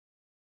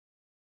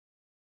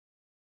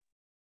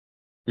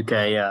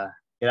Okay,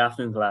 good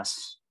afternoon,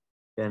 class.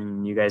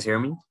 Can you guys hear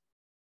me?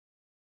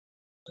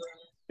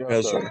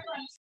 Yes, sir.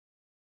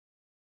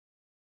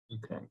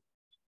 Okay.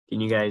 Can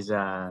you guys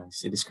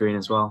see the screen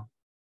as well?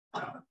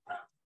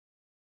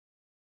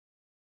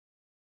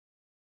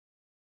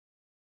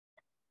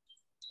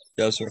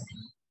 Yes, sir.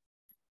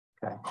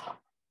 Okay.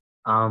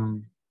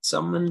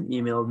 Someone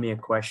emailed me a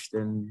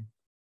question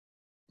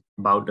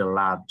about the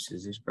labs.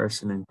 Is this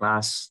person in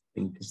class?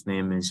 I think his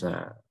name is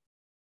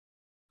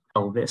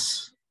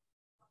Elvis.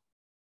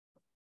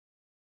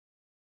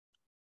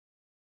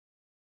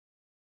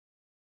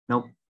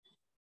 Nope.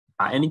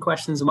 Any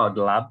questions about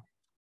the lab?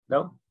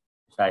 No?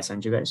 Should I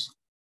send you guys?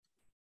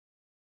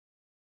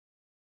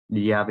 Do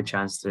you have a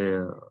chance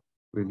to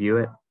review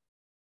it?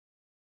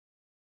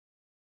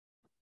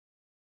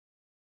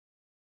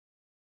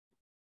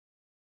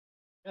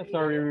 Yes,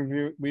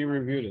 sir. We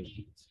reviewed it.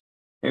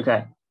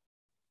 Okay.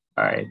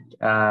 All right.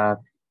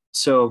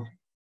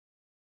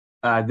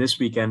 This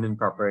weekend in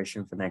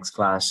preparation for next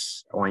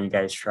class, I want you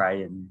guys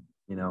try and,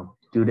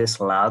 do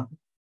this lab.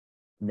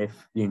 And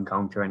if you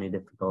encounter any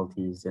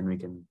difficulties, then we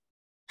can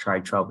try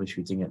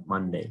troubleshooting it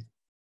Monday.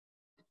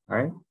 All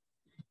right.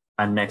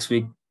 And next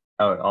week,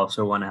 I would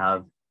also want to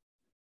have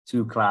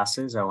two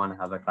classes. I want to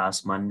have a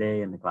class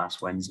Monday and a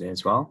class Wednesday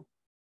as well.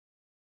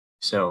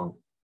 So,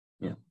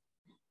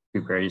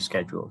 prepare your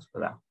schedules for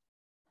that.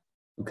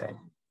 Okay.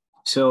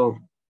 So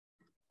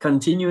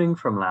continuing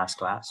from last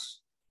class,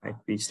 right,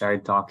 we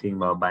started talking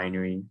about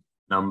binary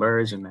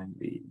numbers and then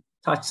we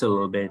touched a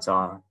little bit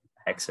on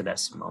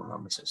hexadecimal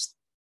number system.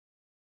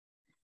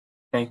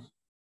 Okay.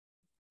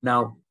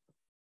 Now,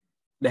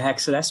 the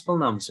hexadecimal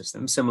number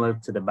system, similar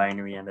to the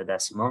binary and the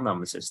decimal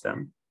number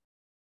system,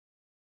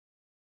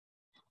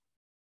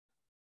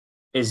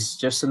 is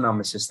just a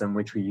number system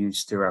which we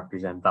use to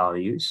represent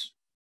values.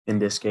 In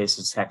this case,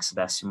 it's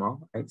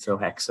hexadecimal, right? So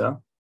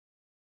hexa,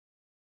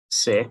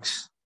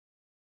 6,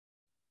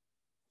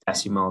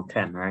 decimal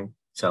 10, right?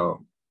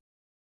 So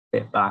a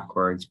bit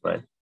backwards,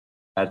 but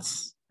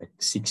that's like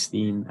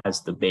 16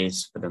 as the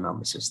base for the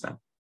number system.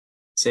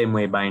 Same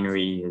way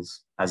binary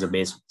has a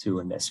base of 2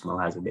 and decimal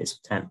has a base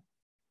of 10,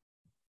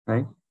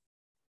 right?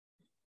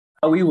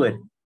 How we would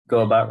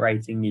go about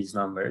writing these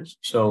numbers.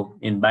 So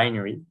in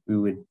binary, we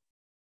would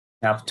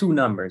have two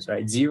numbers,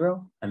 right?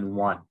 0 and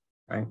 1,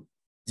 right?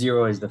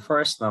 0 is the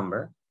first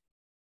number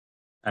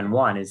and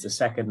 1 is the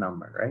second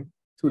number, right?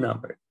 Two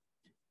numbers.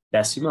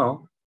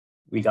 Decimal,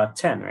 we got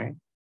 10, right?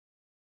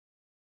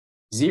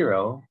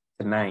 0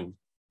 to 9,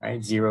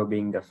 right? 0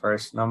 being the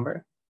first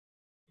number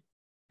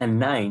and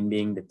 9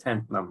 being the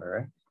 10th number,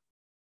 right?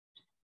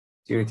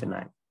 0 to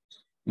 9.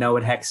 Now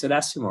with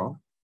hexadecimal,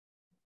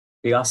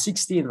 we got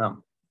 16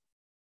 numbers.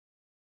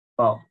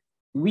 Well,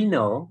 we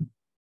know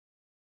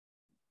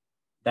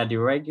that the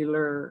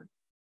regular,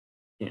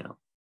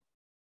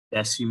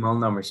 decimal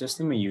number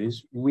system we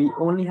use, we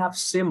only have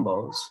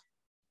symbols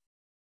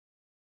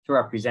to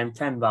represent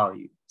 10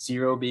 values,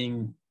 0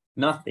 being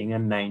nothing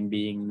and 9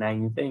 being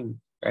 9 things,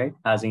 right?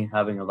 Having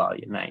a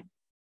value 9.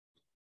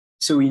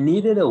 So we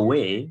needed a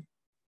way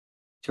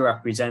to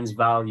represent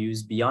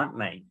values beyond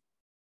 9.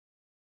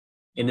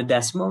 In the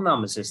decimal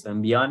number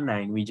system, beyond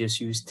 9, we just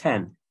use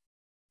 10,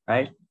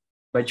 right?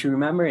 But you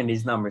remember in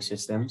these number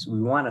systems, we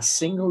want a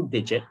single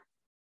digit,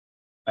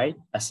 right?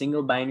 A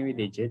single binary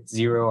digit,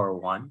 0 or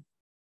 1.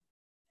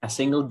 A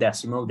single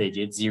decimal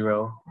digit,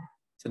 0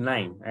 to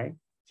 9, right?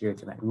 0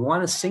 to 9. We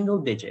want a single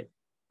digit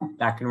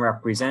that can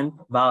represent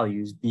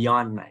values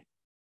beyond 9.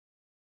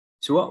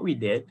 So what we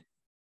did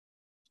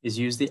is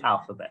use the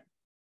alphabet.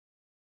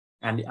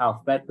 And the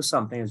alphabet was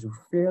something that's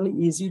fairly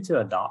easy to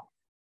adopt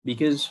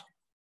because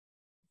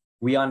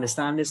we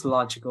understand this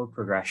logical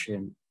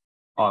progression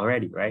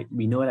already, right?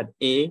 We know that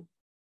A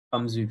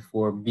comes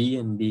before B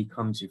and B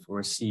comes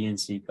before C and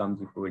C comes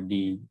before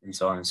D and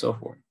so on and so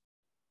forth.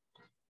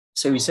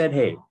 So we said,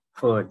 hey,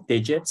 for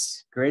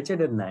digits greater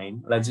than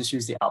 9, let's just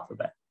use the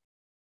alphabet,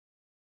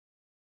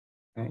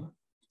 right?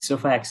 So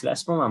for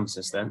hexadecimal number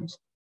systems,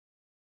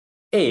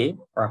 A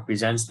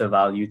represents the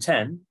value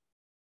 10,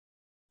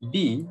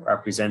 B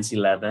represents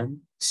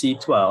 11, C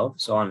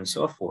 12, so on and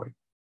so forth,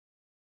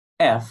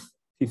 F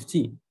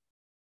 15,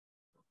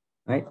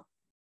 right?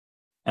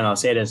 And I'll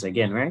say this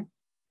again, right?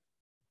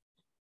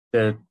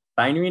 The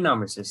binary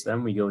number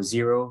system, we go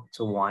 0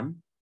 to 1,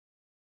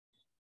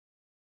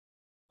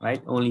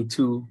 right? Only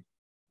two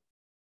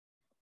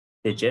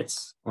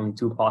digits, only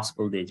two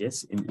possible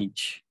digits in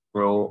each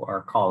row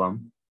or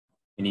column,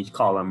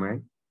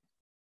 right?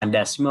 And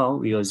decimal,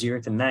 we go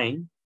 0 to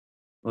 9,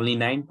 only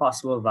 9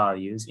 possible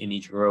values in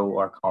each row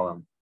or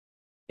column.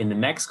 In the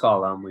next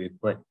column, we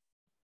put,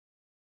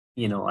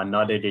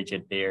 another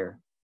digit there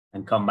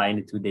and combine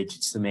the two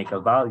digits to make a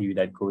value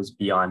that goes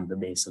beyond the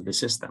base of the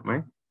system,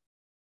 right?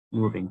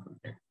 Moving from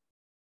there.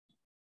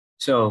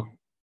 So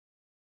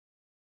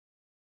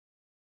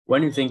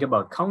when you think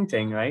about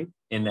counting, right,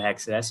 in the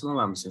hexadecimal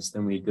number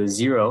system, we go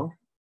 0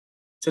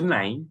 to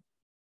 9.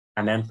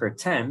 And then for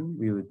 10,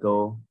 we would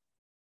go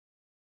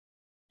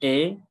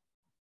A,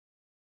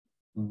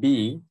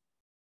 B,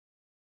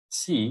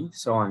 C,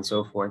 so on and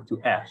so forth,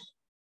 to F.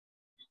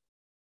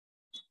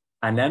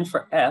 And then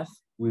for F,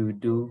 we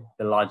would do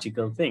the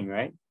logical thing,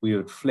 right? We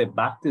would flip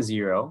back to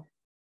 0.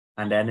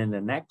 And then in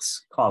the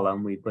next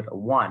column, we put a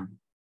 1,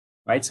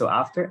 right? So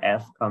after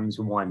F comes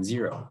 1,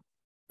 0,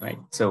 right?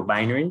 So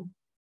binary,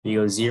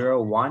 you go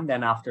 0, 1,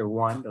 then after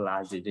 1, the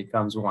last digit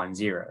comes 1,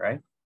 0, right?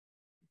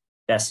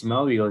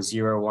 Decimal, we go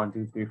 0, 1,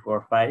 2, 3,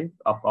 4, 5,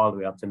 up all the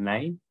way up to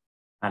 9.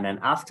 And then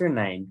after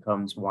 9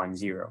 comes 1,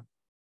 0,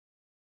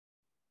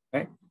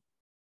 right?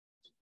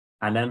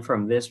 And then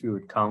from this, we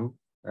would count,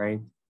 right?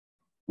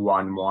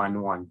 1,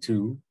 1, 1,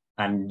 2.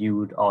 And you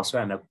would also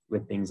end up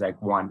with things like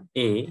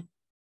 1A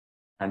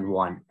and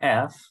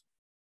 1F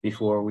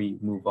before we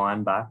move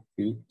on back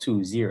to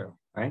 2, 0,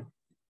 right?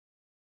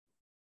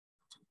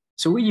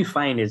 So what you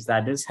find is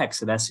that this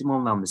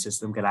hexadecimal number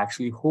system can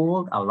actually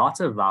hold a lot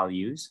of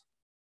values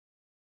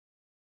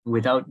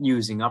without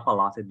using up a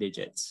lot of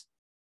digits,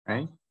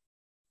 right?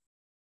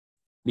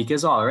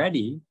 Because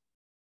already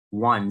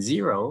 1,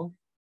 0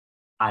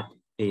 at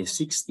a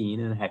 16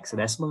 in a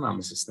hexadecimal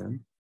number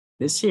system,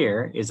 this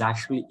here is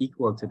actually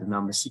equal to the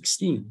number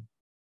 16,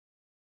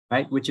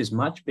 right? Which is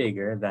much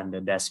bigger than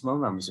the decimal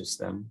number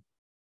system,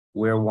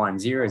 where 1,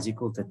 0 is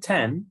equal to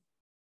 10,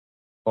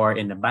 or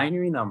in the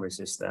binary number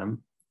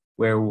system,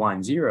 where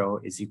 1,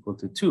 0 is equal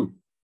to 2,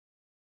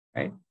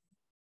 right?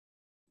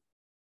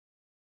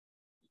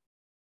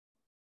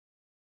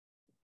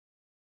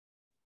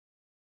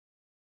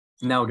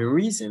 Now, the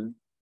reason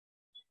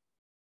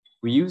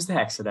we use the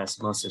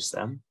hexadecimal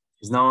system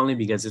is not only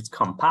because it's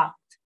compact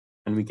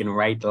and we can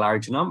write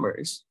large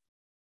numbers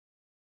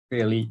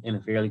in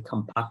a fairly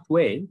compact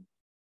way,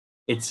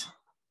 it's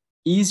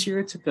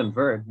easier to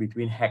convert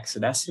between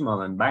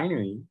hexadecimal and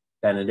binary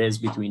than it is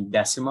between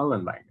decimal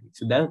and binary.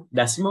 So that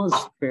decimal is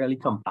fairly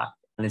compact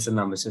and it's a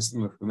number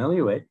system we're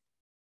familiar with,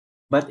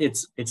 but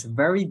it's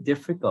very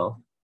difficult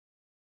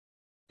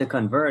to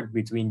convert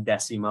between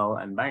decimal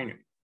and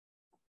binary.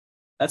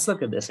 Let's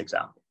look at this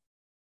example.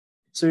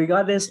 So we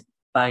got this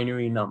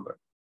binary number.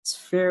 It's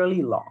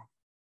fairly long.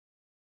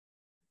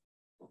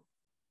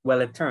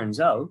 Well, it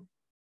turns out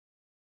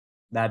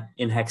that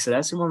in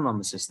hexadecimal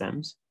number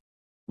systems,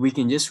 we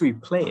can just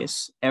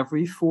replace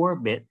every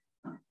 4-bit,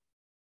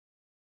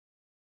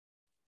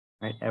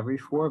 right? Every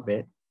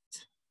 4-bit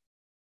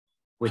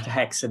with a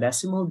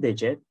hexadecimal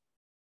digit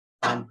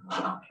and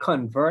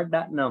convert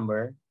that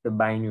number to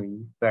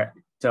binary, to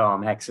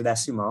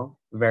hexadecimal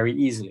very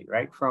easily,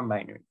 right? From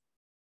binary.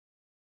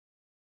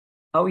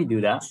 How we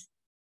do that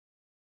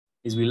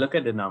is we look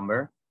at the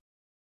number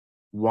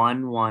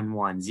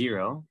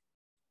 1110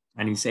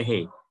 and we say,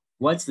 hey,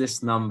 what's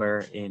this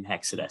number in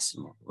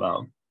hexadecimal?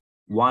 Well,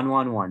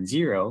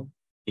 1110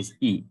 is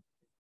E,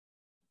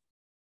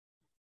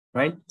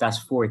 right? That's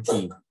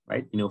 14,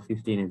 right? You know,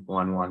 15 is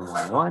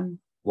 1111.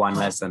 One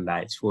less than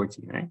that is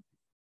 14, right?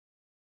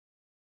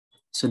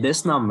 So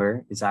this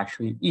number is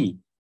actually E,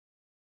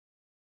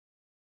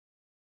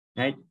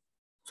 right?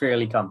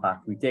 Fairly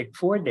compact. We take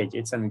 4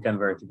 digits and we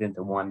convert it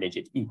into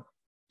 1-digit E.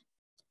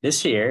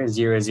 This here,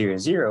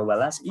 000, well,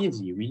 that's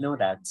easy. We know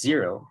that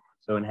 0.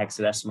 So in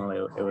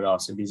hexadecimal, it would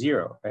also be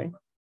 0, right?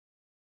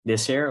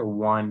 This here,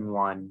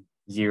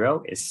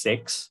 110 is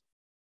 6.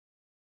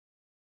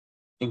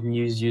 You can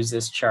use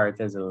this chart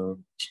as a little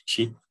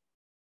sheet.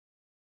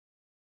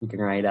 You can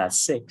write that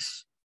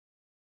 6.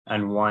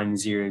 And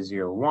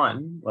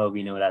 1001, well,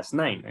 we know that's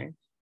 9, right?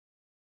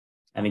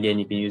 And again,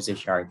 you can use the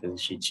chart as a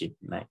cheat sheet,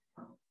 9.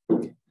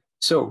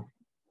 So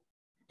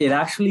it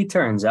actually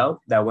turns out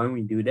that when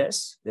we do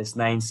this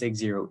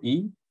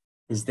 960E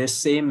is this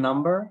same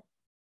number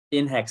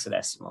in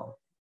hexadecimal,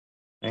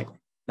 right?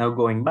 Now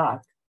going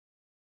back,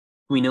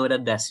 we know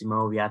that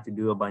decimal, we have to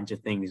do a bunch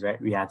of things,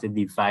 right? We have to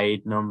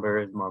divide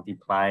numbers,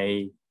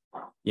 multiply,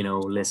 you know,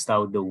 list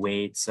out the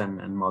weights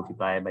and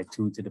multiply by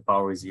 2 to the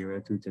power 0,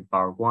 2 to the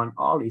power 1,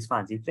 all these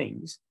fancy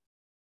things,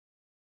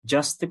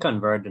 just to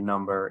convert the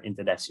number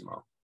into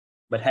decimal.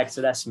 But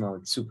hexadecimal,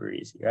 it's super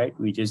easy, right?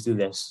 We just do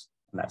this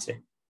and that's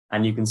it.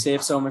 And you can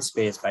save so much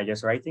space by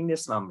just writing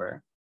this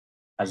number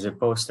as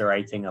opposed to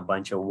writing a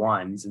bunch of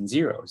 1s and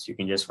 0s. You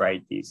can just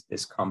write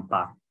this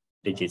compact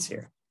digits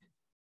here,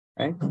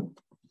 right?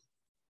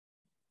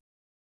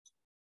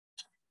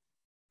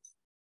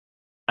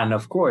 And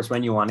of course,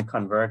 when you want to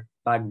convert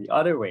back the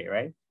other way,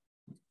 right?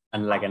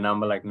 And like a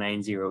number like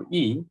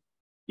 90E,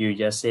 you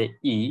just say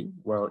E,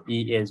 well,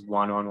 E is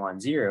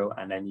 1110,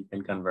 and then you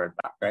can convert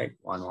back, right?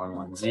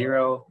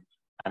 1110,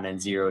 and then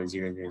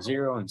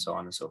 0000, and so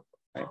on and so forth,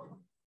 right?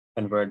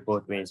 Convert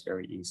both ways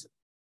very easily.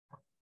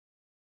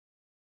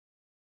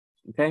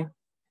 Okay,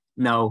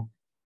 now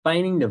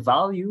finding the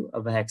value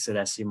of a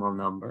hexadecimal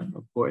number,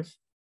 of course,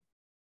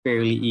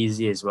 fairly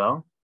easy as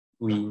well.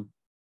 We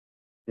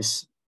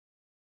just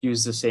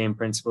use the same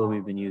principle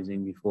we've been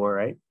using before,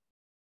 right?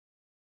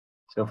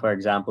 So for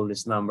example,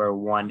 this number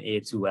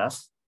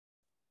 1A2F,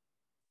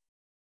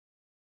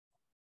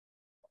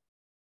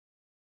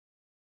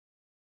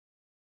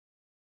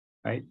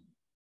 right?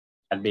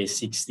 At base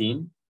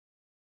 16,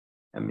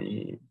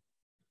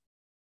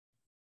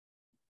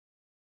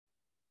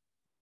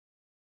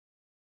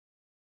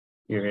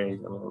 Here is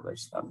a little bit of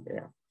stuff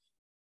there.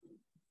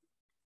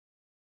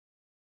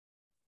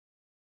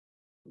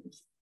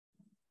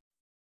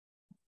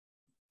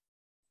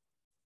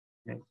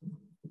 Okay.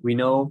 We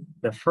know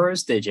the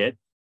first digit,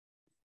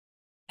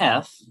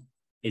 F,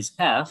 is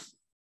F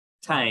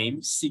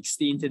times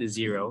 16 to the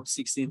 0.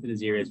 16 to the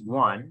 0 is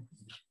 1.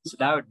 So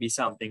that would be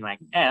something like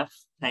F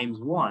times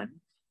 1.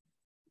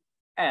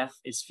 F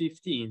is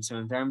 15. So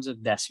in terms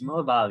of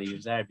decimal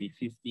values, that would be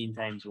 15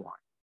 times 1.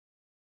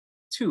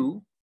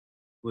 2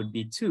 would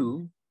be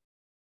 2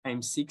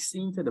 times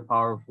 16 to the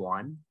power of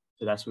 1.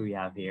 So that's what we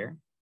have here.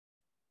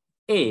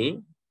 A,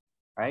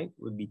 right,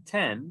 would be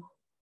 10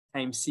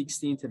 times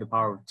 16 to the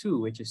power of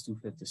 2, which is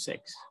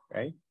 256,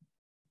 right?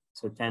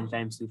 So 10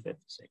 times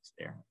 256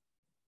 there.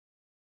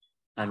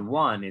 And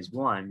 1 is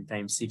 1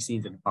 times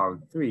 16 to the power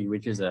of 3,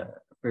 which is a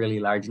fairly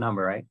large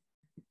number, right?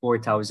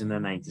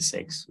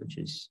 4,096, which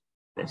is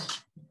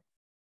this.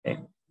 Okay.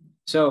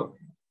 So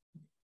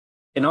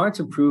in order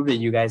to prove that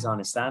you guys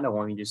understand, I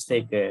want you to just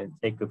take a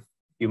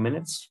few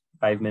minutes,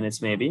 5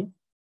 minutes maybe,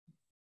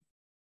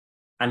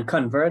 and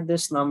convert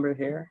this number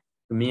here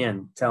to me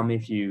and tell me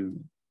if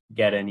you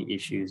get any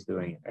issues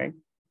doing it, right?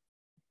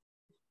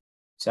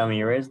 Tell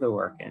me where's the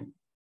work in.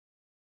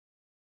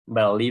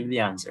 But I'll leave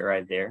the answer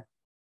right there.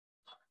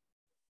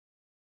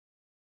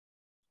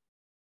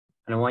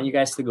 And I want you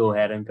guys to go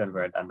ahead and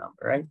convert that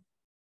number, right?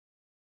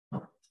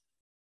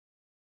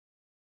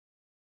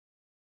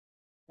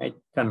 Right,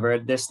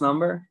 convert this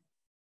number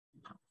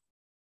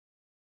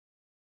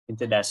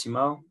into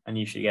decimal, and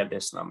you should get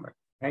this number,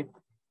 right?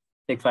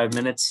 Take 5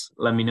 minutes.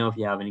 Let me know if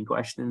you have any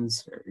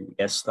questions or you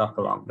get stuck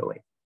along the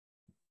way.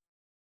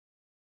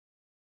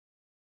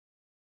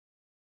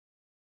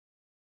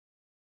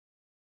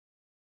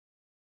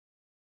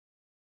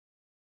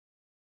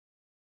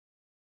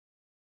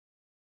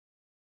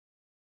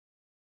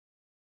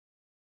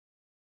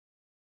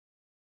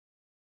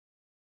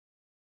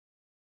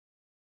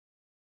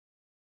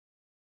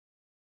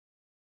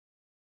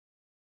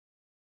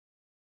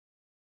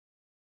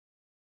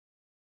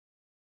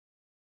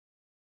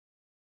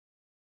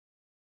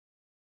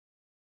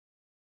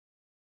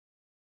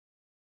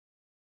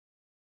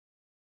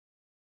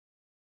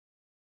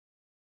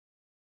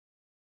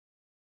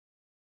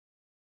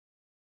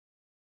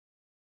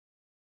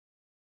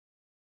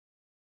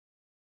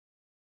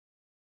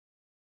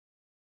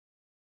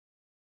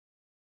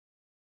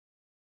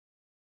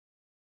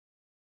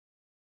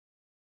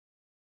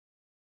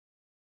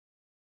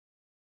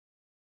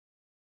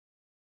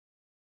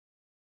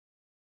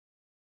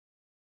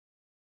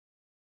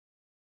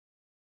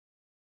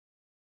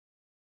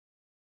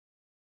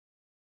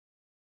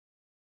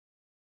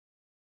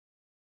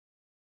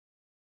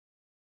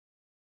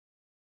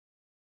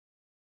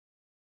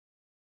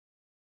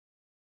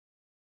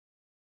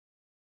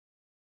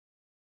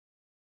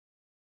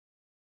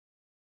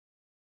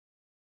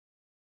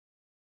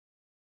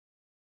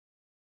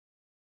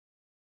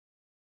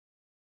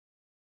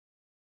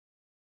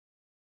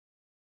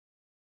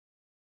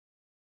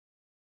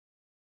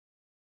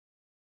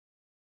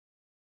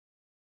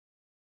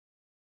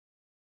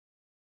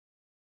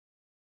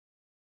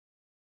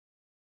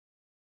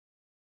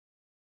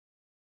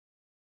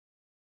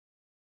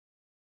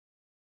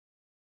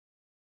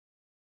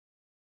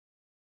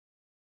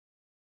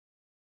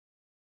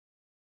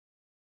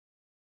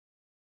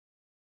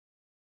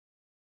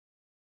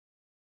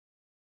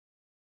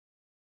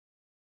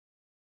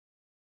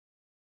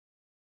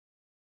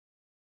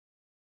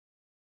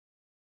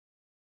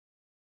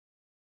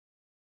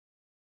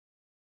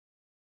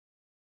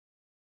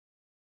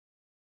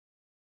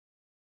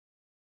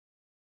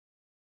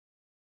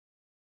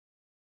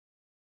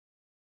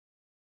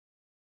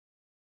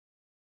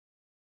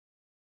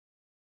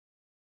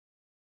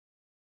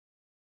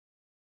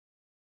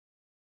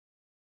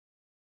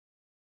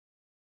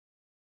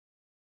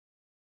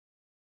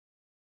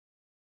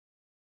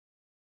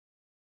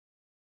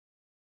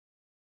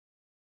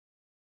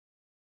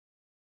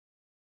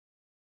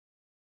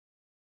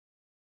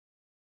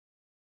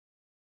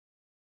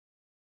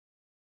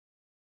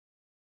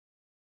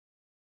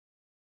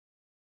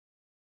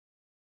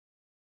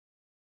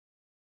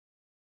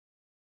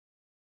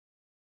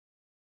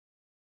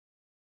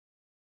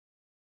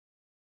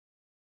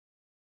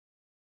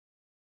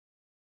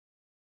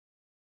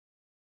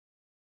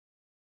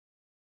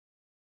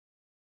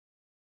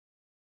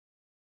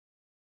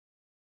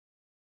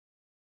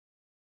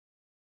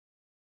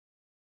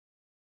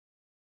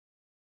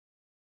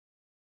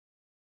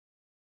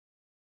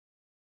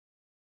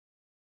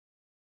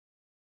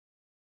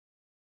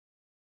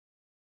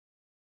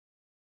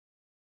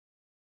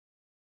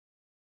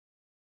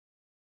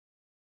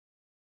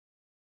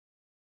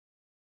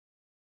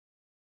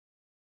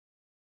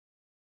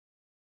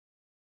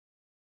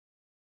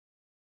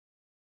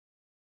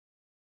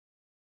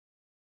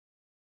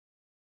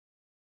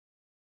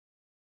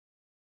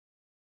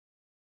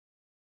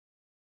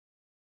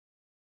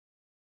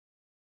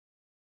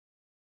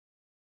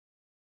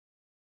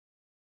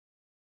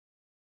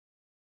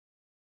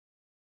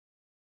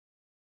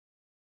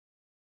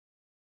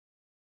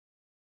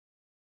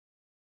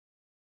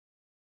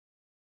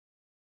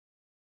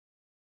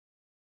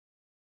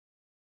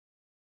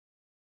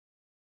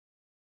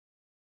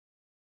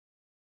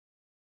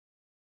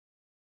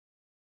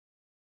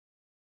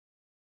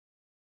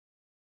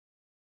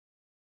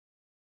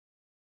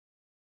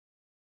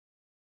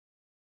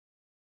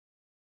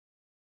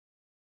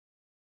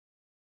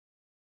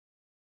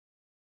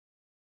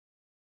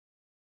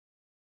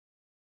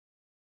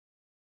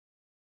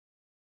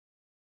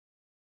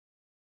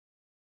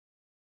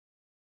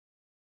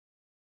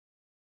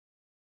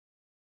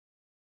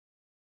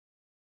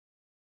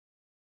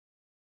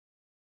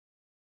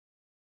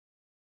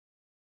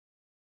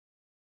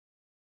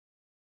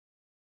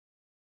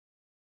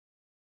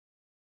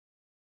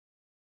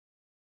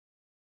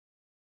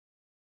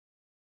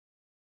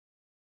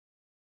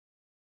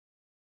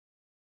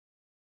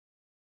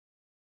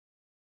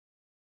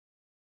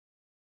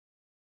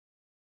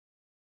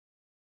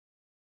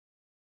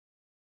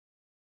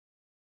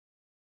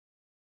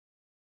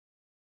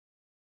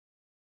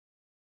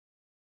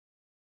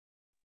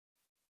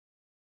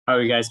 How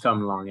are you guys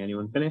coming along?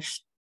 Anyone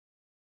finished?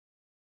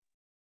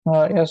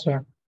 Yes,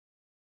 sir.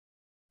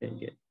 Okay,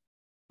 good.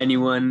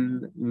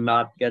 Anyone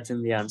not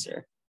getting the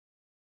answer?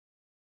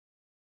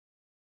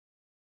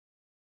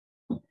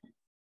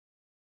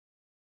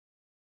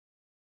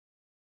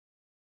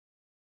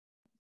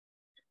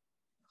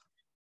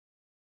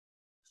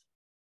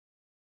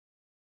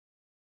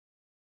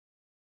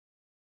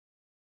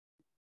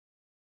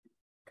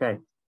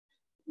 Okay.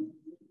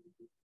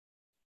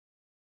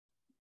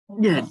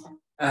 Good.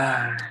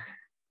 I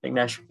think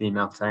that should be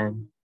enough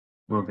time.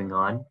 Moving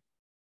on.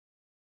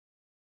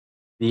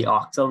 The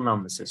octal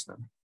number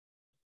system.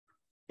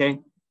 Okay.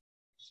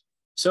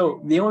 So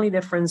the only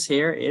difference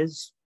here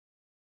is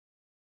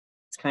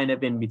it's kind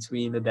of in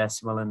between the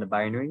decimal and the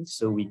binary.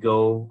 So we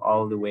go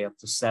all the way up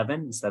to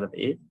 7 instead of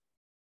 8.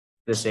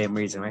 The same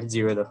reason, right?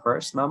 0 the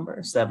first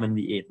number, 7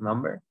 the eighth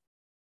number.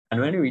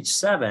 And when we reach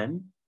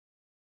 7,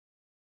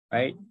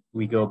 right,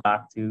 we go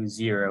back to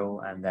 0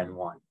 and then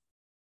 1.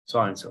 So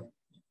on and so forth.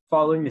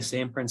 Following the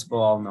same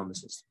principle all number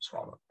systems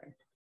follow, right?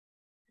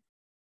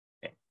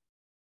 Okay.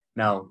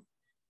 Now,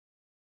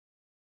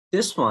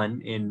 this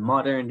one in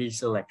modern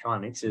digital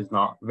electronics is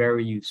not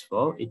very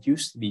useful. It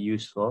used to be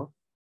useful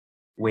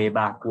way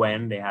back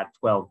when they had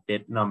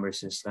 12-bit number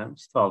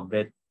systems,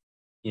 12-bit,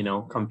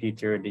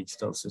 computer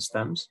digital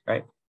systems,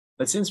 right?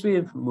 But since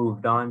we've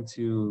moved on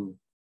to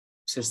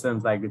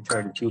systems like the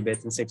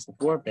 32-bit and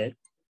 64-bit,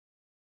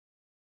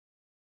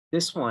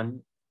 this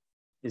one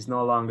is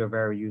no longer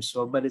very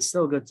useful, but it's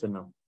still good to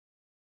know.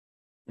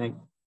 Like,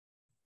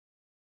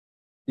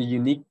 the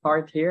unique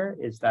part here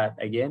is that,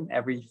 again,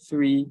 every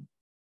 3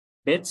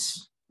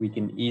 bits, we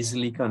can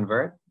easily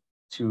convert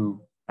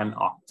to an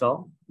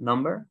octal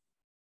number.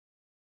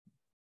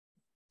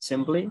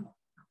 Simply,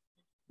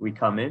 we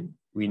come in,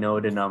 we know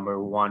the number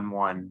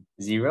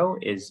 110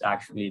 is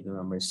actually the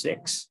number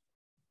 6.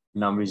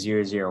 Number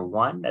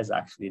 001, that's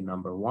actually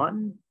number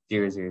 1.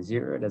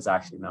 000, that's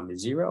actually number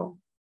 0.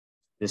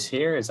 This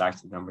here is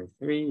actually number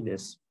 3.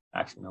 This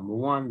actually number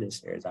 1. This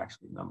here is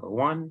actually number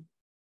 1.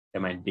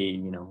 There might be,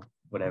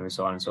 whatever,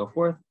 so on and so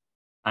forth.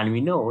 And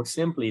we know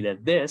simply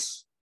that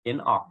this in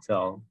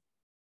octal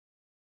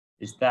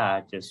is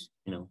that just,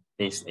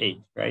 base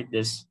 8, right?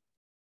 This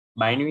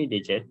binary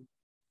digit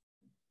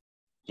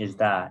is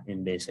that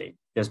in base 8,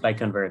 just by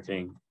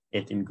converting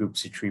it in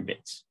groups of 3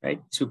 bits,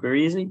 right? Super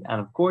easy. And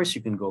of course,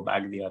 you can go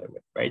back the other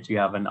way, right? You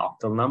have an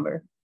octal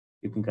number.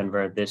 You can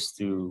convert this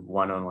to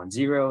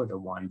 1110, the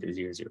 1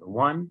 to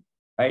 001,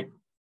 right?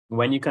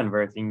 When you're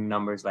converting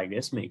numbers like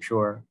this, make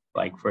sure,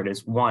 like for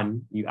this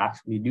 1, you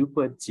actually do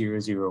put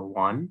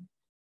 001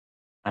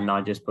 and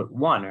not just put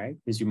 1, right?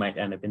 Because you might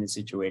end up in a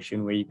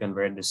situation where you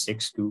convert the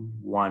 6 to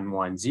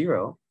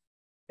 110,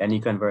 then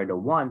you convert the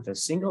 1 to a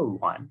single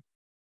 1,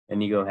 then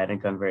you go ahead and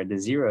convert the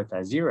 0 to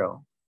a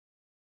 0,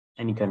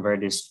 and you convert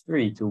this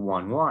 3 to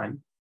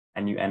 1,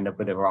 and you end up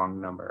with the wrong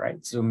number,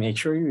 right? So make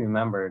sure you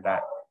remember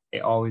that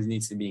it always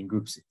needs to be in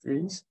groups of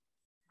 3s.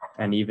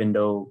 And even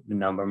though the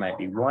number might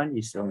be 1,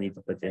 you still need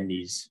to put in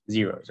these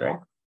zeros, right?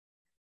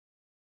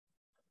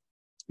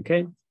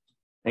 Okay,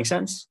 make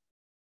sense?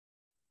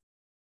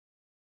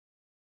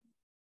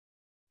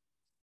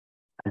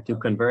 And to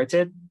convert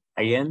it,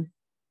 again,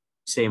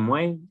 same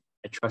way.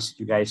 I trust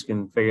you guys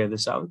can figure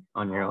this out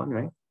on your own,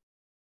 right?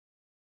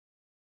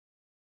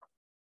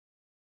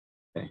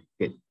 Okay,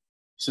 good.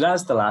 So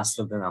that's the last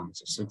of the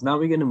numbers. So now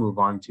we're going to move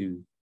on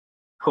to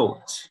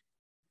codes.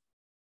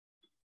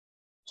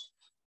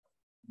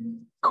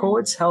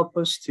 Codes help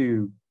us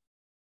to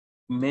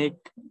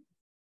make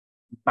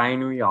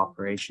binary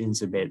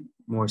operations a bit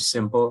more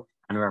simple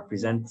and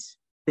represent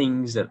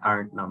things that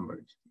aren't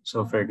numbered.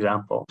 So for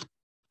example,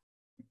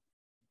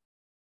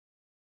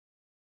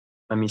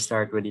 let me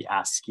start with the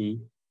ASCII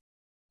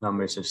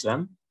number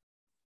system.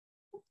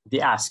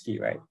 The ASCII,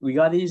 right? We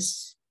got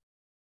these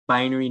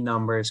binary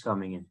numbers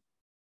coming in.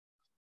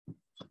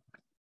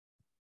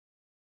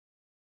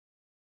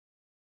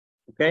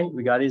 Okay,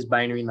 we got this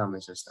binary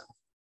number system.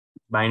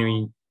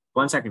 Binary,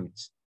 1 second,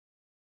 please.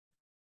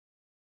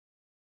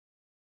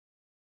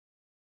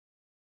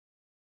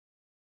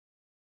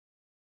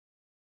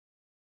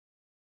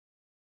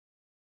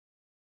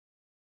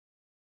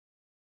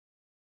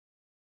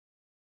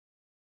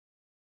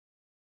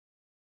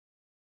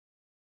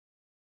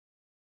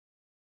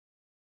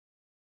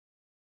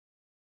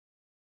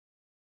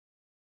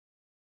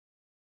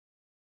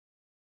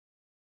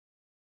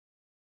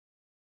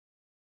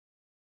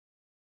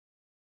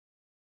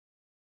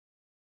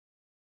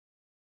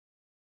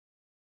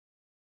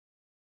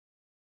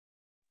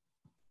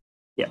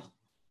 Yeah.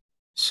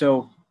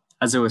 So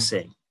as I was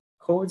saying,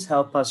 codes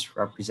help us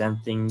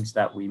represent things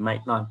that we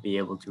might not be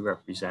able to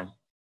represent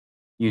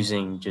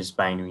using just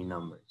binary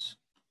numbers.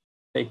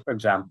 Take, for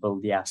example,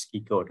 the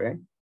ASCII code, right?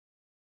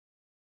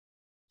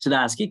 So the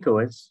ASCII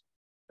code is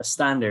a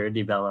standard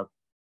developed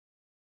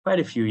quite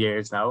a few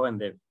years now,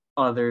 and the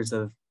others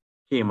have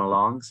came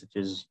along, such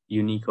as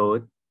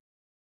Unicode,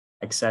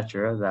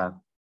 etc., that,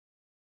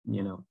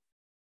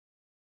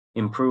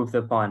 improved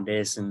upon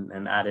this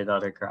and added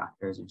other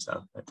characters and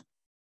stuff. But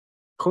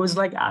codes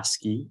like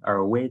ASCII are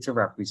a way to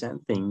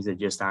represent things that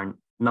just aren't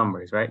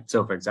numbers, right?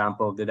 So for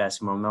example, the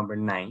decimal number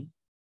 9,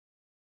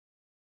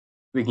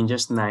 we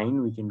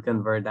can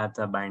convert that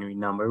to a binary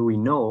number. We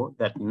know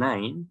that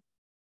 9,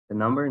 the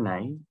number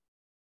 9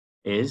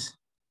 is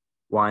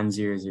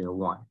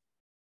 1001,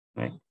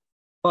 right?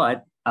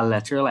 But a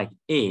letter like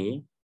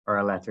A or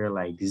a letter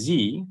like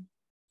Z,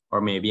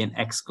 or maybe an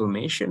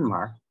exclamation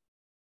mark,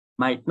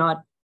 might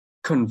not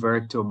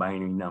convert to a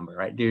binary number,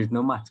 right? There's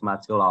no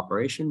mathematical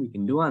operation we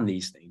can do on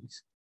these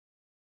things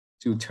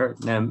to turn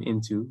them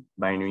into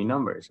binary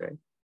numbers, right?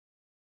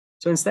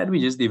 So instead,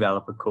 we just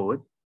develop a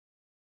code.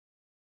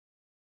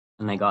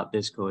 And I got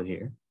this code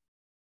here.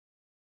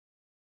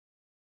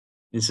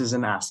 This is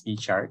an ASCII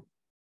chart,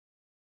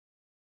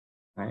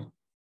 right?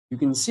 You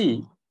can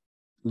see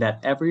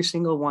that every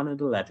single one of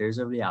the letters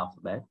of the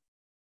alphabet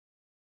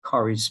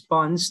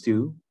corresponds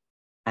to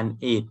an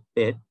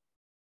 8-bit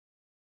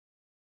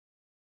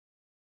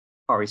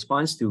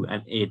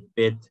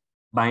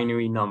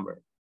binary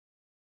number.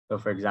 So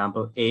for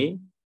example, A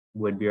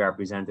would be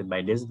represented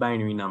by this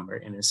binary number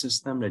in a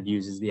system that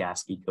uses the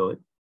ASCII code.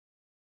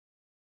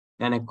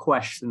 And a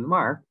question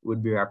mark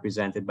would be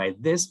represented by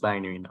this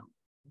binary number,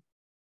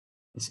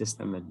 a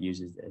system that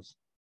uses this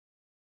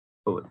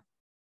code.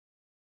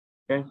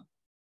 Okay.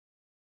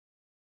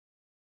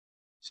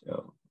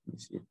 So let me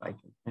see if I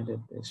can edit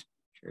this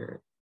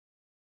picture.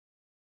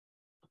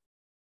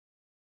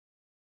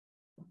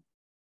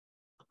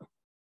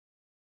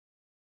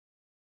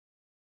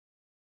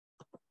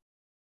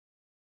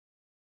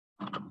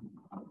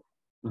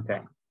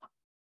 Okay.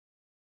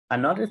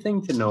 Another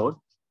thing to note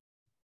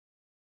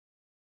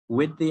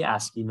with the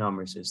ASCII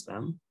number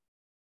system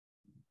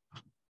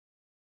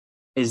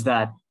is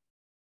that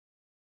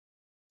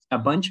a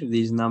bunch of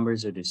these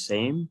numbers are the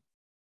same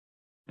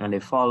and they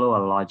follow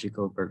a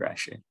logical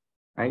progression,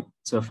 right?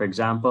 So for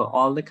example,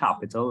 all the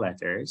capital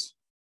letters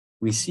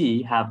we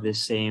see have the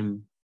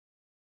same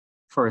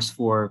first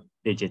 4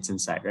 digits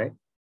inside, right?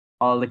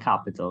 All the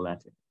capital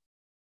letters.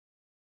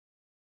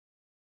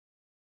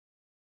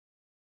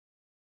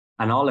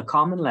 And all the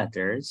common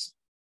letters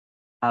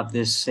have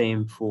this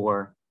same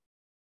 4,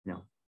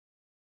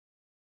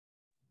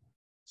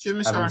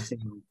 having the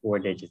same 4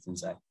 digits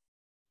inside.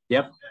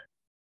 Yep.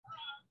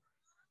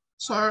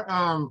 Sir,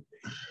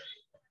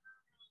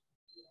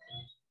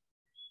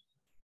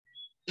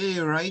 A,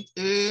 right?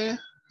 A,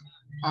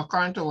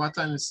 according to what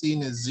I'm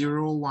seeing, is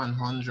 0,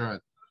 100.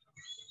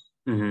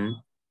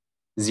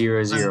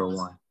 0, 0,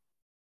 1.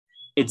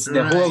 It's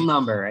the whole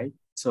number, right?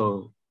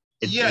 So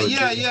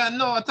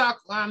no, attack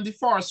the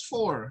first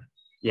 4.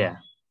 Yeah.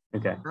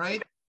 Okay.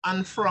 Right?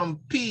 And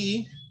from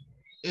P,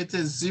 it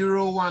is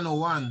 0,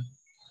 101.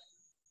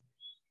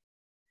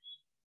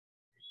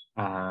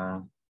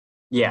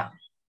 Yeah.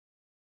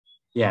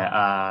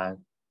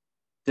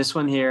 This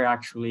one here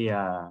actually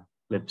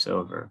flips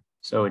over.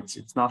 So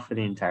it's not for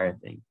the entire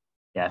thing.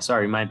 Yeah,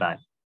 sorry, my bad.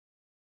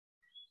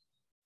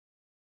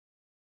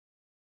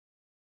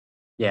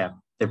 Yeah,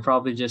 they're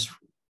probably just,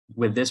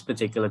 with this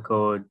particular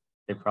code,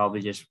 they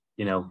probably just,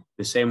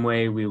 the same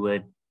way we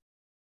would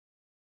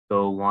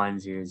go 1,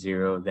 0,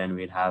 0, then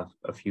we'd have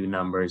a few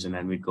numbers and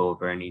then we'd go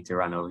over and need to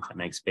run over to the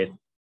next bit.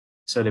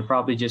 So they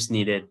probably just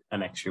needed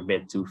an extra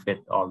bit to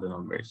fit all the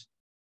numbers.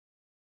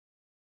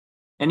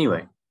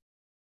 Anyway,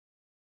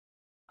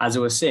 as I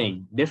was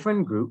saying,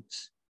 different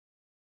groups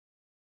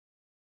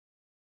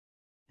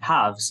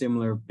have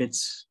similar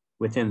bits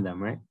within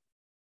them, right?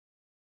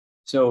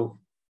 So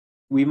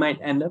we might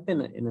end up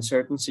in a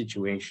certain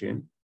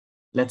situation.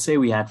 Let's say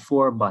we had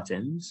 4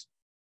 buttons.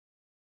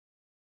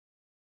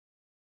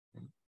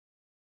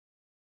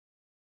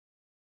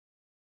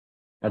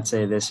 Let's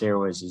say this here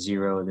was a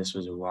 0, this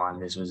was a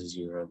 1, this was a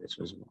 0, this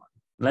was a 1.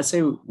 Let's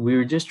say we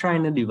were just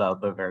trying to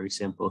develop a very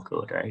simple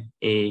code, right?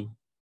 A,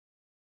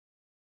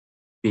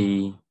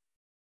 B,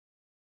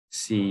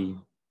 C,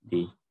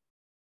 D.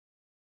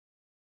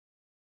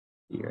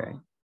 Right?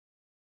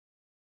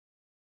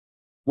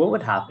 What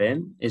would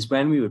happen is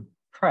when we would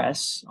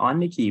press on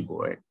the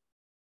keyboard,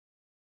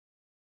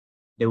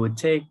 they would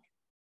take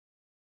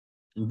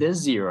this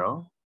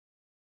 0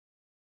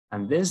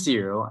 and this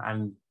 0,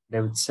 and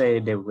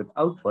they would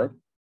output,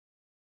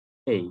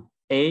 hey,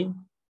 A,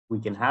 we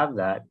can have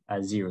that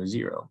as 0,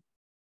 0,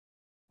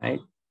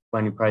 right?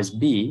 When we press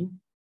B,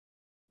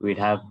 we'd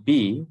have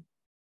B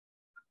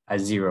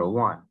as 0,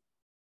 1.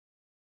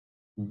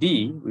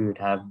 D, we would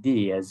have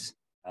D as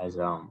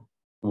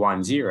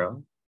 1,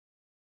 0.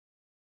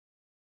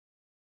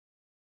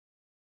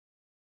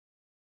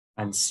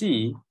 And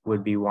C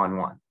would be 1,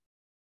 1.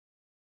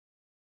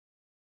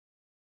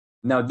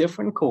 Now,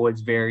 different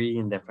codes vary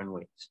in different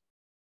ways,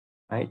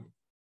 right?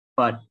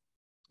 But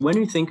when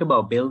we think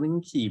about building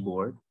a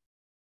keyboard,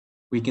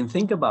 we can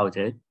think about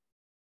it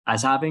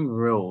as having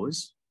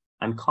rows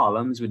and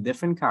columns with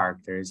different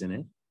characters in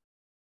it.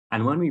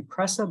 And when we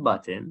press a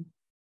button,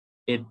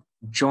 it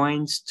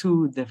joins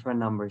 2 different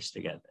numbers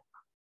together,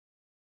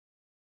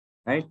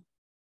 right?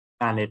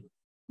 And it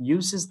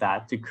uses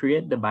that to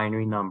create the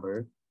binary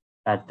number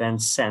that then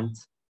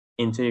sent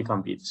into your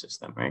computer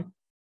system, right?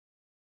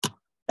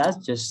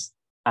 That's just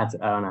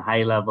on a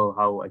high level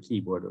how a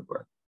keyboard would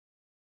work,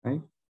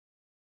 right?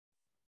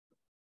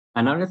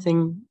 Another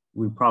thing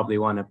we probably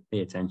want to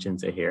pay attention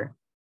to here,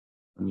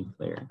 let me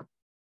clear,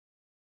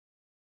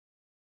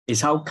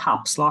 is how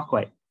caps lock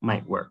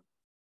might work.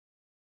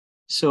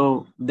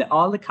 So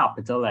all the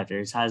capital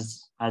letters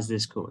has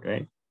this code,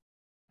 right?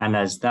 And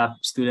as that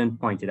student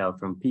pointed out,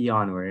 from P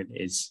onward,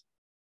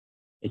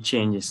 it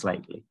changes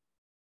slightly.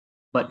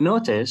 But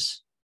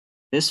notice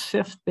this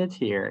 5th bit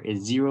here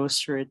is 0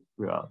 straight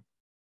throughout.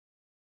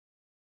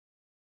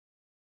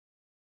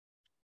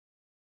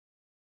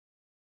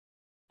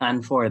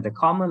 And for the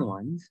common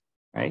ones,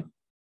 right?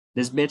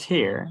 This bit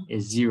here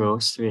is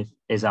 1 straight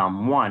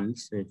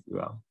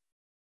throughout.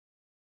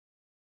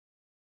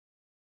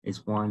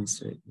 It's 1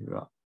 straight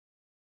throughout.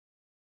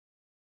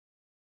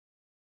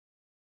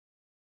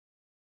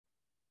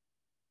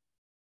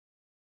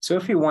 So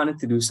if you wanted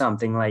to do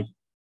something like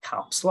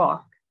caps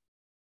lock,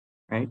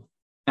 right?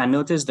 And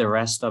notice the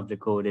rest of the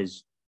code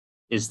is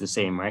the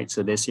same, right?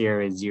 So this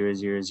here is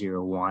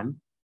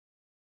 0001,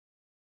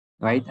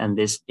 right? And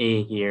this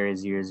A here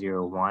is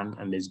 001,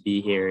 and this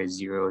B here is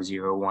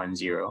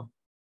 0010,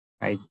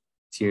 right?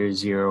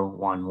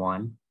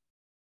 0011.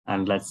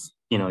 And let's,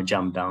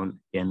 jump down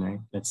again, right?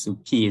 Let's do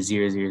P is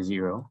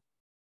 000.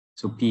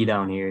 So P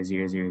down here is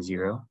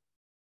 000.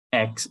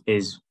 X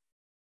is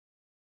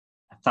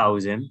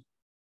 1,000.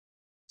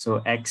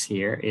 So X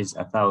here is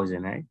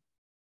 1,000, right?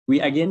 We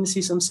again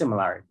see some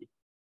similarity.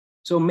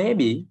 So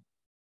maybe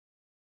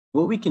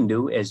what we can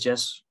do is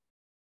just,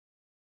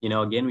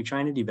 again, we're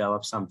trying to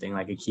develop something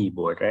like a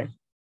keyboard, right?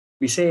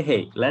 We say,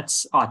 hey,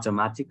 let's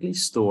automatically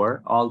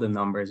store all the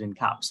numbers in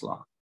caps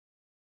lock.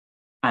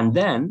 And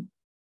then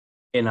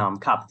in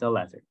capital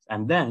letters.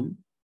 And then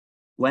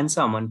when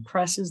someone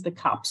presses the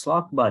caps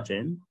lock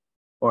button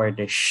or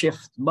the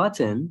shift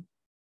button,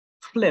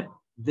 flip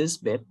this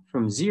bit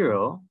from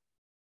 0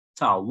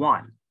 to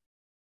 1.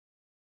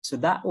 So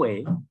that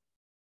way,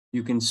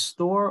 you can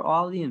store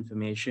all the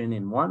information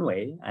in one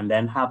way and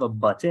then have a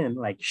button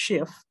like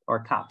shift or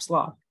caps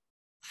lock,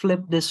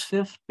 flip this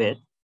 5th bit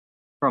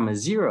from a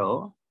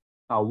 0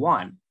 to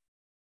 1,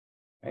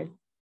 right?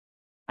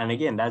 And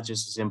again, that's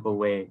just a simple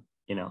way,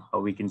 how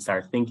we can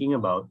start thinking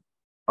about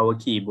how a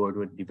keyboard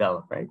would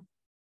develop, right?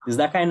 Does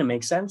that kind of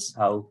make sense?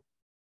 How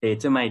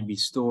data might be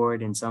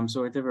stored in some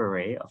sort of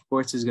array. Of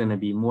course, it's going to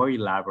be more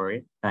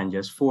elaborate than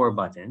just 4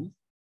 buttons,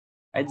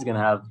 right? It's going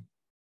to have,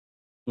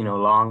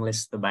 long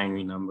list of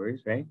binary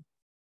numbers, right?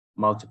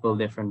 Multiple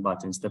different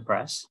buttons to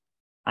press.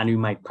 And we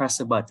might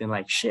press a button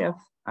like shift,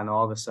 and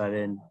all of a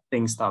sudden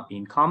things stop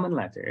being common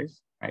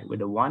letters, right?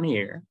 With a 1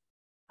 here,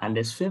 and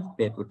this 5th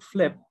bit would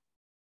flip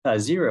to a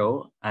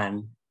 0,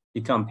 and the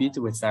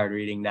computer would start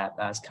reading that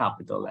as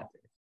capital letters.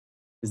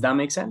 Does that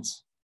make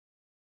sense?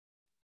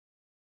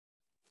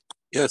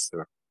 Yes,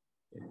 sir.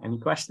 Any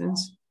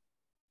questions?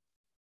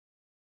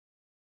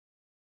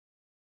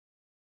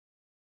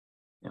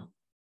 Yeah.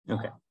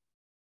 Okay.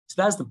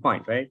 So that's the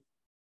point, right?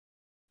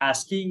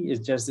 ASCII is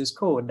just this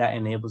code that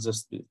enables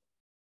us to do.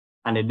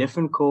 And the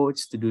different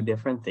codes to do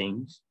different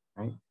things,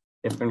 right?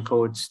 Different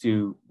codes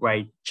to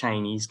write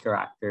Chinese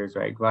characters,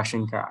 right?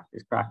 Russian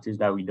characters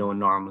that we don't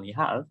normally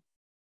have.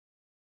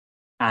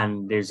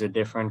 And there's a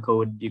different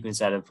code you can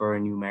set up for a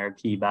numeric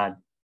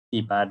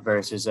keypad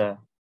versus a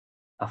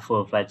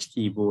full-fledged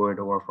keyboard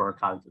or for a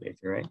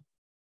calculator, right?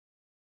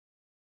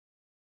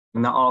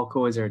 And not all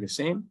codes are the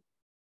same.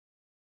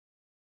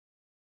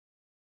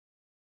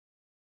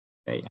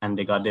 Okay, and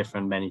they got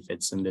different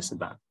benefits and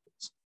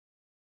disadvantages.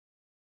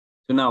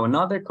 So now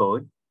another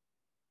code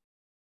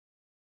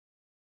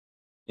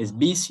is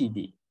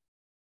BCD,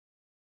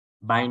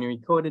 binary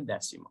coded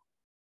decimal.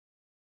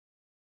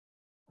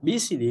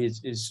 BCD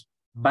is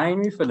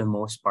binary for the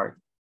most part,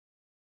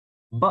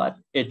 but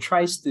it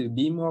tries to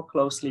be more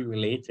closely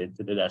related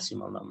to the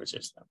decimal number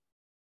system.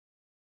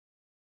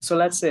 So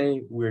let's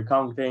say we're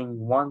counting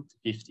 1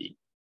 to 50.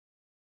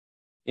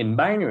 In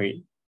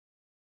binary,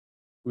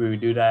 we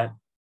would do that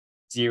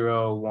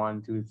 0,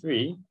 1, 2,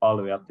 3, all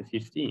the way up to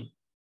 15.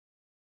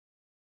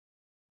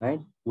 Right?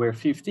 Where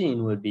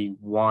 15 would be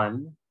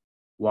 1,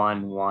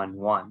 1, 1,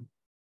 1,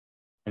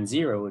 and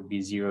 0 would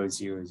be 0,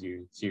 0,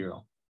 0,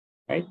 0,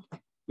 right?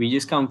 We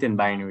just count in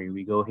binary.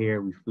 We go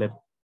here, we flip,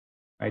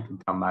 right? We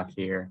come back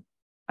here,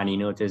 and you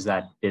notice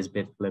that this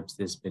bit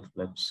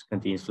flips,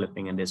 continues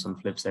flipping, and this one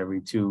flips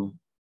every 2,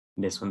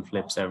 and this one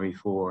flips every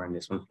 4, and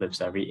this one flips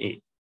every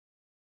 8,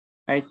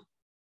 right?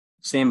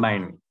 Same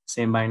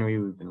binary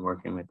we've been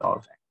working with all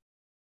the time.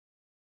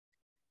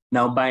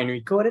 Now,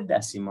 binary coded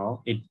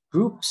decimal, it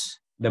groups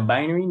the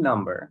binary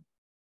number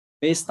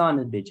based on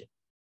the digit.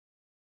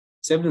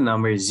 So if the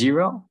number is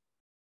 0,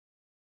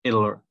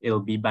 it'll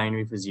be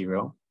binary for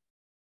 0.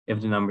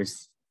 If the number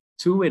is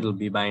 2, it'll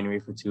be binary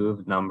for 2. If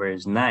the number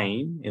is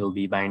 9, it'll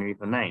be binary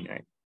for 9,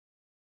 right?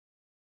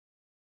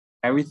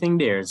 Everything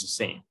there is the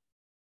same.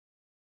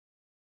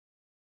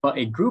 But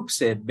it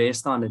groups it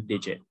based on the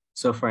digit.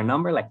 So for a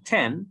number like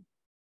 10,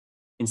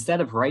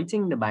 instead of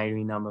writing the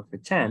binary number for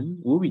 10,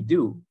 what we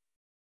do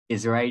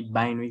is write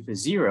binary for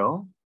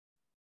 0,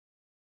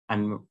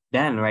 and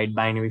then write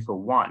binary for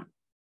 1,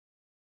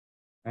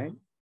 right?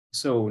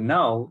 So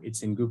now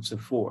it's in groups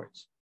of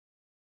 4s.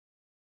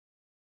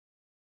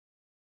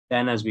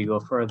 Then as we go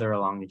further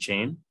along the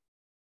chain,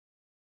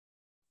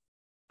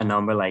 a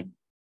number like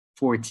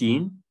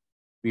 14,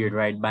 we would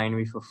write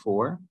binary for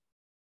 4,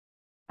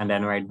 and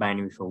then write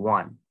binary for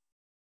 1.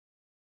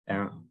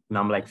 And a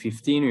number like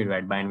 15, we'd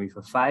write binary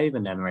for 5,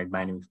 and then write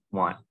binary for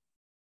 1.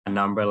 A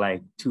number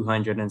like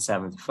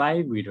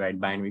 275, we'd write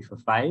binary for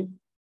 5,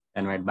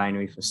 then write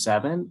binary for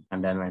 7,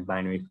 and then write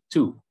binary for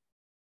 2,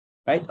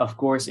 right? Of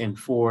course, in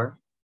 4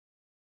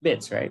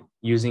 bits, right?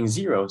 Using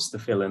zeros to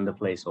fill in the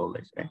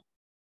placeholders, right?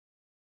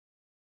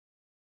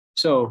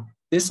 So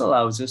this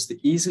allows us to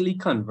easily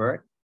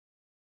convert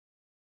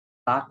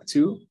back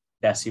to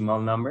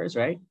decimal numbers,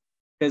 right?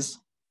 Because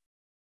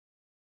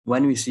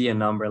when we see a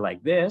number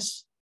like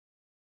this,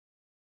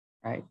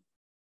 right,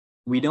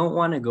 we don't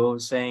want to go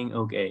saying,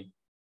 okay,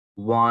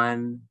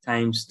 1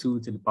 times 2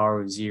 to the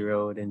power of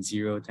 0, then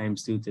 0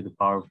 times 2 to the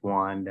power of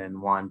 1,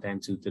 then 1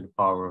 times 2 to the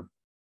power of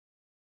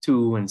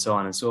 2, and so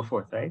on and so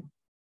forth, right?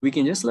 We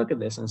can just look at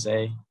this and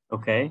say,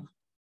 okay,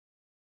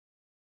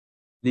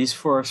 these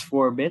first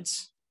 4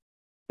 bits,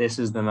 this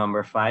is the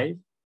number 5.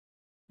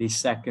 These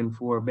second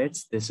 4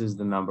 bits, this is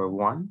the number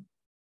 1,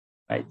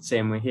 right?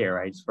 Same way here,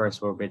 right? First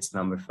 4 bits,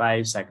 number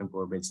 5, second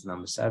 4 bits,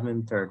 number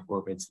 7, third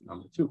 4 bits,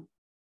 number 2.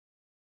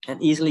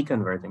 And easily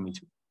convert them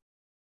into.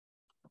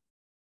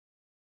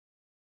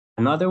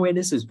 Another way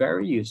this is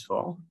very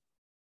useful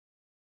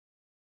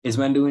is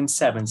when doing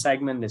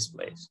 7-segment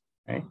displays,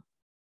 right?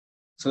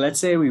 So let's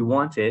say we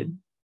wanted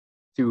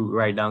to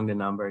write down the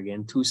number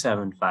again,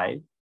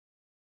 275.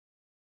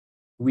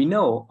 We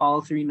know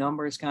all 3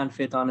 numbers can't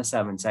fit on a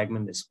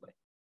 7-segment display.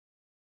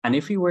 And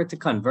if we were to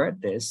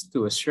convert this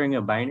to a string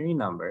of binary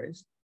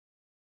numbers,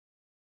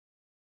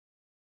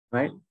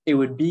 right, it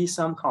would be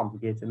some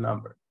complicated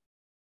number.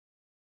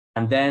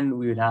 And then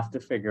we would have to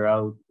figure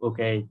out,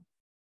 okay,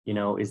 you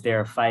know, is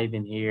there a 5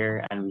 in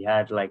here? And we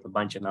had like a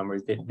bunch of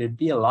numbers. There'd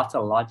be a lot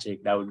of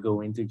logic that would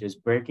go into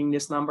just breaking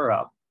this number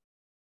up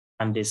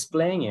and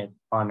displaying it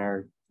on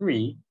our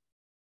 3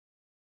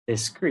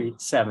 discrete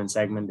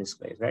 7-segment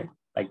displays, right?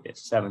 Like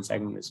this,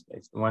 7-segment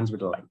displays, the ones with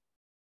the light.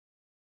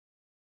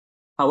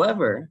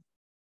 However,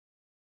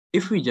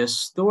 if we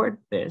just stored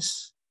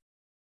this,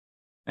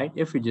 right?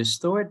 If we just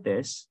stored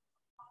this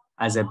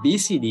as a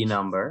BCD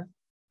number,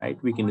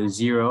 right? We can do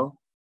 0,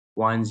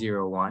 1,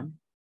 0, 1.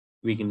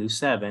 We can do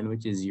 7,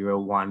 which is 0,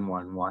 1,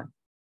 1, 1,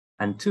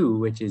 and 2,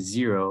 which is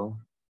 0,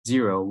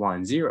 0,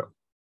 1, 0,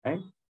 right?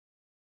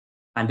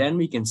 And then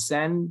we can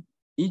send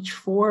each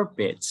 4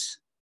 bits,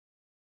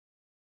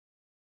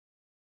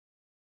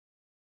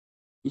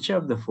 each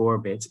of the 4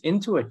 bits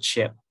into a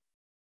chip,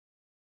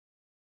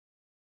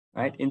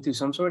 right? Into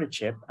some sort of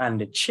chip,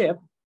 and the chip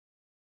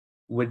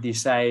would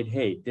decide,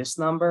 hey, this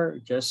number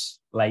just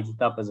lights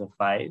it up as a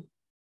 5,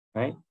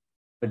 right?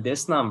 But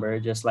this number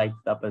just lights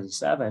it up as a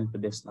 7,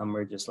 but this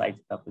number just lights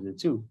it up as a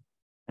 2.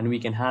 And we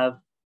can have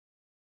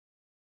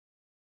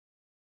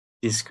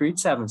discrete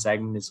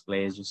 7-segment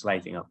displays just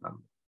lighting up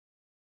numbers.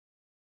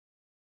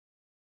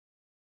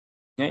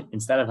 Okay?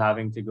 Instead of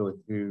having to go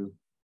through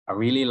a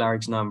really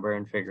large number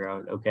and figure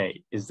out,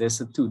 okay, is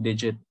this a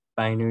 2-digit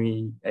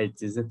binary?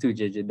 Is a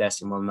 2-digit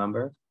decimal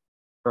number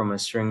from a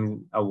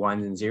string of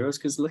 1s and 0s?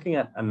 Because looking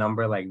at a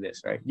number like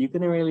this, right, you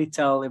couldn't really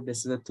tell if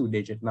this is a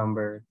 2-digit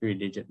number,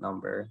 3-digit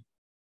number.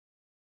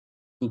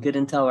 You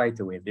couldn't tell right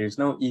away. There's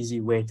no easy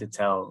way to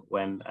tell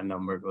when a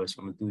number goes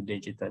from a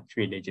 2-digit to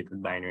 3-digit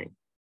with binary.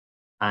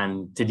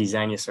 And to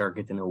design your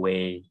circuit in a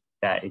way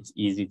that it's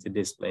easy to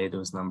display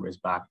those numbers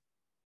back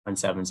on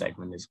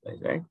 7-segment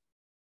displays, right?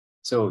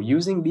 So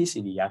using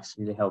BCD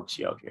actually helps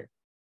you out here.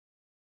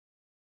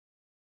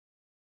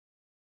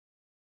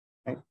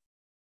 Right?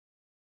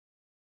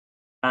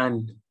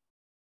 And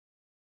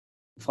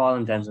for all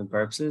intents and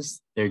purposes,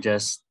 they're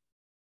just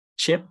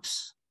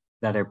chips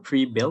that are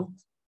pre-built,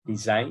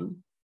 designed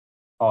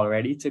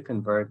already to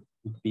convert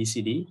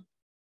BCD.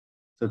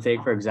 So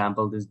take, for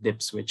example, this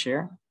dip switch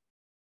here.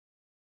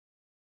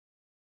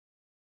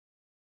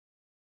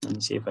 Let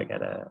me see if I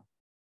get a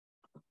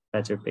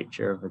better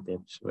picture of a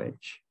dip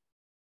switch.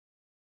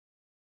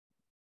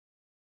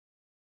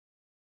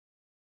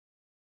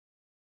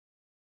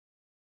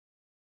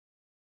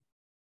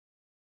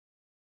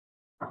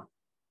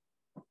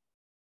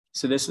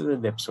 So this is a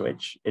dip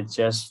switch. It's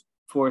just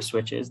 4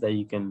 switches that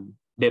you can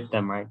dip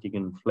them, right? You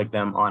can flick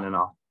them on and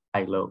off,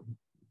 high, low,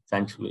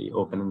 essentially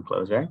open and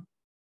close, right?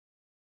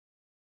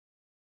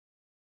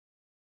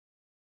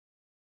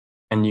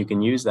 And you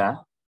can use that.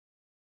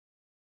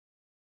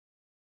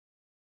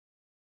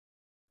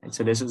 And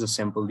so this is a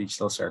simple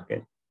digital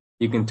circuit.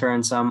 You can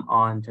turn some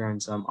on, turn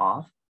some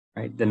off,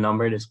 right? The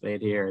number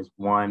displayed here is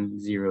 1,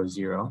 0,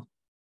 0,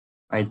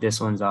 right?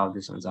 This one's off,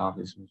 this one's off,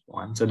 this one's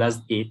 1. So that's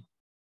 8,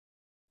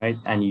 right?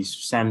 And you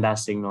send that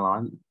signal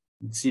on.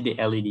 You see the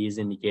LEDs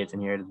indicating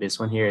here that this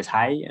one here is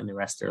high and the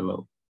rest are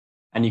low.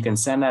 And you can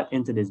send that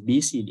into this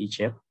BCD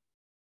chip.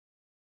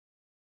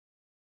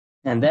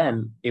 And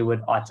then it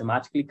would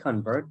automatically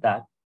convert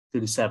that to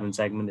the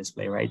 7-segment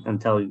display, right? And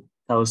tell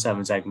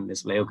 7-segment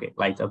display, okay,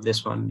 light up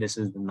this one. This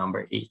is the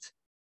number 8,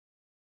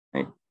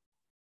 right?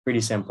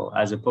 Pretty simple,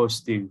 as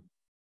opposed to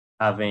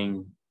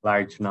having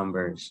large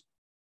numbers,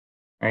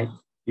 right?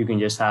 You can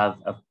just have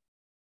a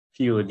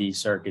few of these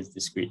circuits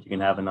discrete. You can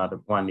have another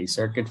one of these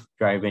circuits,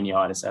 drive in your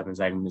auto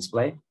 7-segment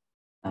display,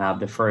 and have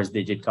the first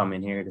digit come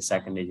in here, the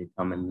second digit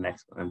come in the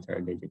next one, and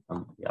third digit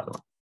come in the other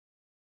one.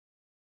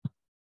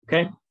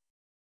 Okay.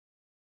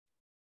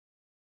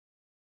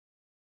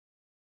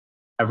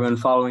 Everyone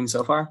following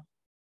so far?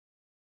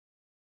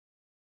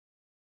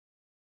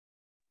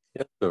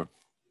 Yes, sir.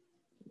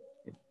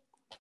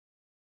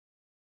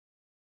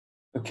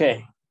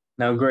 Okay,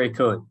 now gray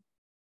code.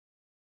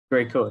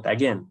 Gray code,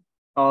 again,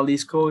 all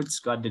these codes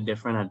got the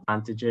different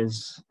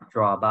advantages,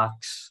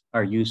 drawbacks,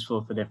 are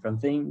useful for different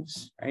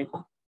things, right?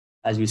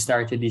 As we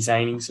started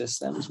designing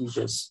systems, we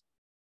just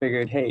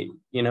figured, hey,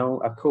 you know,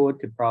 a code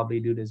could probably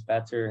do this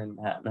better and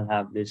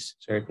have this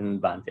certain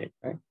advantage,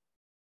 right?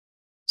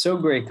 So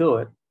gray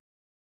code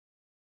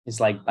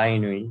is like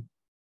binary,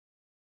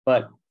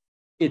 but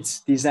it's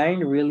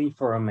designed really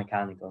for a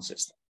mechanical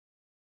system.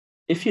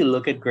 If you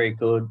look at gray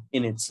code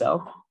in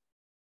itself,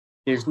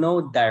 there's no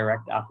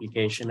direct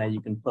application that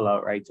you can pull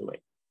out right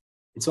away.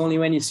 It's only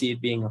when you see it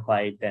being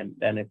applied,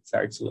 then it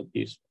starts to look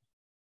useful.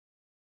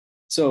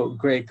 So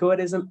gray code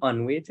is an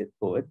unweighted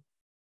code.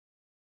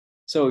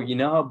 So you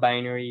know how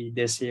binary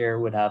this here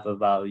would have a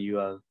value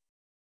of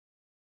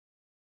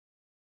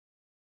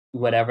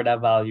whatever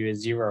that value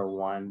is, 0 or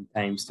 1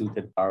 times 2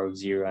 to the power of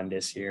 0, and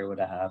this here would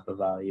have a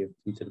value of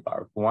 2 to the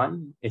power of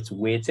 1. It's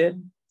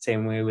weighted,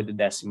 same way with the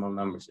decimal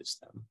number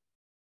system,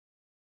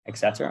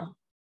 etc.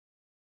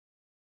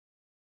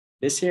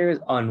 This here is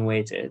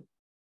unweighted,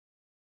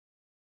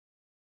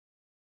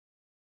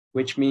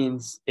 which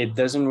means it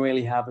doesn't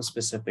really have a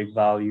specific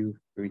value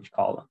for each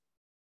column,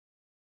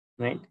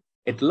 right?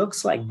 It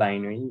looks like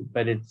binary,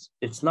 but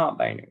it's not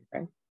binary,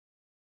 right?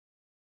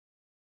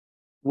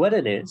 What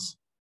it is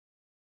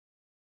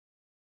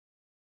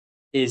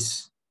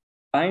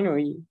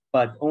binary,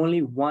 but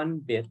only one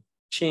bit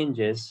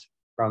changes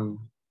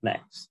from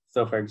next.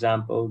 So for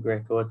example, gray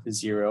code for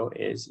 0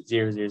 is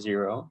 0, 0,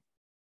 0.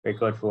 Gray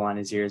code for 1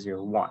 is 0,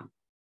 0, 1.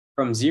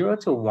 From 0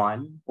 to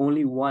 1,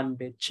 only one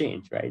bit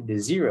changed, right? The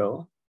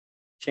 0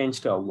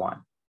 changed to a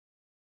 1.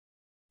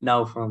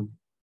 Now from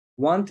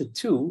 1 to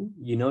 2,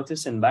 you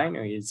notice in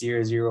binary is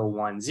 0, 0,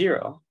 1,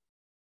 0.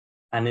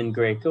 And in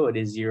gray code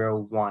is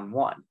 0, 1,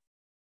 1,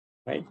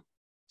 right?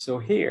 So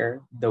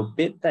here, the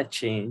bit that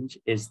changed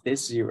is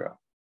this 0,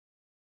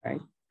 right?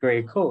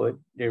 Gray code,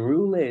 the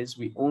rule is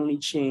we only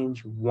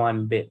change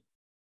one bit,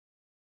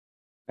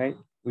 right?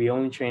 We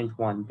only change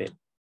one bit.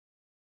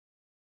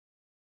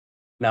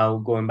 Now,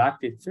 going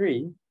back to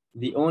 3,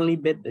 the only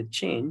bit that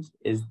changed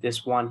is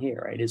this 1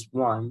 here, right? This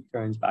 1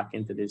 turns back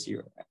into the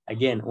 0.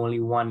 Again,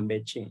 only one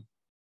bit change,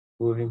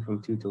 moving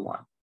from 2 to 1.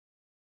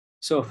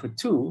 So for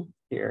 2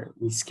 here,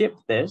 we skip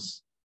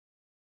this.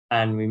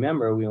 And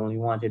remember, we only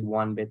wanted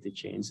one bit to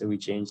change, so we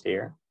changed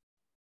here.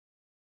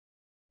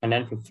 And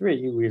then for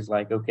 3, we was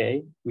like,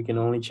 okay, we can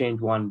only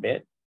change one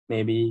bit.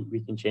 Maybe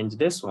we can change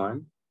this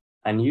one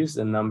and use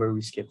the number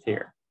we skipped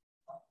here.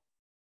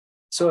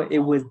 So it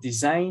was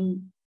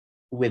designed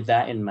with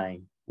that in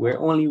mind, where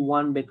only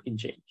one bit can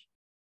change.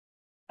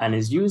 And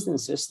is used in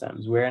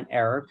systems where an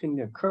error can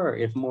occur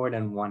if more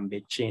than one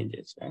bit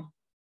changes, right?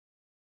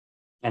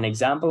 An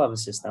example of a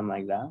system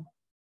like that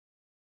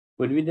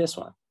would be this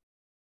one.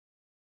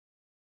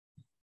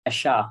 A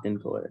shaft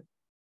encoder,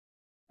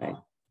 right?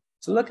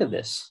 So look at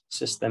this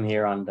system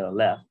here on the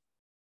left,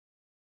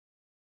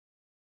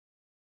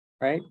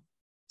 right?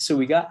 So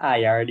we got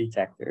IR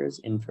detectors,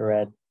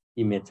 infrared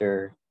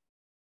emitter,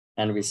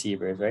 and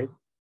receivers, right?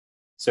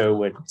 So it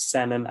would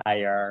send an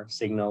IR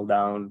signal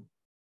down,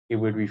 it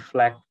would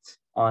reflect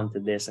onto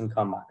this and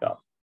come back up,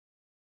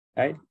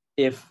 right?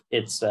 If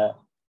it's a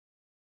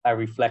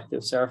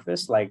reflective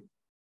surface, like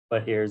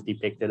what here is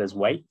depicted as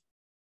white,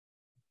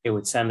 it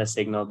would send a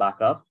signal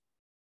back up.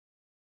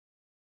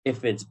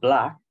 If it's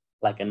black,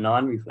 like a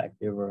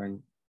non-reflective or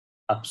an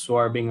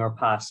absorbing or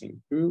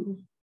passing through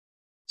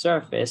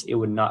surface, it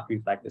would not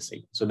reflect the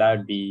signal. So that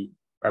would be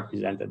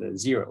represented as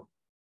 0.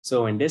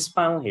 So in this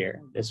panel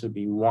here, this would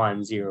be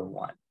 1, 0,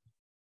 1.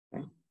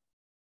 Okay?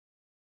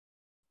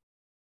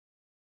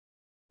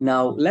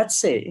 Now, let's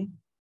say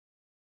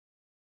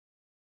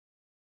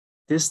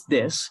this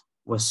disk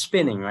was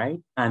spinning, right?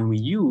 And we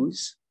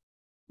use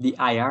the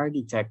IR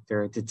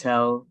detector to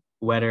tell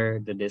whether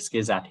the disk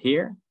is at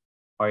here,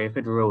 or if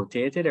it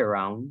rotated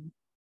around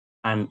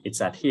and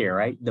it's at here,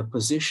 right? The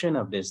position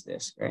of this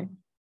disk, right?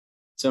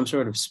 Some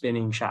sort of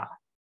spinning shaft.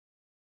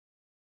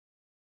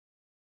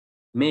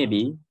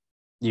 Maybe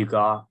you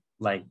got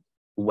like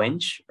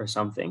winch or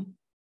something,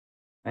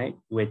 right?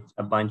 With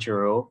a bunch of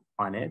rope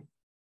on it.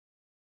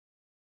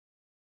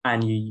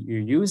 And you're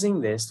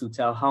using this to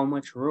tell how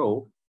much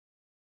rope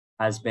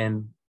has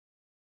been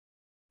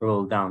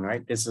rolled down,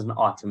 right? This is an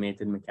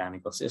automated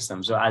mechanical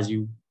system. So as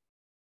you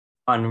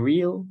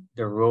unreel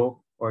the rope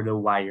or the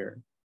wire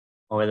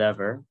or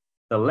whatever,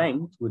 the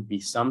length would be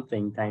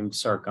something times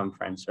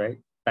circumference, right?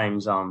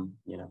 Times,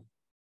 you know,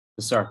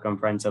 the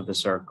circumference of the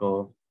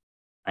circle,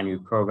 and you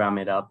program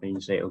it up and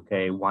you say,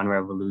 okay, 1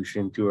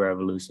 revolution, 2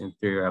 revolutions,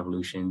 3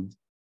 revolutions,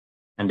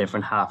 and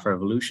different half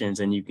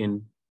revolutions, and you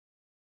can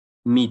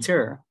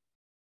meter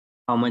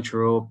how much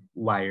rope,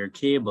 wire,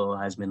 cable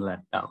has been let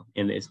down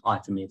in this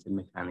automated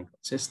mechanical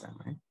system,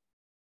 right?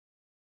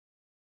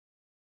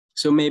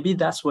 So maybe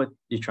that's what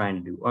you're trying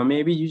to do, or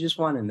maybe you just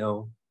want to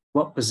know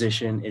what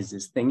position is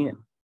this thing in,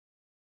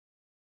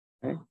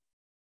 right?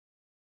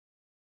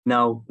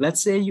 Now,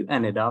 let's say you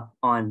ended up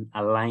on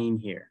a line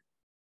here,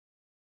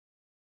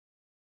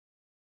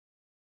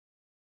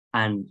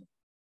 and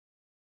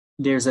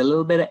there's a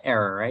little bit of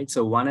error, right?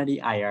 So one of the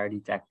IR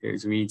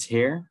detectors reads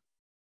here,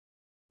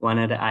 one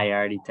of the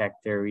IR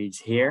detector reads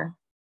here,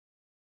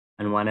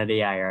 and one of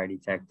the IR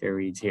detector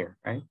reads here,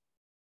 right?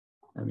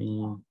 Let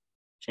me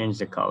change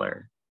the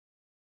color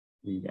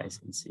so you guys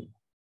can see.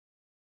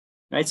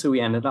 Right, so we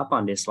ended up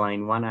on this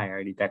line, one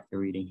IR detector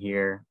reading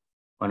here,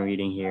 one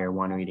reading here,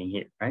 one reading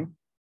here, right?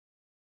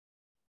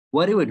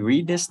 What it would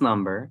read this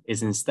number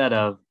is instead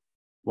of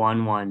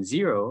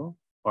 110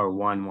 or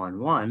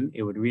 111,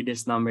 it would read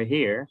this number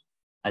here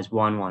as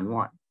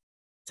 111,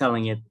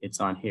 telling it it's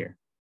on here,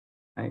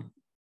 right?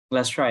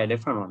 Let's try a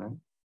different one. Right?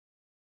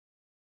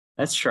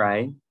 Let's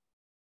try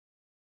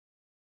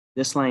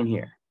this line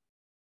here.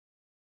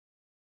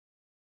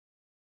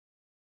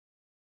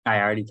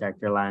 IR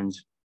detector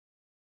lands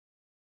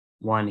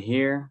 1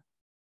 here,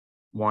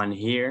 1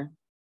 here,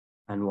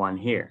 and 1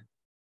 here,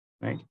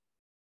 right?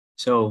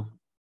 So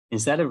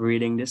instead of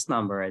reading this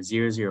number as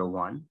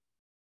 001,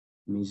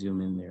 let me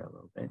zoom in there a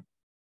little bit.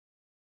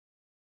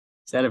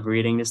 Instead of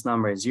reading this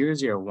number as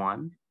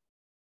 001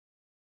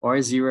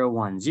 or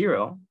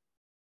 010,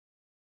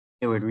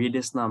 it would read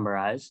this number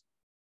as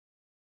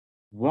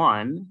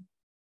 1.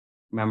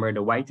 Remember,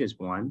 the white is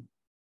 1,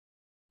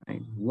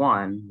 right?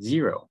 1,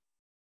 0,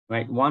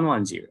 right?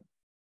 110.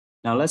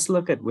 Now let's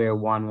look at where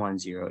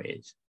 110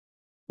 is.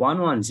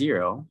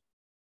 110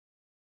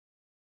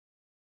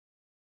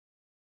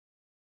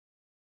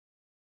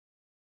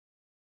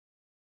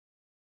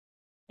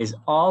 is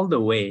all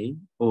the way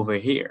over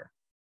here.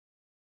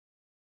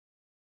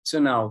 So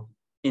now,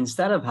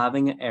 instead of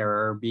having an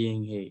error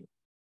being, hey,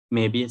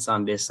 maybe it's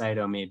on this side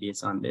or maybe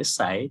it's on this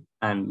side,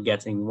 and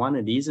getting one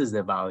of these as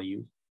the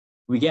value,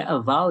 we get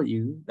a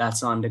value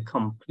that's on the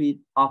complete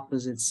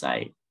opposite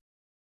side,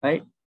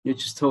 right?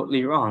 Which is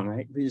totally wrong,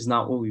 right? Which is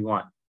not what we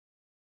want,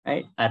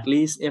 right? At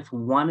least if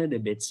one of the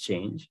bits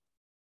change,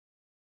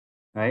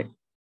 right?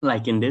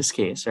 Like in this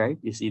case, right?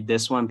 You see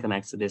this one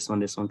connects to this one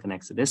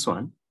connects to this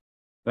one,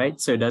 right?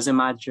 So it doesn't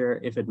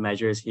matter if it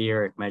measures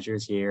here, it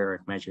measures here, or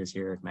it measures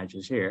here, it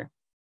measures here,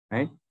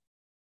 right?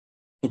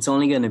 It's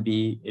only going to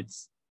be,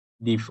 it's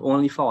the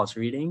only false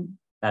reading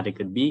that it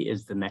could be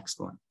is the next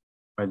one,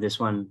 or this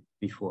one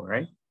before,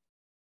 right?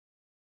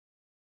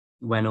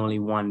 When only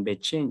one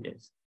bit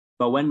changes.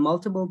 But when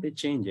multiple bit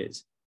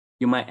changes,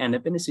 you might end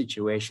up in a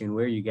situation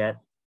where you get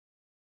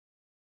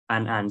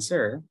an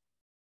answer,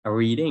 a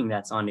reading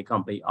that's on the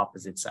complete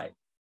opposite side,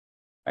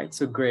 right?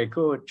 So gray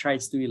code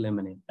tries to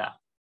eliminate that.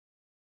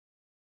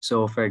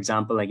 So for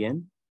example,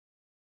 again,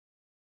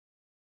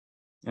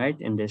 right,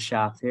 in this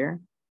shaft here,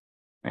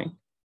 right,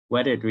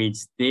 whether it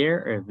reads there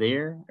or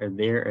there or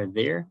there or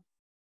there,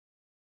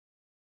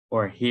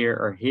 or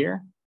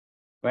here,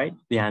 right,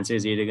 the answer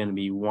is either going to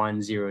be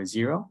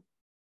 100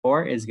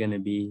 or it's going to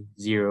be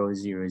 000,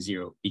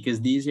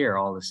 because these here are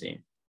all the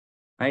same,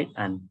 right?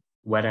 And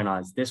whether or not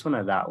it's this one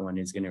or that one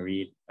is going to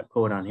read a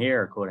code on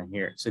here or code on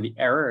here. So the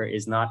error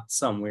is not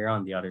somewhere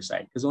on the other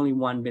side because only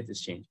one bit is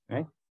changed,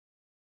 right?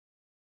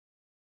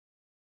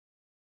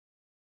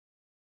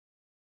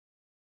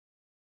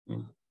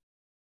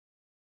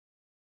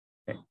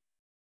 Okay.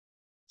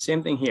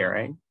 Same thing here,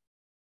 right?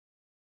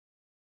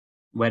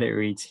 Whether it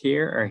reads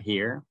here or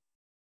here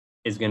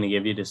is going to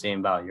give you the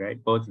same value,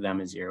 right? Both of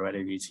them is 0. Whether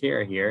it reads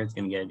here or here, it's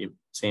going to get you the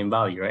same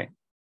value, right?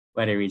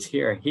 Whether it reads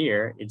here or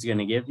here, it's going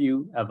to give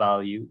you a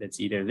value that's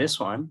either this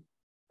one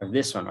or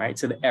this one, right?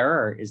 So the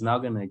error is now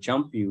going to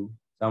jump you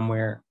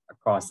somewhere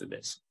across to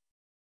this.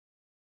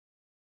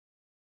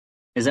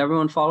 Is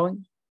everyone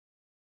following?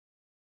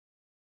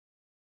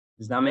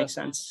 Does that make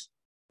sense?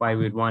 Why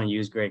we'd want to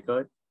use gray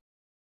code?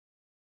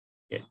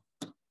 Okay.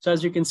 So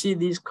as you can see,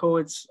 these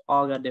codes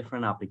all got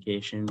different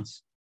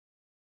applications.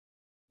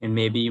 And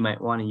maybe you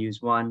might want to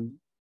use one,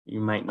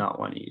 you might not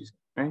want to use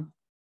it, right?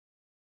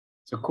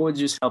 So codes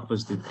just help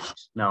us do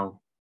things.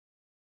 Now,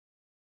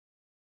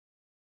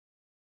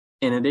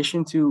 in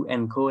addition to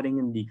encoding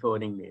and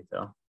decoding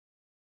data,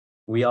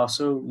 we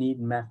also need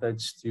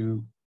methods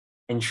to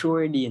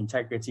ensure the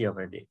integrity of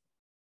our data.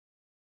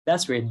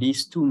 That's where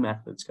these two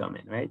methods come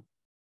in, right?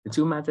 The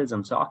two methods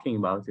I'm talking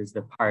about is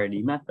the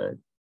parity method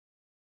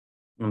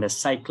and the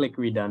cyclic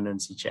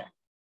redundancy check.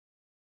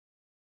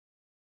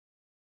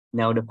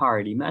 Now, the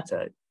parity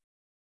method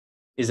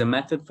is a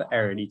method for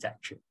error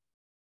detection.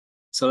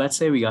 So let's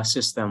say we got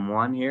system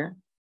 1 here,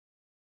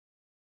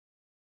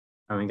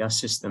 and we got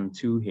system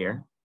 2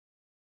 here.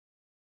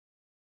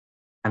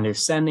 and they're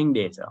sending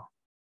data,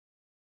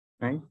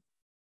 right?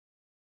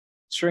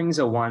 Strings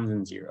of ones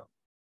and zeros.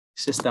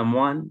 System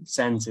 1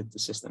 sends it to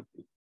system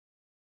 2.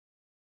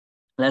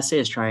 Let's say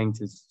it's trying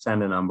to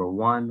send a number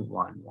 1,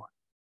 1, 1.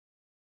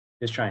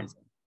 It's trying to.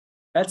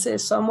 Let's say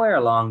somewhere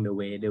along the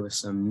way, there was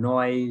some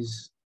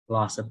noise,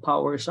 loss of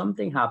power,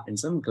 something happened,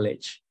 some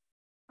glitch.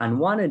 And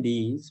one of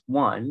these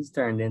ones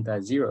turned into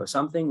a 0.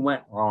 Something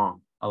went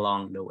wrong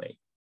along the way.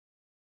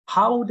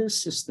 How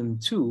does system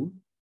 2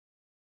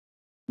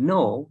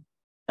 know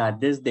that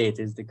this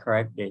data is the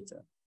correct data,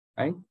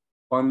 right?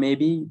 Or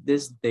maybe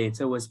this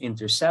data was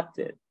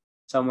intercepted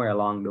somewhere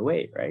along the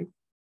way, right?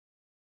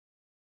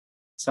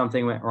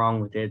 Something went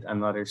wrong with it,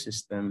 another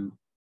system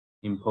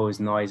imposed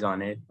noise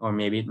on it, or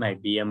maybe it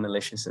might be a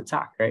malicious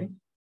attack, right?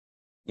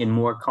 In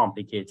more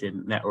complicated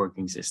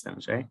networking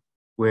systems, right?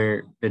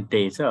 Where the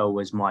data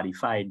was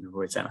modified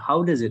before it's sent.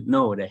 How does it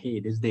know that, hey,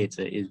 this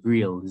data is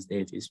real, this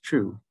data is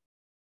true?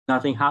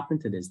 Nothing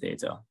happened to this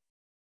data.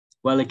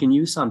 Well, it can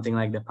use something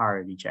like the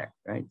parity check,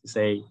 right? To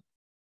say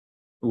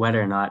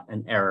whether or not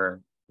an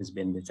error has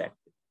been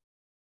detected.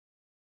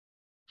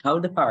 How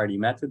the parity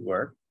method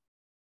works?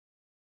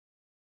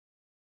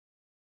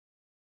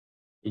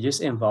 It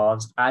just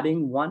involves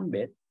adding one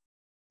bit.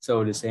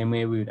 So the same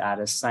way we would add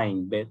a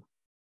signed bit,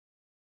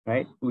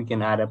 right? We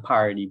can add a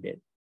parity bit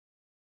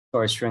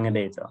for a string of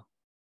data,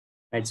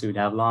 right? So we'd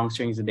have long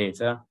strings of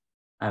data,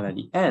 and at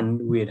the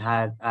end, we'd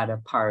add a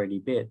parity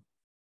bit,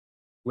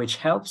 which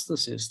helps the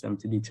system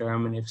to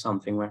determine if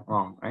something went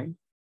wrong, right?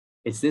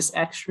 It's this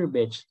extra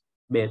bit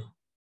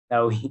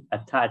that we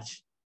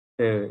attach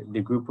to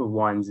the group of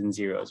ones and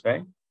zeros,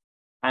 right?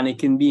 And it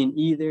can be in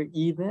either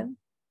even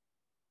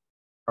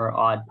or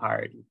odd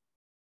parity,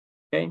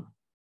 okay?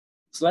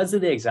 So let's do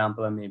the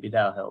example and maybe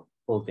that'll help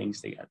pull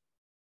things together.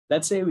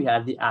 Let's say we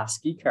have the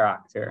ASCII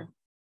character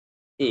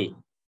A,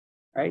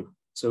 right?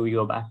 So we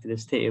go back to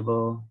this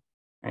table,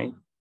 right?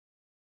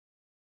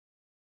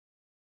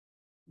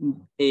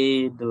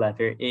 A, the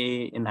letter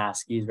A in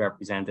ASCII is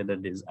represented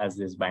as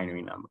this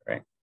binary number,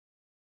 right?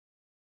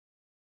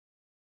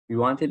 We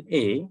wanted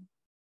A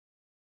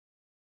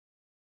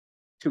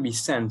to be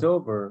sent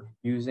over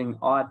using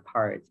odd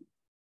parity,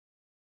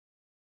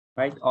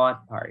 right?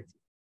 Odd parity.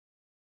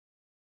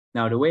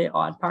 Now, the way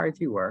odd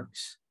parity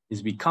works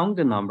is we count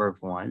the number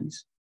of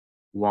ones,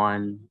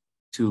 1,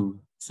 2,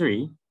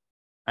 3,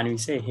 and we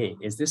say, hey,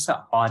 is this an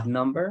odd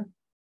number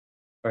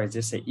or is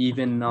this an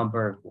even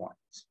number of ones?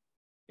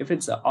 If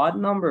it's an odd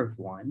number of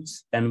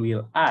ones, then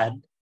we'll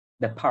add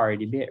the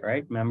parity bit,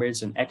 right? Remember,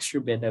 it's an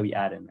extra bit that we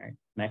add in there,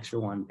 an extra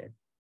 1 bit.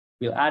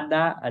 We'll add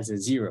that as a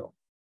 0.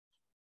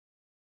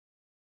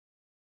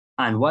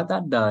 And what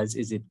that does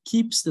is it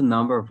keeps the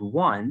number of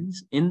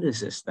ones in the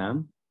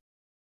system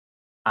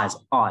as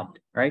odd,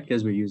 right?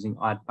 Because we're using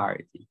odd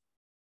parity.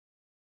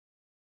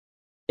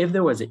 If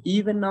there was an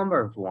even number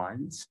of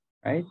ones,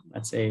 right?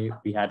 Let's say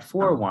we had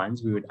 4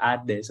 ones, we would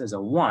add this as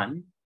a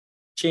 1,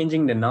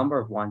 changing the number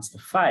of ones to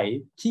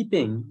 5,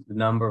 keeping the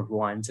number of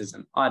ones as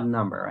an odd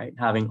number, right?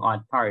 Having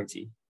odd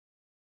parity.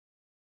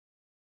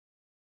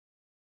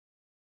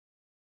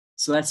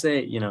 So let's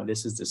say,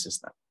 this is the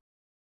system,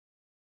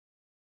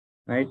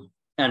 right?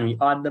 And we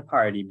add the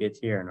parity bit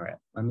here in red.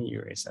 Let me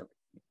erase everything.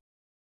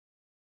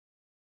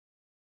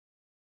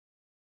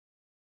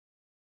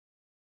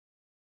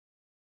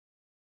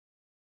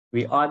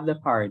 We add the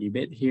parity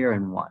bit here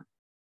in 1,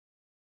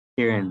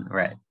 here in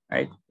red,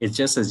 right? It's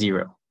just a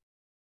 0.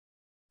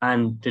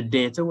 And the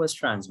data was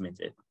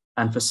transmitted.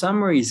 And for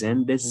some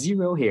reason, this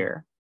 0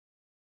 here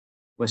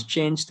was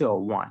changed to a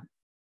 1,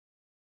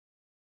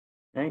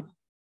 right?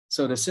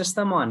 So the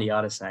system on the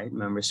other side,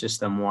 remember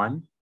system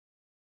 1,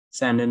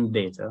 send in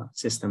data,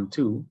 system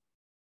 2,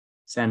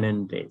 send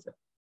in data.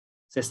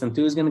 System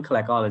 2 is going to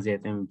collect all the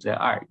data and say,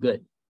 all right,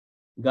 good.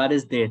 Got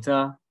his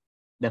data,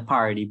 the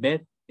parity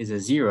bit is a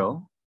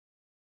 0,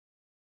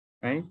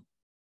 right?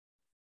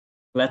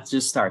 Let's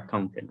just start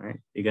counting, right?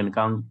 You're going to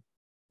count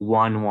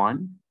 1,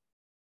 1,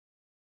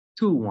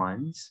 2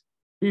 ones,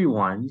 3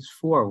 ones,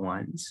 4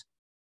 ones,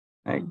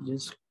 right?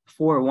 Just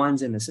 4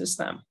 ones in the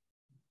system,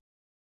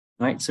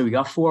 right? So we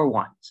got 4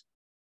 ones.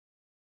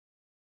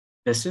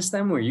 The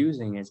system we're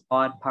using is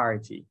odd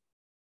parity.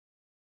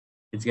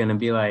 It's going to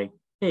be like,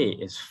 hey,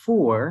 is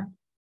 4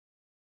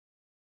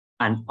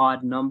 an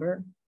odd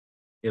number?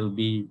 It'll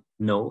be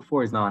no,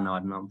 4 is not an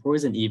odd number. 4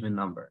 is an even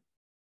number.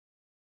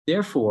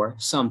 Therefore,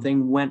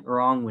 something went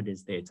wrong with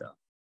this data.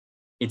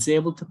 It's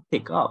able to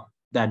pick up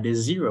that the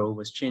 0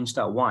 was changed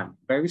to 1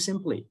 very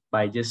simply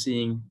by just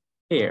seeing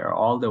here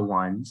all the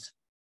ones.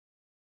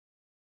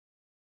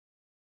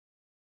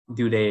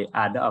 Do they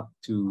add up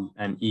to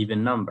an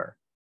even number,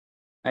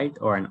 right?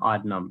 Or an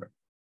odd number,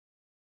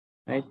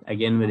 right?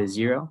 Again, with a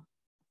 0.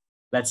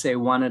 Let's say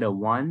one of the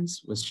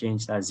ones was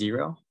changed to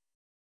 0.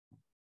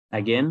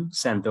 Again,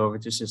 sent over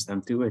to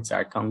system 2. It's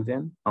our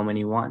counting. How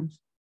many ones?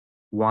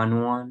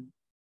 1, 1,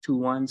 2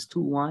 ones,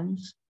 2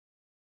 ones,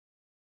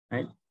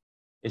 right?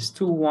 Is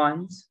 2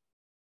 ones,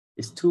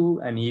 is 2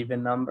 an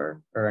even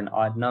number or an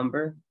odd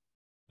number?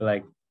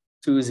 Like,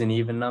 2 is an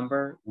even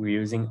number. We're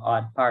using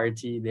odd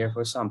parity,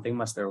 therefore something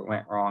must have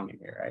went wrong in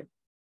here, right?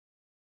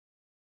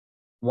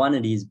 One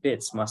of these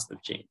bits must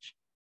have changed.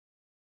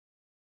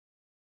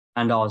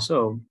 And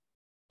also,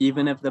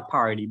 even if the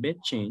parity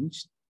bit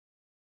changed,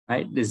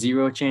 right? The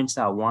 0 changed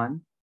to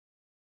 1,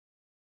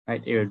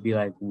 right? It would be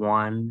like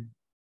 1,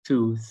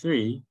 2,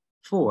 3,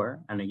 4.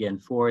 And again,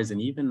 4 is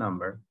an even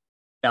number.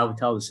 That would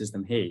tell the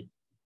system, hey,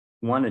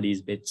 one of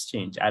these bits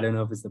changed. I don't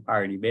know if it's the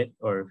parity bit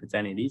or if it's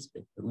any of these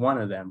bits, but one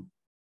of them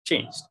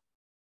changed.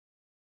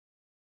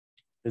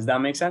 Does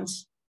that make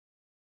sense?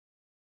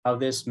 How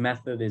this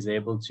method is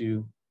able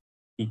to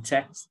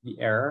detect the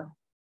error,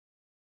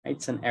 right?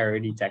 It's an error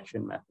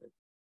detection method.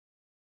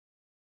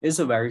 It's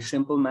a very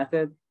simple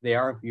method.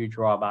 There are a few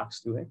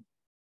drawbacks to it,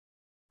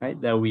 right?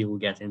 That we will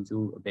get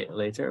into a bit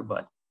later,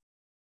 but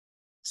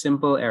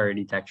simple error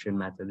detection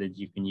method that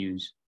you can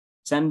use.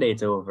 Send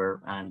data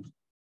over and,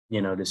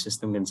 the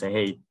system can say,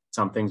 hey,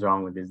 something's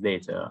wrong with this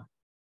data.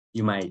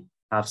 You might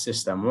have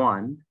system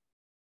 1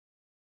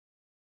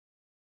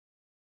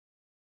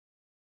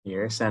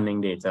 here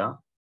sending data.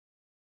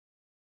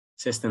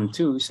 System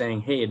 2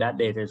 saying, hey, that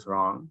data is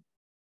wrong.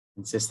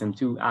 And system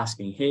 2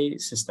 asking, hey,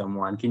 system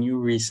 1, can you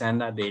resend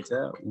that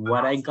data?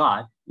 What I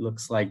got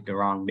looks like the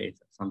wrong data.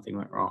 Something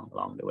went wrong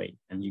along the way.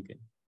 And you can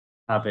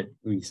have it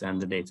resend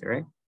the data,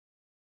 right?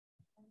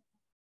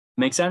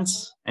 Make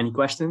sense? Any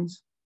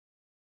questions?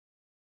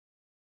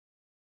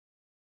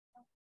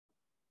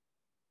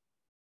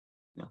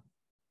 No.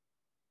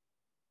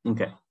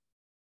 Okay.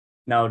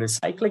 Now the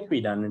cyclic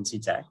redundancy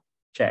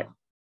check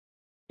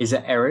is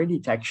an error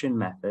detection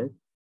method.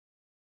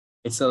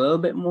 It's a little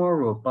bit more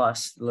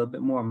robust, a little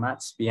bit more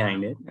maths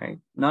behind it, right?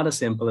 Not as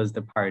simple as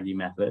the parity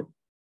method.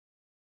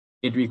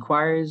 It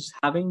requires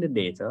having the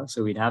data.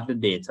 So we'd have the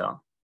data,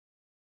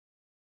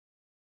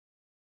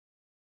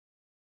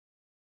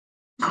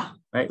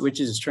 right? Which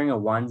is a string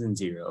of 1s and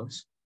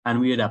 0s. And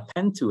we would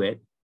append to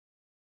it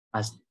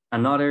as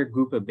another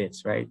group of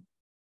bits, right?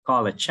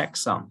 Call a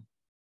checksum,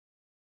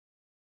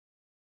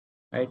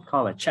 right?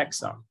 Call a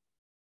checksum.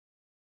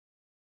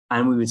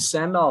 And we would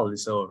send all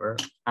this over.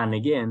 And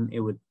again, it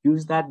would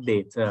use that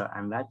data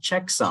and that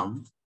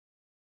checksum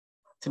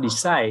to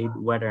decide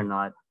whether or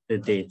not the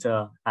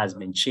data has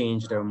been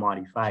changed or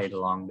modified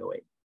along the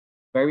way.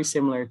 Very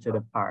similar to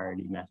the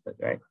parity method,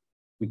 right?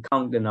 We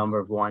count the number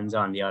of 1s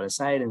on the other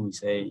side and we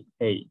say,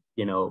 hey,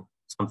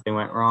 something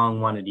went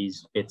wrong. One of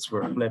these bits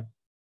were flipped.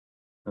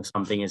 Or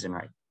something isn't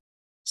right.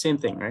 Same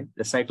thing, right?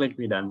 The cyclic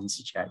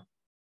redundancy check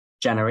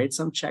generates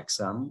some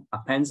checksum,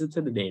 appends it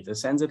to the data,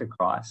 sends it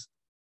across.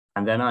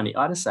 And then on the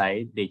other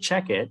side, they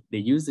check it. They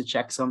use the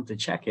checksum to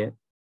check it,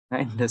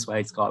 right? That's why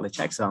it's called a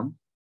checksum.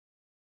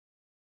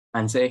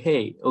 And say,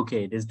 hey,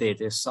 okay, this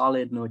data is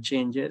solid, no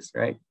changes,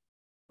 right?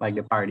 Like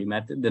the parity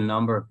method, the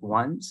number of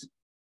 1s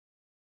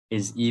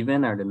is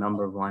even or the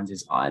number of 1s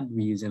is odd.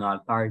 We use an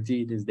odd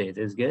parity. This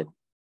data is good.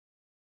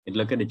 They'd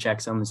look at the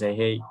checksum and say,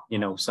 hey,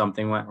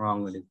 something went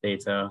wrong with this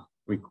data,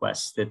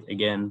 request it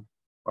again,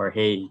 or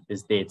hey,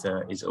 this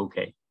data is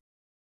okay.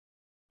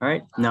 All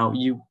right, now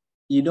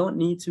you don't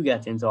need to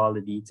get into all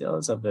the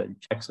details of the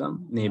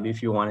checksum. Maybe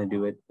if you want to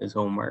do it as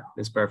homework,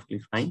 that's perfectly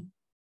fine,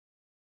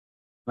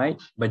 right?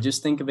 But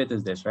just think of it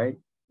as this, right?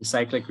 The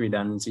cyclic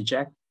redundancy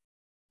check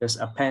just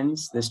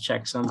appends this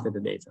checksum to the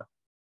data,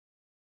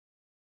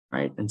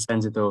 right? And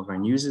sends it over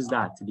and uses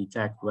that to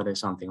detect whether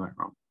something went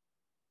wrong.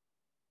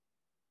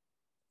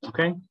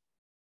 Okay?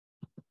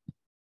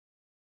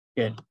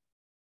 Good.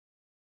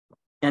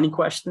 Any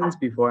questions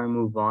before I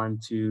move on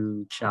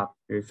to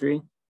chapter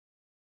 3?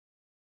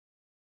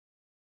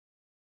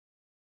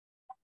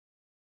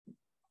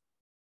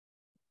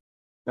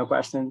 No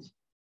questions?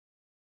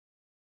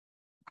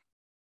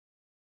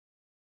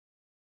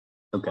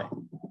 Okay.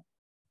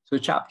 So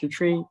chapter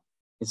 3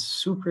 is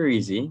super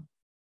easy.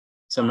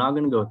 So I'm not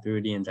going to go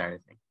through the entire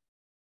thing.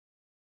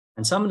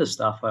 And some of the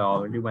stuff I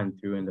already went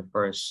through in the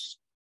first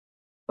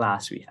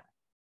class we had.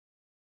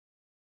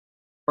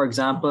 For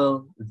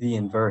example, the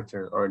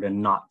inverter or the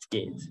NOT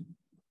gate,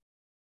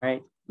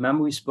 right?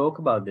 Remember we spoke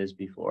about this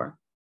before.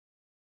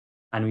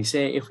 And we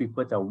say if we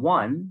put a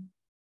 1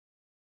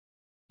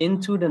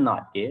 into the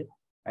NOT gate,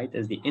 right,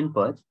 as the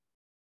input,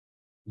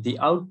 the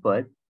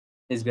output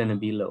is going to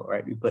be low,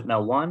 right? We put in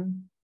a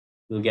 1,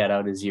 we'll get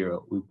out a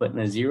 0. We put in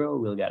a 0,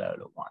 we'll get out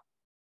a 1.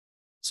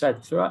 So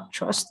I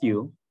trust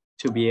you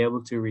to be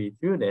able to read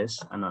through this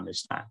and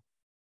understand.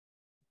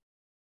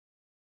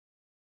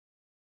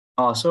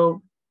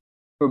 Also,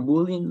 for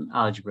Boolean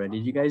algebra,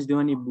 did you guys do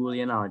any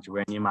Boolean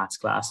algebra in your maths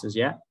classes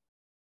yet?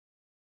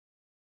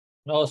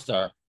 No,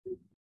 sir.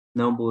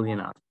 No Boolean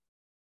algebra.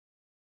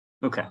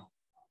 Okay.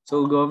 So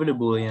we'll go over the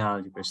Boolean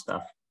algebra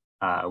stuff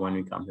when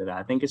we come to that.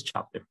 I think it's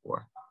chapter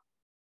 4.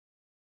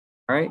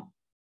 All right.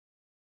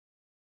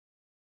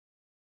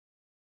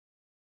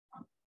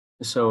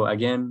 So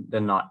again, the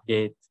NOT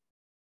gate,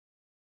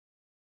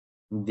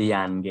 the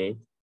AND gate,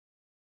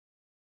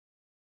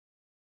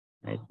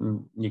 right?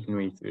 You can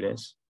read through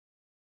this.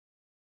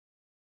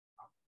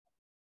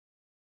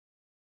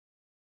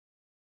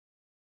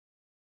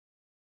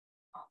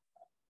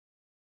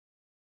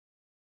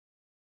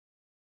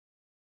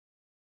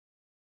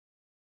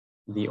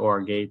 The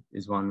OR gate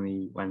is one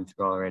we went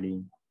through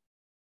already.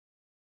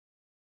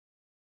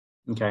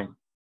 Okay.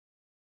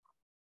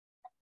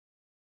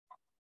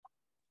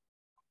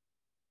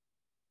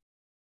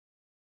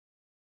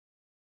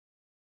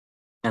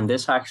 And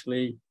this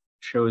actually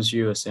shows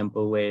you a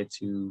simple way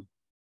to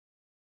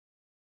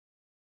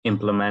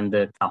implement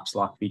the caps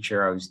lock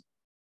feature I was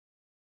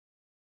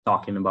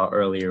talking about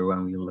earlier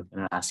when we were looking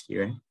at ASCII,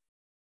 right?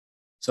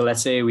 So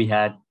let's say we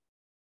had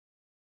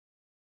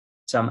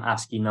some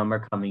ASCII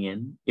number coming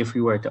in. If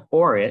we were to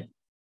OR it,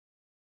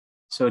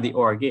 so the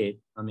OR gate,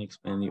 let me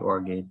explain the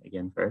OR gate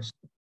again first.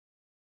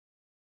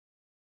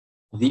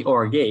 The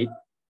OR gate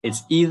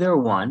is either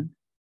one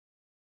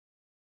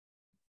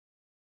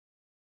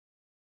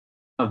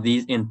of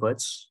these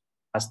inputs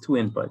has two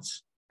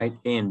inputs, right?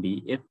 A and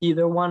B. If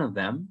either one of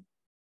them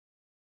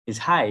is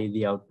high,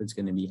 the output's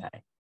going to be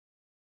high.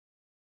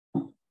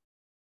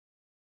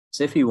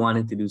 So if you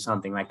wanted to do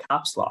something like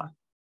caps lock,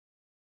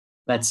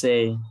 let's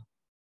say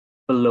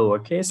for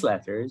lowercase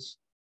letters,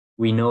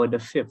 we know the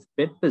 5th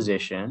bit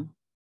position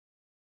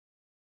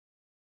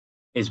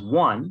is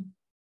 1,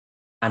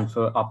 and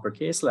for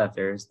uppercase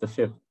letters, the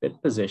 5th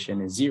bit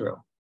position is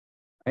 0,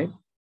 right?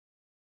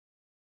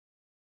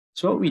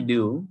 So what we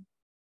do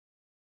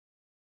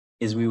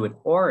is we would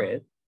OR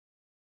it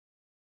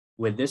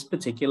with this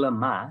particular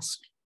mask,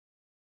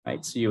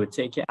 right? So you would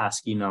take your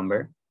ASCII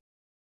number,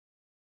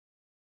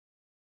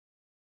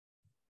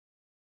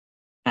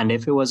 and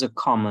if it was a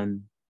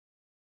common,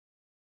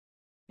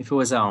 if it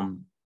was a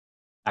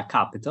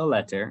capital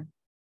letter,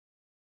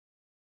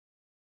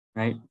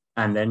 right?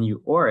 And then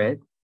you OR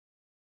it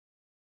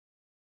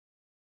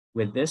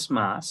with this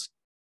mask,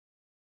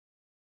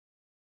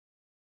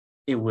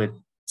 it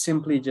would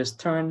simply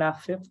just turn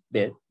that 5th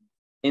bit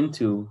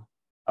into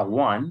a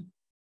 1,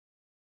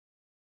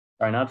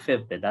 or not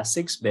 5th bit, that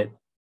 6th bit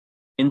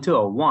into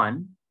a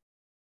 1,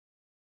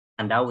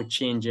 and that would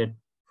change it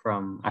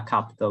from a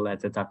capital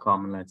letter to a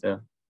common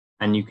letter.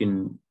 And you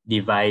can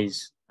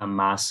devise a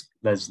mask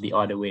that's the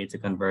other way to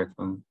convert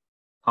from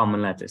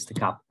common letters to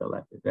capital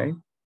letters, right?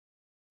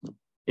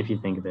 If you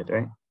think of it,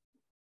 right?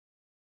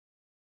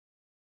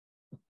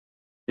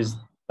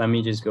 Let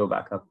me just go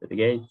back up to the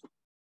gate,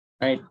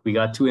 right? We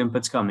got two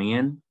inputs coming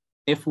in.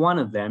 If one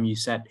of them you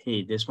said,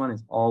 hey, this one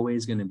is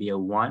always going to be a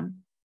 1,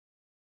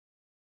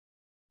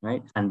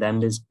 right? And then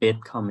this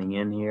bit coming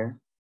in here,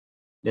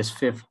 this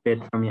 5th bit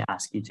from your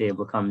ASCII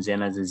table comes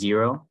in as a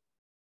 0.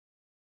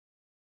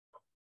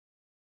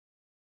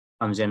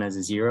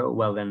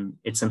 Well, then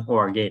it's an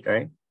OR gate,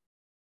 right?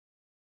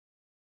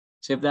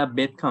 So if that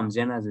bit comes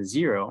in as a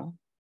 0,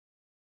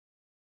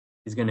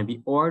 it's going to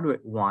be ORed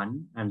with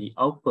 1, and the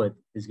output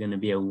is going to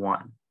be a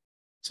 1.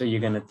 So you're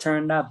going to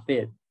turn that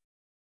bit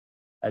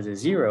as a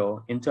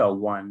 0 into a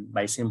 1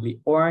 by simply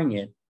ORing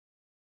it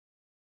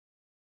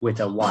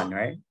with a 1,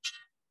 right?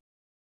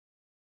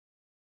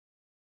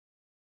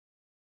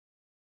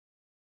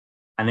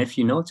 And if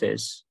you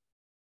notice,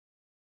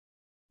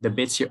 the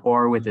bits you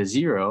OR with a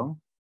 0,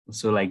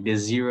 so like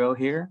this 0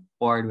 here,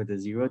 ORed with a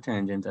 0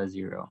 turns into a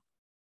 0.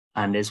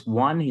 And this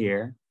 1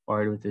 here,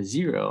 ORed with a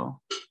 0,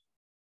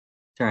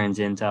 turns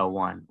into a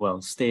 1.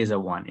 Well, stays a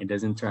 1. It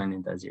doesn't turn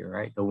into a 0,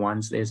 right? The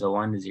 1 stays a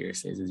 1, the 0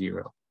 stays a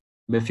 0.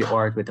 But if you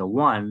OR it with a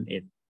 1,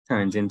 it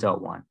turns into a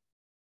 1.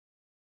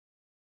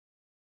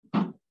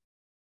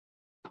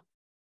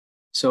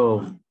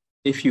 So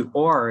if you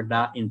OR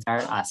that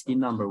entire ASCII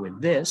number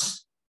with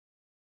this,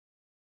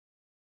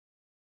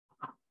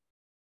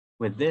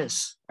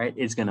 right,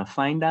 it's going to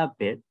find that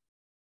bit,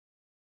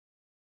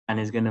 and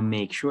it's going to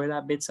make sure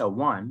that bit's a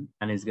 1,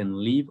 and it's going to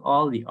leave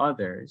all the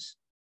others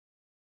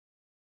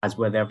as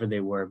whatever they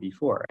were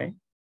before, right?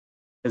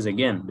 Because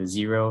again, the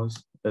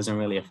zeros doesn't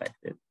really affect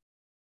it.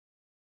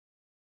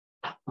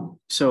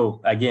 So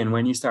again,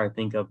 when you start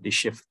think of the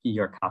shift key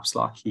or caps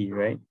lock key,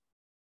 right?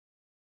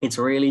 It's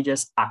really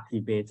just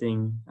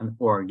activating an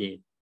OR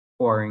gate,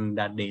 ORing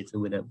that data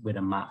with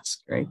a mask,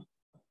 right?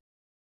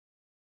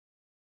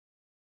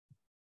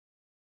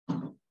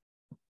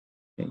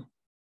 Okay.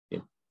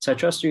 So I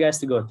trust you guys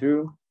to go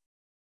through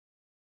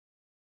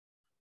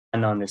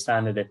and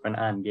understand the different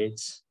AND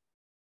gates,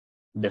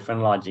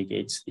 different logic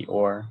gates, the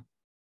OR.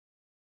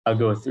 I'll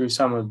go through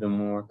some of the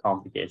more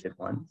complicated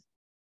ones.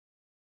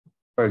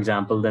 For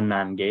example, the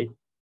NAND gate.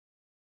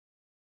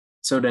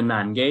 So the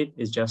NAND gate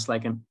is just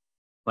like an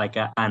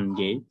AND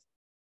gate,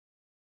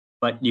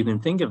 but you can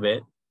think of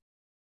it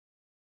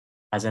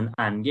as an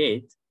AND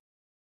gate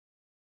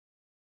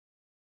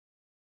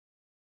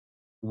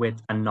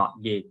with a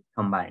NOT gate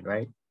combined,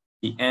 right?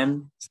 The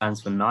N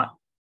stands for NOT.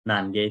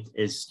 NAND gate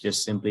is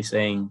just simply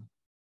saying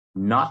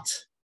not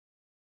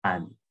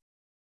AND,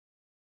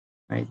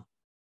 right?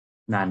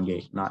 NAND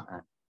gate, not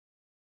AND.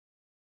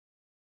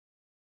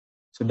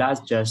 So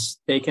that's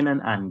just taking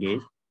an AND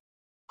gate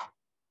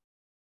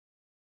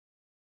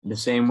the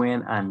same way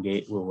an AND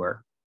gate will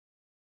work,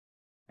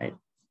 right?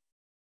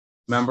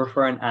 Remember,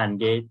 for an AND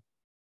gate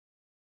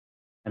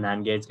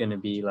is going to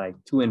be like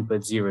 2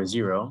 inputs, 0,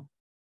 0.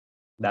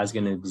 That's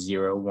going to be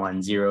 0,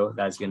 1, 0.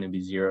 That's going to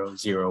be 0,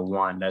 0,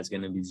 1. That's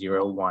going to be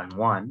 0, 1,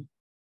 1.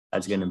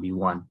 that's going to be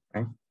 1,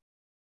 right?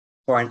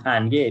 For an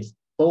AND gate,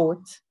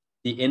 both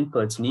the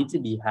inputs need to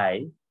be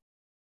high.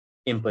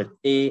 Input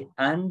A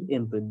and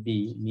input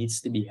B needs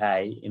to be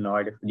high in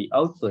order for the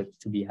output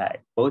to be high.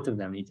 Both of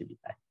them need to be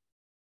high.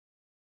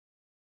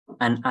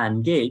 An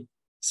AND gate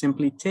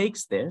simply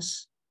takes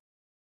this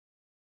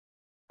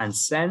and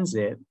sends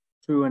it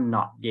through a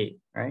NOT gate,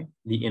 right?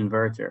 The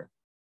inverter.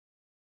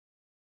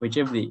 Which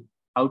if the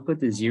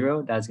output is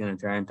 0, that's going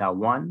to turn into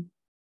 1,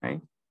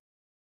 right?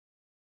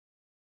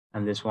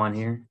 And this one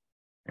here,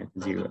 right,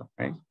 0,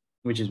 right?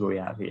 Which is what we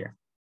have here,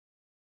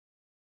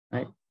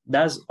 right?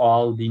 That's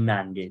all the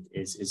NAND gate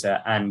is. It's an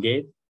AND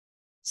gate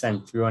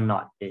sent through a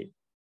NOT gate,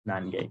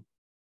 NAND gate.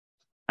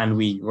 And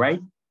we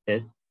write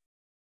it,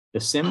 the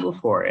symbol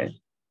for it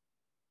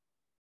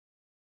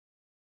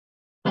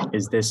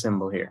is this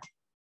symbol here,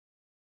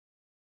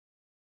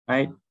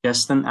 right?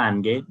 Just an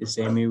AND gate, the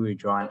same way we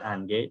draw an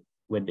AND gate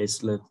with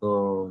this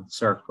little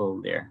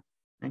circle there,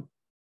 right?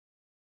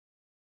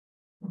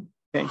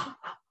 Okay.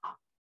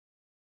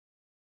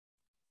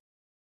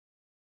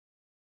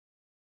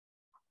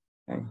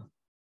 Okay.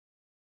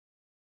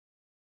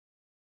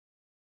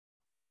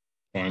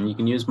 And you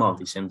can use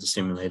multisim to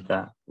simulate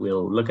that.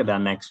 We'll look at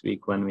that next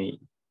week when we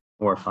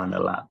work on the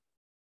lab.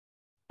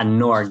 A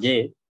NOR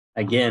gate,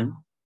 again,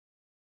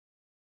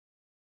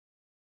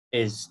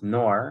 is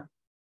NOR,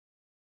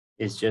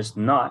 is just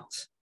not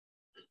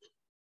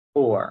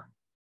OR.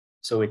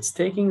 So it's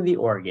taking the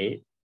OR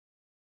gate,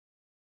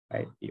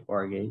 right? The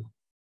OR gate,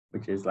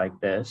 which is like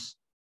this,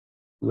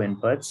 2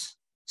 inputs,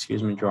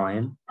 excuse me,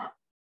 drawing.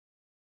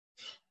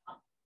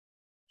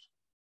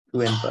 2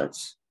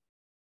 inputs.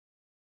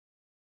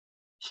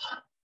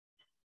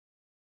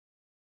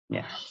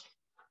 Yeah.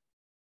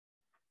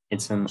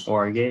 It's an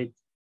OR gate,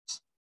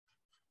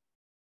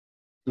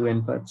 2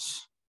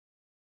 inputs,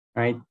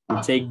 right? You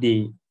take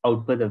the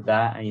output of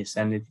that and you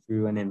send it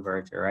through an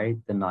inverter, right?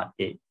 The NOT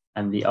gate.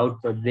 And the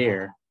output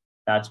there,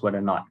 that's what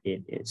a NOT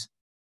gate is,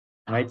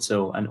 right?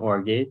 So an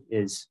OR gate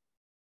is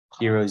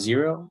 0,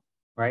 0,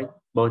 right?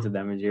 Both of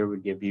them are 0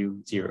 would give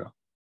you 0.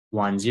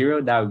 1,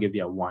 0, that would give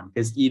you a 1.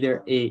 Because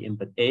either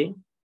input A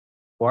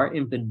or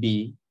input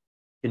B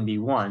can be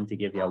 1 to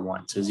give you a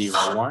 1. So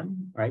 0,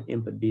 1, right?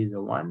 Input B is a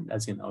 1.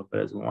 That's going to output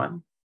as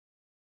 1.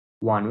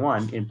 1,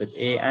 1. Input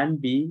A and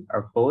B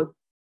are both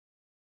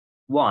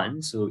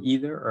 1. So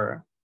either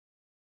or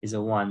is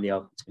a 1. The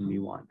output's going to be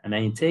 1. And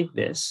then you take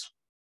this,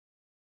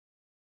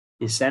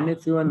 you send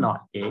it through a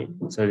NOT gate.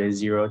 So this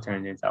 0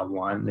 turned into a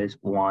 1. This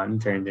 1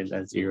 turned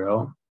into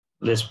 0.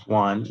 This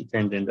 1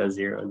 turned into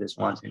 0. This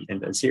 1 turned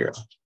into 0.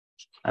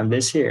 And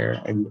this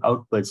here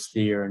outputs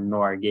to your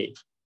NOR gate.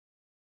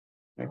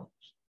 Okay.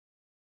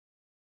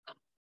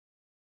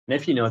 And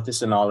if you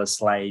notice in all the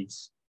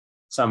slides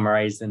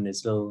summarized in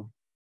this little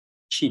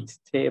cheat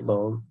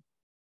table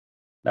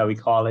that we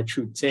call a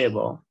truth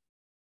table,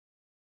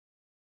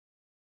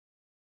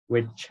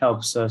 which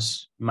helps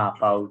us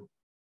map out,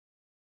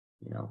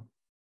 you know,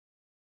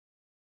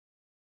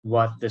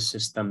 what the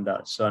system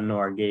does. So a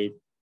NOR gate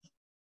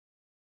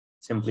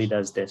simply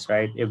does this,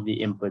 right? If the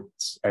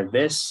inputs are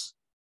this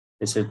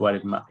is what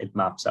it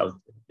maps out.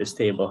 This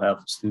table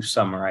helps to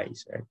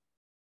summarize, right?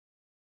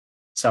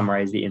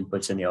 Summarize the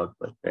inputs and the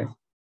output, right?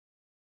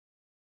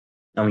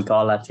 And we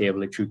call that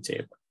table a truth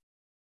table.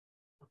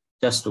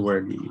 Just the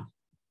word we use.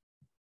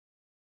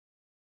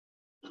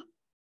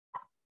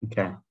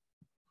 Okay.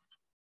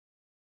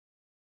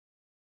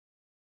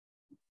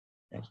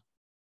 Okay.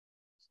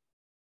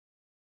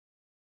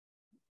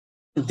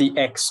 The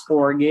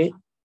XOR gate,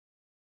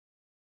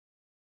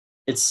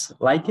 it's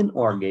like an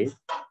OR gate,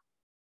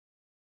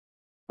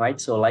 right?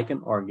 So like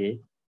an OR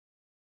gate,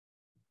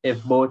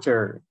 if both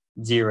are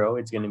 0,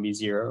 it's going to be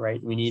 0,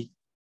 right? We need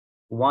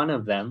one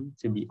of them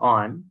to be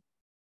on,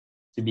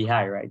 to be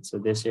high, right? So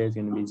this here is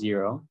going to be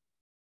 0.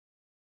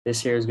 This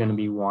here is going to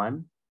be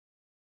 1.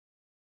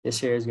 This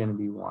here is going to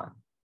be 1,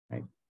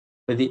 right?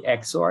 But the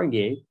XOR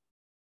gate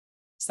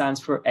stands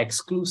for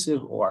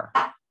exclusive OR,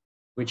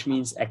 which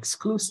means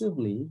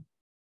exclusively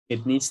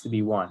it needs to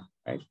be 1,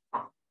 right?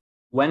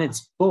 When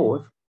it's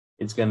both,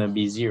 it's going to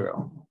be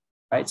 0,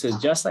 right? So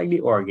just like the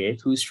OR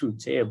gate, whose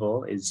truth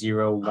table is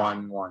 0,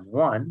 1, 1,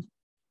 1,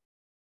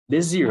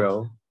 this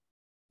 0,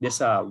 this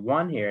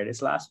 1 here,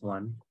 this last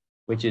one,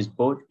 which is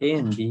both A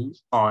and B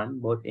on,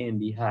 both A and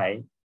B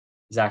high,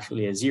 is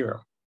actually a 0,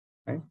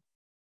 right?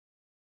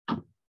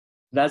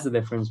 That's the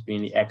difference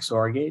between the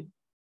XOR gate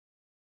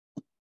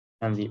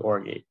and the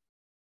OR gate.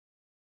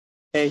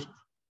 Okay,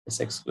 it's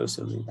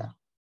exclusively that.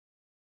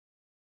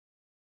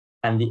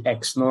 And the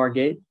XNOR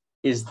gate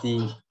is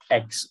the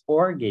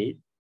XOR gate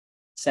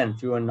sent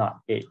through a NOT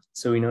gate.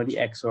 So we know the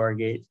XOR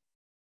gate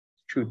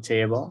truth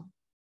table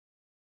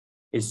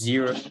is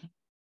 0,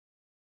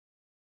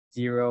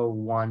 0,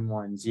 1,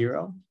 1,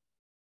 0.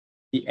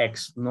 The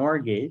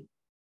XNOR gate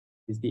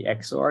is the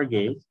XOR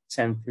gate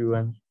sent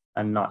through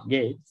a NOT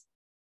gate,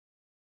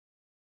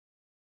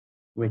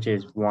 which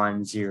is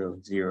 1, 0,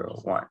 0,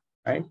 1,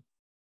 right?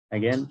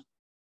 Again,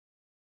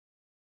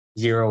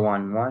 0,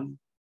 1, 1,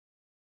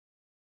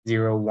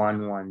 0,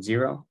 1, 1,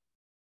 0,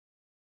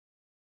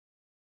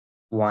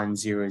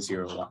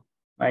 1001,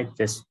 right?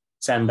 Just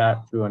send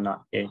that through a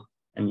NOT gate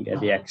and you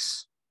get the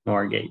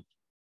XNOR gate.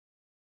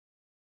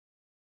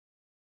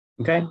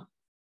 Okay.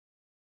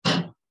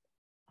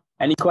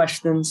 Any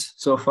questions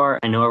so far?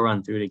 I know I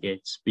run through the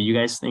gates, but you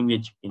guys think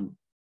that you can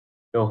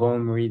go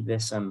home, read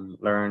this, and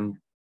learn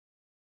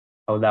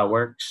how that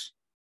works,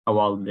 how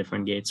all the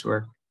different gates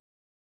work?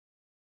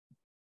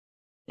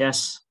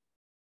 Yes?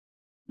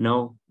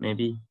 No?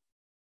 Maybe?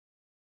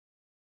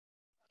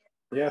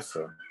 Yes,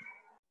 sir.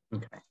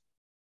 Okay.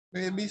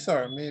 Maybe,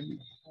 sir, maybe.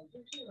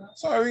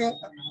 Sorry,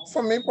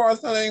 for me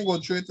personally, I can go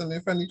through it, and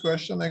if any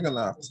question, I can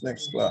ask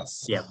next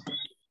class. Yep.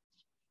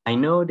 I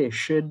know there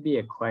should be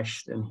a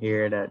question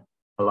here that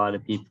a lot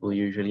of people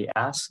usually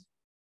ask,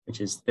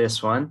 which is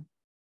this one,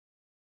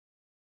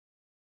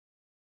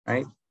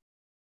 right?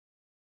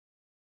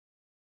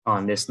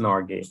 On this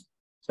NOR gate.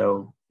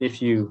 So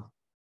if you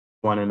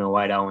want to know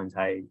why that one's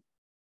high,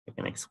 I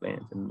can explain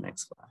it in the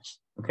next class.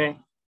 Okay.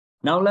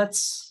 Now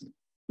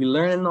we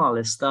learning all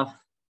this stuff.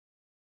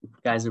 You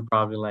guys are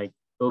probably like,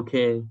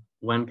 okay,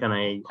 when can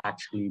I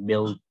actually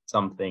build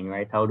something,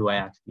 right? How do I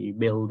actually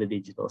build a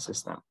digital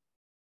system?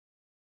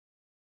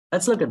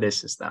 Let's look at this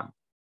system.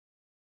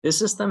 This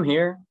system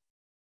here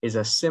is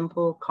a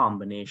simple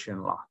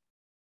combination lock,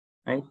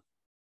 right?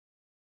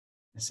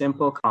 A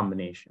simple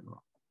combination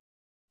lock.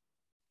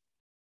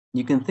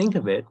 You can think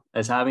of it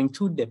as having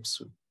two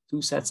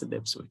sets of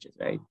dip switches,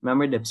 right?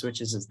 Remember, dip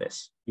switches is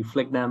this. You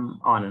flick them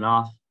on and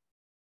off,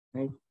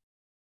 right?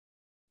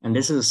 And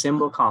this is a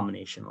simple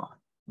combination lock.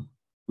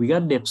 We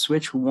got dip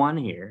switch 1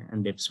 here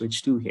and dip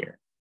switch 2 here.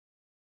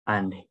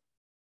 And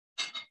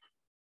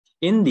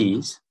in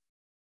these,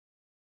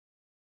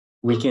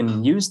 we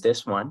can use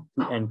this one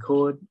to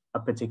encode a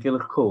particular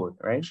code,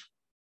 right?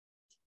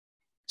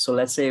 So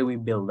let's say we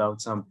build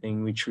out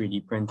something, we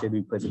 3D printed,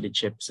 we put the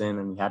chips in,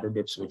 and we had a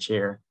dip switch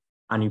here,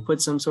 and you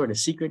put some sort of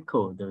secret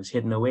code that was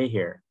hidden away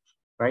here,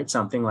 right?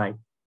 Something like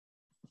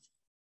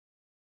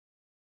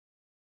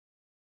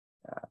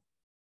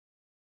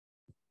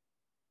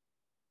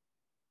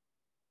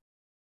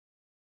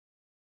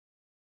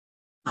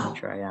I'll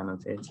try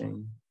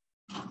annotating.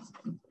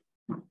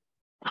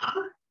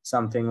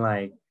 Something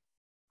like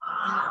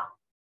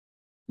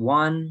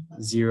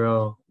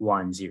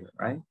 1010,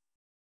 right?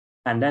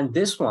 And then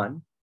this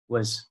one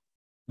was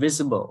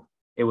visible.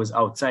 It was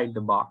outside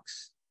the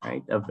box,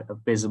 right?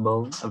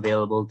 Visible,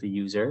 available to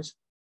users.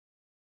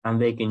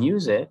 And they can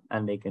use it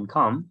and they can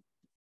come.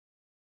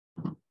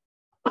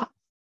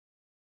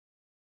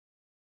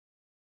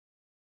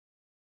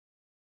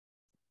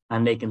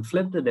 And they can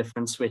flip the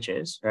different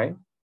switches, right?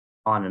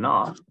 On and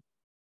off.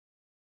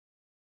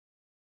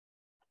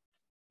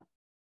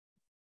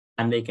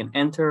 And they can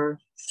enter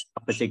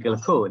a particular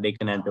code. They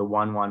can enter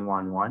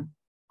 1111,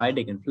 right?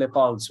 They can flip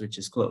all the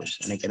switches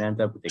closed and they can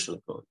enter a particular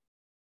code.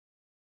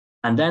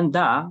 And then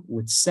that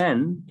would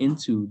send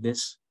into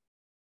this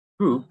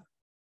group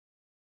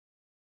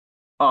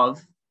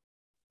of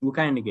what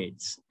kind of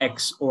gates?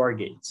 XOR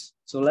gates.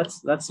 So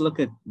let's look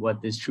at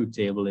what this truth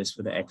table is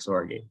for the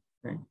XOR gate,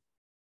 right?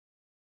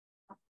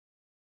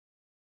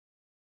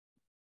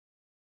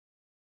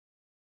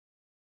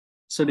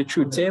 So the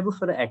truth table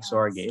for the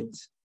XOR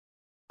gates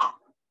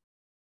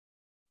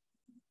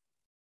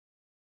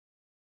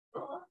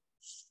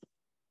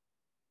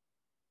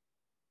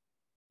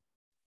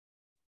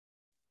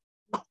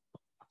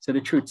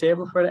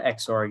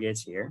XOR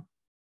gates here,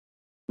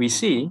 we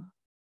see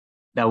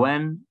that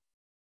when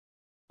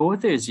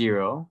both are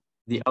 0,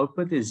 the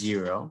output is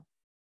 0.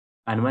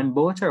 And when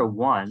both are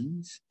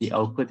 1s, the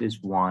output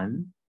is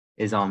 1,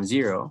 is on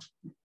 0.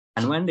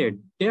 And when they're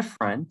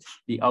different,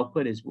 the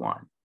output is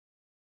 1.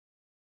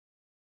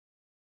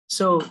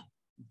 So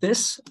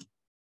this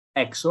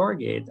XOR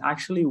gate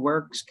actually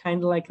works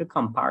kind of like a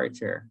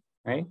comparator,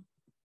 right?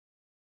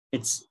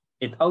 It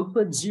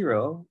outputs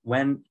 0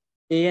 when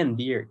A and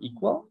B are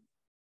equal,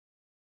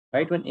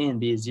 right? When A and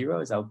B is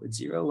 0, it's output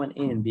 0. When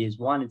A and B is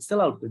 1, it's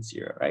still output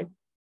 0, right?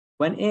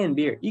 When A and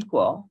B are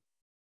equal,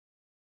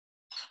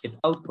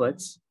 it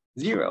outputs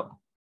 0.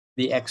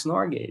 The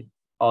XNOR gate,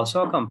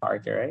 also a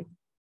comparator, right?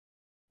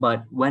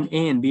 But when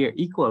A and B are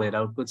equal, it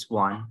outputs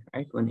 1,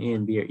 right? When A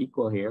and B are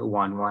equal here,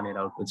 1, 1, it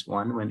outputs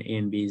 1. When A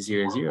and B is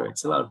 0, 0, it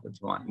still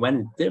outputs 1. When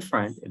it's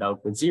different, it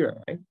outputs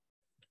 0, right?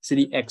 So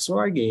the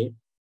XOR gate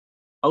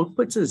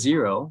outputs a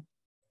 0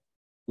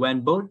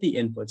 when both the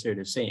inputs are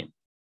the same,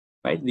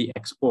 right? The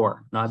XOR,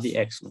 not the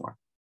XNOR.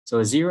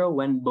 So 0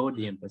 when both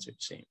the inputs are the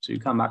same. So you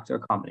come back to a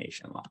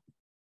combination lock.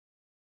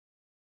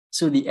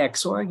 So the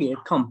XOR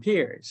gate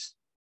compares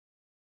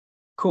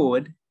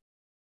code,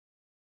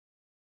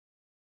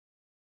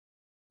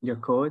 your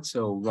code,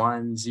 so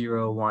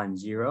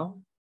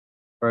 1010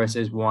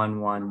 versus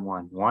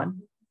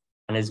 1111,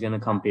 and it's going to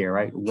compare,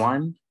 right?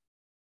 1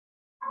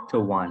 to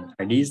 1.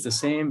 Are these the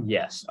same?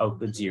 Yes,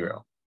 output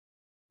 0.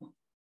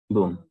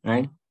 Boom,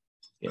 right?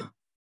 Good.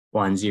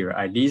 1, 0.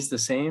 Are these the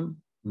same?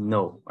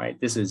 No,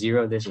 right? This is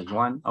 0, this is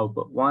 1,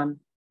 output 1,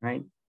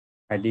 right?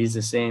 Are these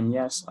the same?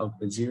 Yes,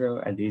 output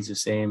 0. Are these the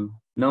same?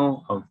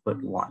 No,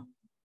 output 1,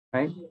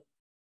 right?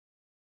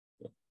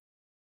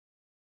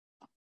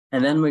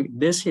 And then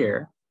this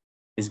here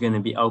is going to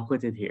be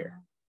outputted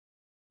here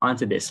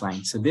onto this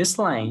line. So this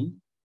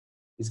line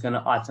is going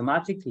to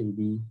automatically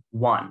be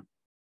 1,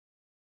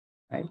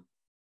 right?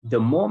 The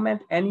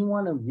moment any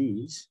one of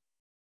these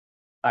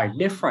are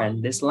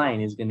different, this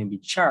line is going to be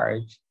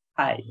charged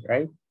high,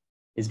 right?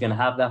 It's going to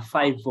have that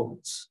 5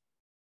 volts,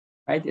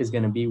 right? It's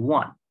going to be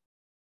 1.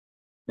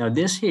 Now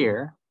this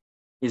here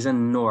is a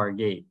NOR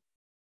gate,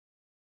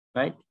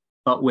 right?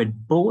 But with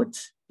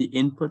both the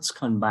inputs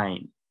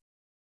combined,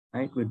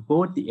 right? With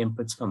both the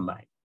inputs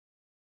combined.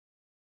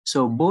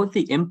 So both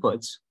the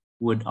inputs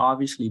would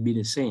obviously be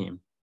the same.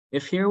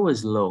 If here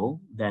was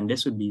low, then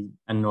this would be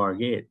a NOR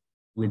gate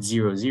with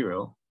 0,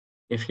 0.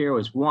 If here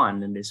was 1,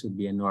 then this would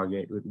be a NOR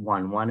gate with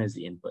 1, 1 as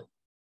the input.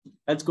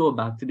 Let's go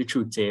back to the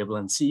truth table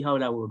and see how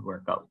that would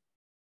work out.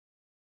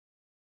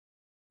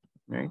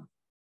 Right?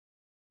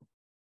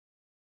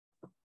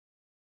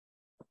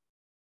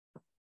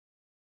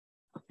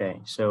 Okay,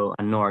 so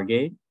a NOR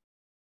gate,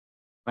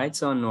 right?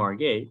 So a NOR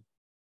gate,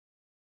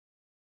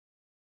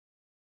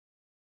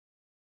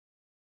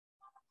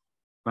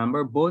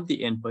 remember both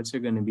the inputs are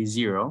going to be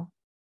 0,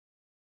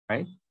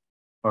 right?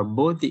 Or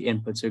both the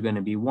inputs are going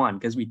to be 1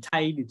 because we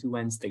tied the two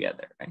ends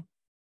together, right?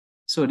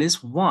 So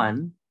this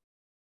 1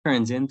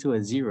 turns into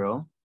a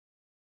 0.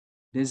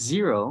 This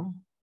 0,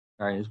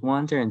 sorry, this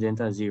 1 turns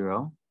into a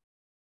 0.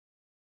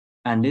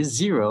 And this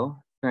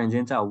 0 turns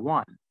into a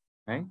 1,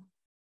 right?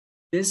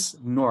 This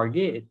NOR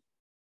gate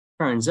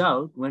turns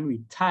out when we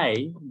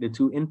tie the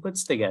two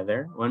inputs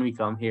together, when we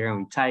come here and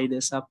we tie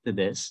this up to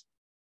this,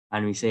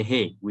 and we say,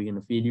 hey, we're going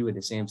to feed you with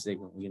the same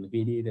signal. We're going to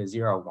feed you the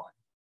 0, 1,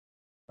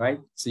 right?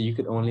 So you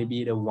could only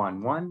be the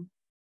 1, 1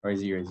 or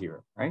 0,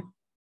 0, right?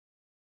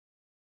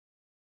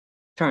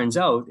 Turns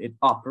out it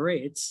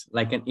operates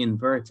like an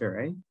inverter,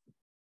 right?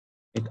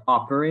 It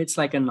operates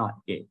like a NOT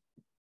gate.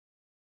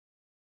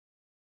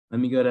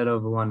 Let me go that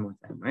over one more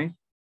time, right?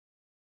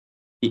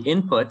 The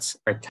inputs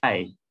are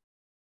tied.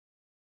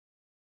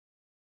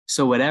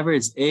 So whatever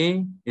is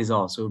A is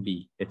also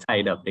B. They're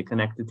tied up, they're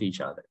connected to each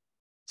other.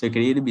 So it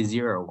could either be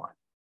 0 or 1.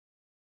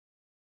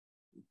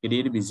 It could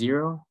either be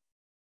 0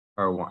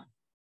 or 1.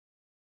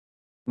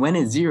 When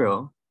it's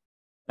 0,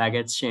 that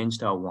gets changed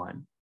to a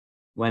 1.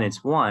 When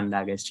it's 1,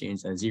 that gets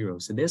changed to 0.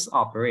 So this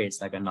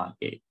operates like a NOT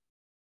gate.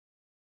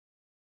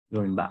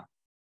 Going back.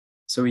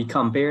 So we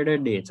compare the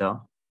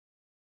data.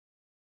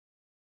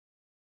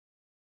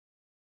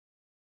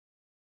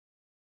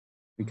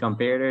 We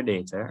compare their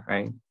data,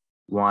 right?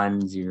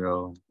 1,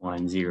 0,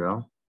 1,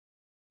 0,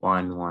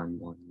 1, 1,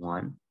 1,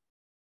 1.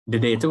 The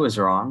data was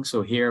wrong.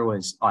 So here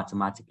was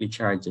automatically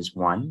charged as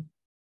 1.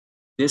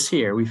 This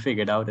here, we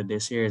figured out that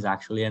this here is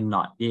actually a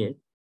NOT gate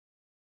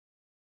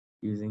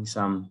using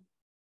some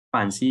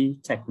fancy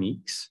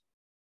techniques.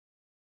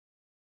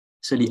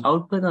 So the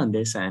output on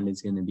this end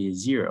is going to be a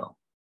 0,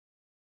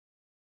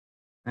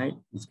 right?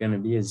 It's going to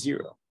be a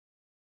 0.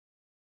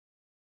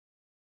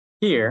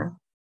 Here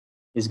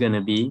is going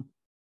to be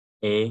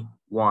a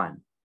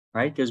 1,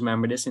 right? Because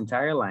remember, this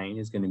entire line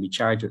is going to be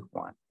charged with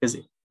 1. Because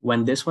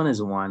when this one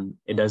is 1,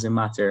 it doesn't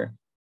matter,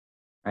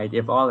 right?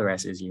 If all the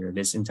rest is 0,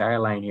 this entire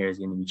line here is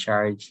going to be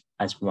charged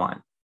as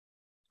 1,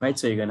 right?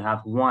 So you're going to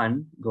have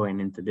 1 going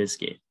into this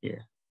gate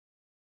here.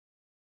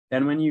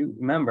 Then when you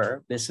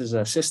remember, this is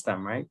a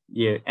system, right?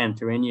 You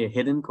enter in your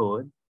hidden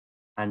code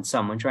and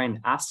someone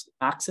trying to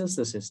access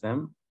the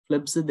system,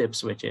 flips the dip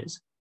switches,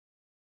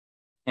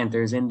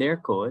 enters in their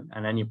code,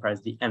 and then you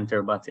press the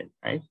enter button,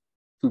 right?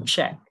 To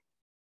check.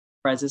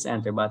 Press this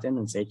enter button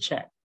and say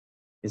check.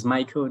 Is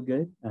my code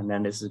good? And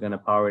then this is going to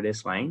power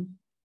this line,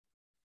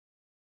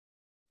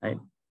 right?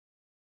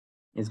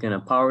 It's going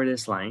to power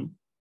this line.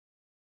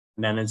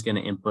 And then it's going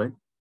to input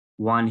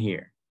 1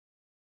 here,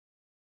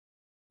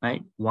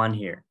 right? 1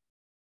 here.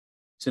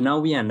 So now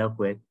we end up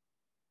with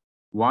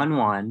 1,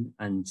 1,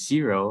 and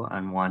 0,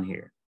 and 1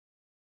 here.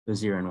 So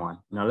 0 and 1.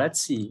 Now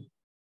let's see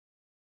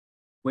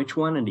which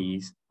one of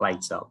these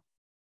lights up,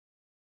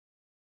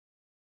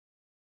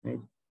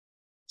 right?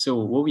 So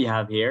what we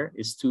have here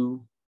is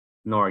 2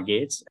 NOR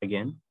gates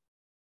again.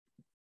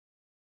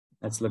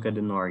 Let's look at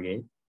the NOR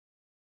gate.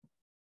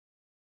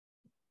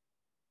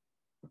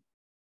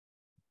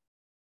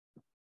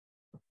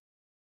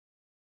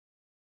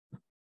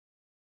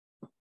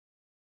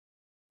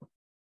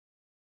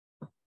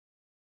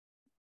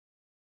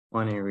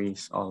 Want to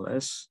erase all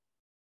this.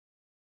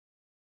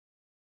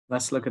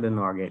 Let's look at the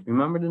NOR gate.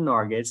 Remember, the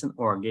NOR gate is an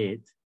OR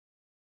gate,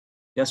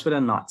 just with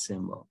a NOT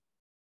symbol.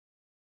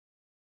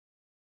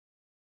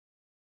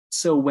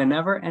 So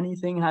whenever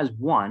anything has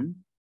 1,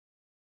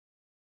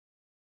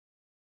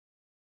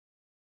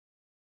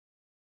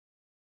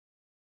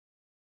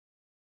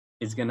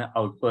 it's going to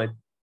output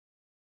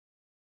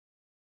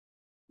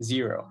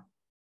 0,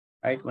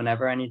 right?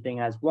 Whenever anything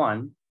has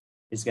 1,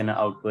 it's going to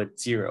output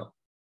 0.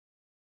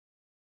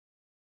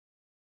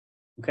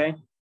 Okay?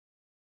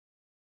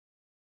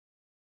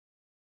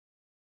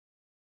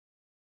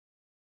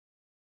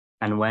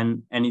 And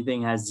when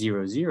anything has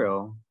 0,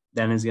 0,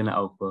 then it's going to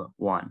output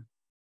 1.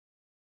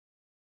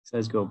 So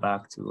let's go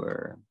back to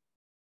our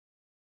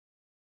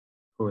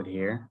code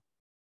here.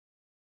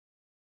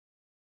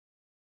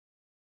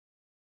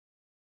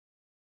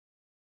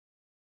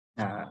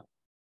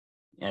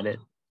 edit.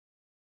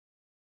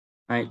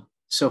 Right.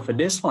 So for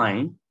this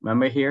line,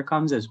 remember here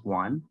comes as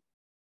 1.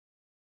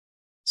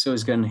 So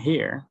it's going to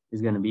here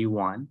is going to be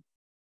 1.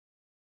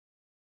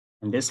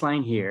 And this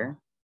line here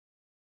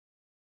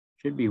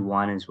should be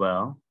 1 as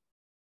well.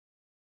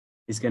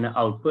 It's going to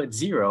output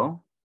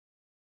 0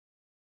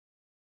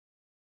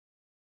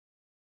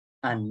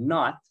 and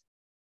not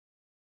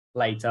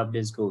light up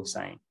this go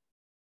sign.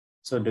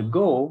 So the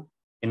go,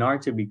 in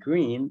order to be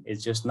green,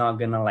 is just not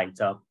going to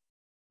light up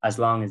as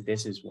long as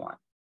this is 1.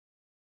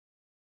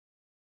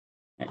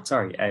 Right,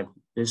 sorry, I have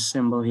this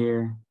symbol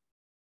here.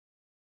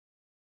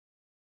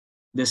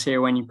 This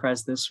here, when you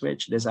press this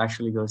switch, this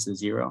actually goes to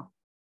 0.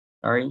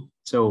 Sorry.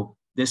 So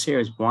this here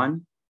is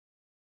 1.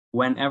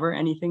 Whenever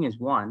anything is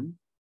 1,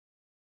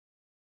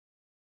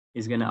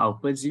 it's going to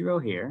output 0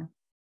 here,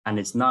 and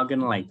it's not going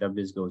to light up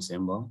this go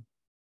symbol.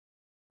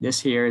 This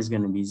here is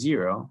going to be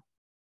 0,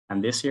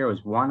 and this here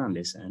was 1 on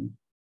this end.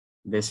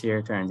 This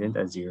here turns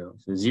into 0.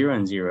 So 0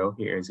 and 0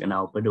 here is going to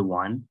output a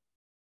 1,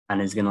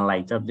 and it's going to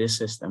light up this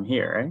system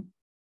here, right?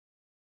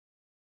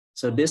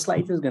 So this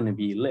light is going to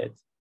be lit,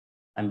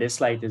 and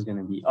this light is going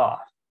to be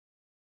off.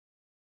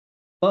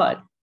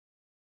 But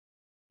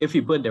if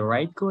we put the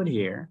right code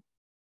here,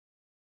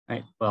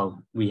 right?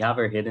 Well, we have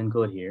our hidden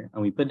code here,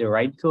 and we put the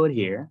right code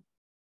here.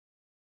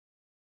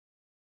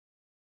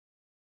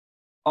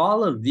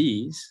 All of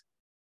these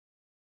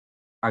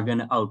are going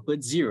to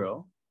output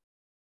 0.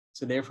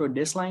 So therefore,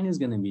 this line is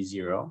going to be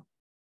 0.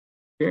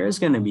 Here is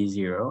going to be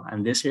 0,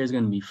 and this here is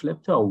going to be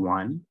flipped to a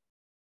 1.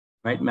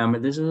 Right? Remember,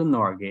 this is a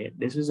NOR gate.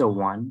 This is a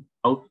 1.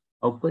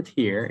 Output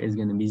here is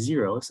going to be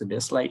 0. So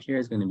this light here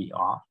is going to be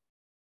off.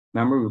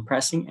 Remember, we're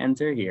pressing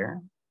enter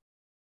here.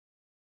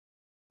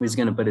 We're just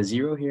going to put a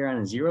 0 here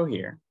and a 0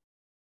 here.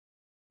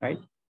 Right?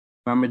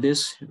 Remember,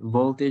 this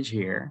voltage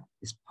here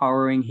is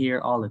powering here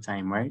all the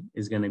time, right?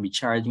 It's going to be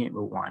charging it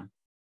with 1.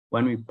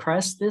 When we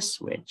press this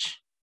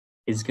switch,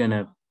 it's going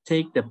to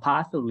take the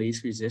path of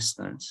least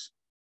resistance,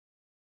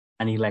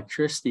 and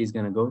electricity is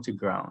going to go to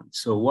ground.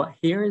 So what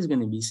here is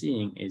going to be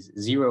seeing is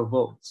 0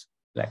 volts.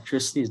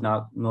 Electricity is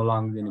no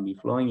longer going to be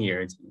flowing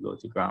here. It's going to go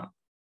to ground.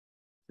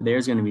 So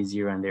there's going to be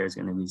 0, and there's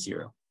going to be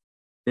 0.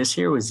 This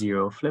here was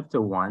 0, flipped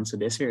to 1. So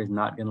this here is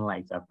not going to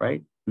light up,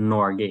 right?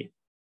 NOR gate.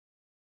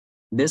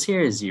 This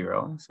here is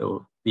 0.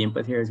 So the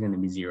input here is going to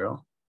be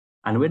 0.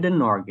 And with the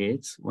NOR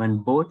gates, when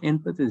both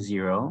input is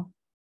 0,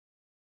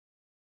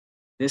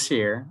 this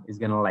here is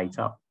going to light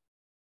up,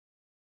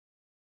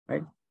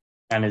 right?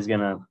 And it's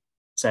going to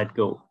set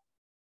go,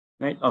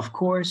 right? Of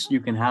course, you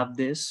can have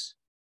this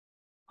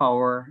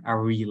power a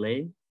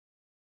relay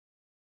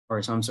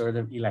or some sort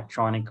of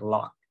electronic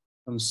lock,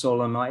 some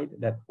solenoid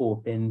that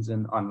opens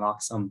and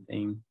unlocks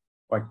something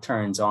or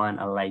turns on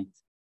a light.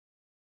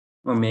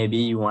 Or maybe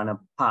you want a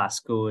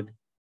passcode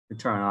to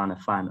turn on a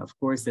fan. Of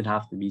course, there'd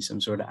have to be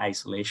some sort of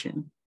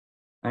isolation,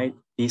 right?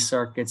 These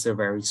circuits are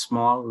very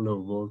small,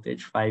 low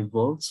voltage, 5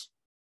 volts.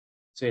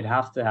 So you'd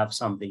have to have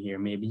something here.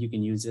 Maybe you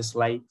can use this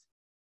light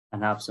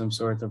and have some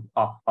sort of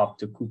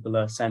optic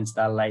cupola, sense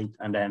that light,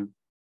 and then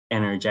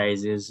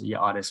energizes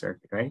your other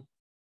circuit, right?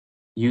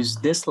 Use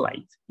this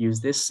light, use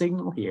this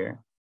signal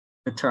here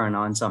to turn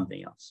on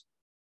something else,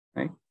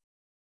 right?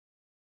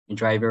 You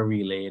drive a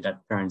relay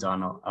that turns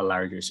on a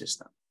larger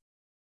system.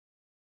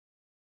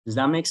 Does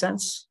that make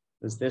sense?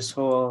 Does this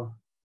whole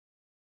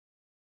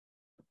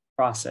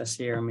process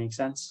here make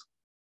sense?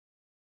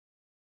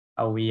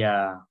 How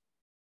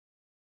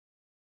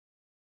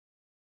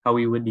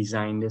we would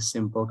design this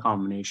simple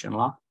combination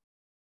lock?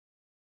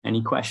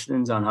 Any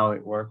questions on how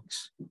it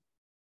works?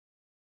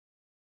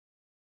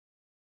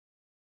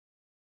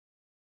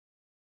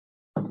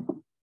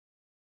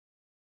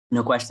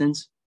 No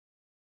questions?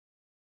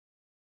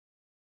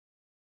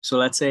 So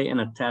let's say in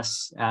a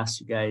test,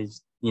 ask you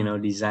guys,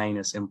 design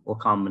a simple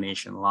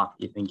combination lock.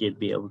 You think you'd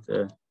be able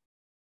to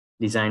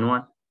design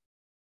one?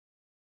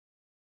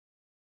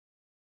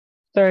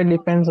 Sir, it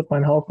depends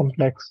upon how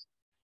complex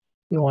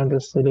you want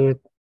us to do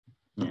it.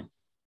 Yeah.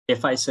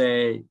 If I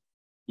say,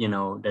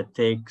 that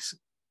takes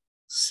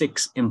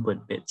 6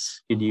 input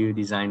bits, could you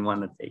design one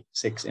that takes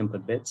 6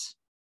 input bits?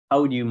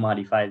 How would you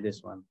modify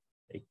this one?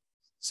 Take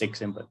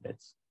 6 input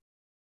bits.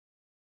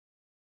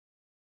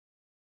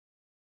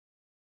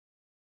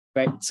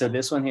 Right, so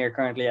this one here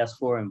currently has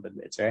 4 input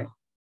bits, right?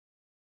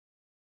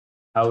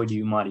 How would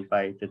you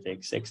modify it to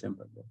take 6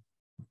 input bits?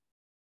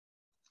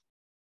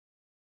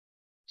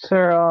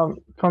 Sir,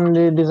 from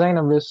the design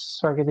of this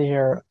circuit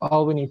here,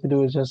 all we need to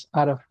do is just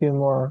add 2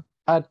 more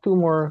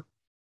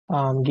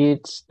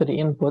gates to the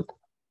input,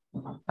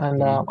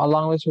 and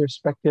along with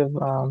respective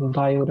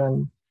diode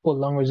and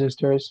pull-along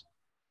resistors.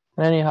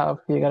 And then you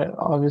got to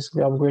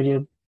obviously upgrade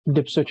your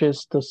dip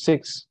switches to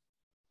 6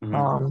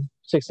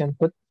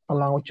 input,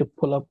 along with your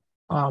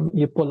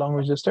pull-along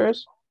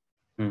resistors.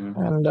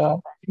 And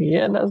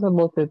yeah, that's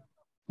about it.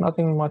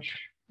 Nothing much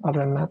other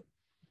than that.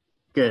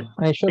 Good.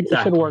 And it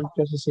should work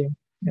just the same.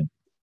 Yeah.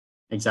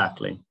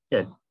 Exactly.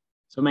 Good.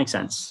 So it makes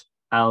sense.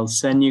 I'll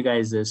send you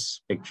guys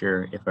this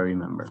picture if I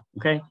remember.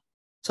 Okay.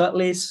 So at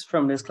least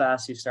from this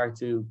class, you start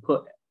to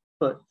put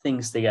put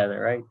things together,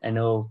 right? I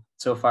know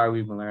so far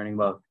we've been learning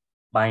about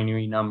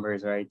binary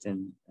numbers, right?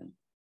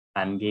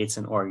 And gates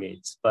and OR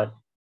gates, but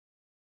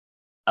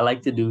I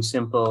like to do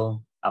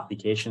simple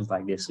applications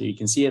like this so you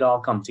can see it all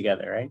come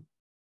together, right?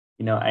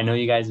 You know, I know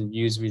you guys have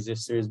used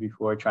resistors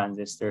before,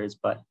 transistors,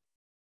 but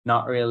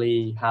not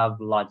really have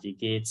logic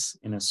gates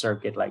in a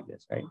circuit like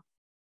this, right?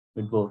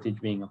 With voltage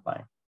being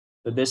applied.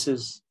 So this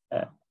is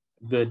a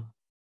good,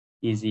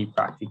 easy,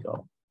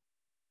 practical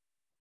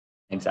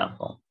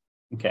example.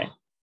 Okay,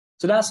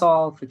 so that's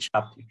all for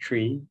chapter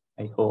 3,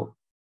 I hope.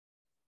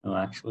 No,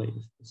 actually,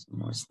 there's some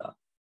more stuff.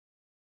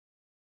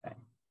 Okay.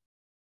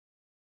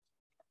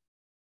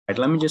 All right,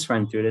 let me just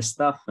run through this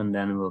stuff and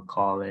then we'll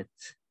call it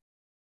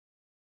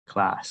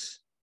class.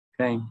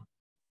 Okay.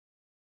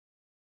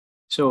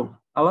 So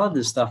a lot of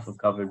this stuff we've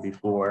covered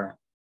before.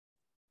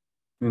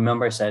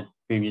 Remember I said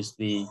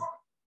previously,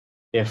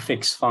 they're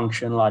fixed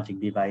function logic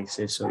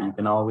devices. So you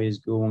can always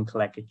go and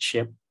collect a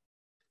chip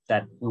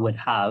that would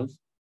have,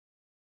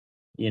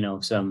 you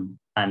know, some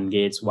AND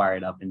gates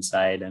wired up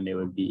inside, and they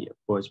would be, of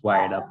course,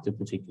 wired up to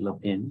particular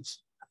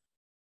pins.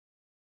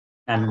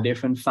 And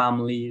different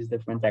families,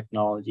 different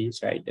technologies,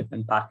 right?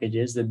 Different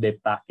packages, the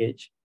BIP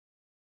package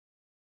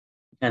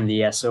and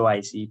the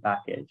SOIC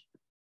package,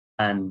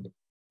 and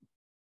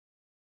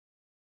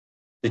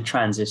the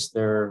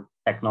transistor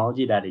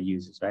technology that it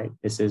uses, right?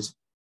 This is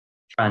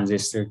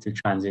transistor to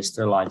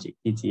transistor logic,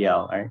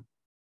 TTL, right?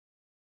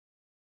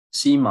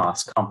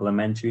 CMOS,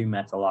 complementary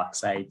metal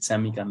oxide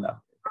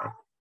semiconductor, right?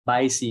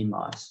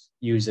 BiCMOS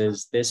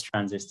uses this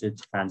transistor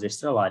to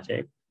transistor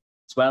logic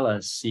as well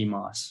as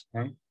CMOS,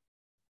 right?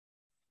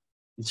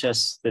 It's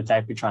just the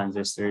type of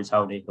transistors,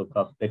 how they hook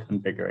up the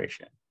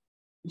configuration.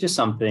 Just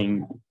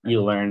something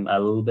you learn a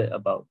little bit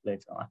about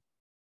later on,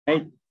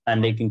 right?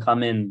 And they can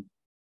come in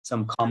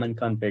some common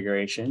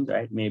configurations,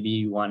 right? Maybe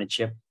you want a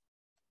chip.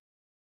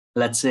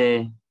 Let's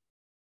say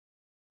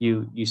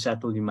you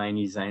settle your mind,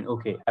 you design,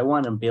 okay, I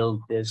want to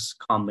build this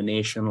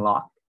combination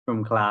lock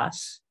from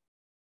class.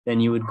 Then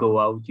you would go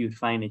out, you'd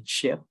find a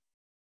chip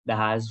that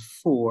has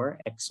 4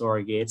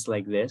 XOR gates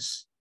like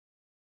this,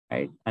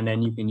 right? And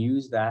then you can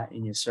use that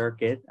in your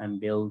circuit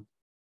and build,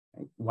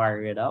 right?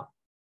 Wire it up,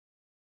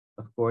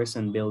 of course,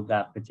 and build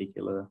that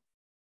particular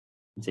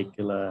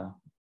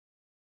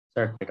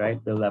circuit,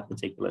 right? Build that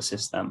particular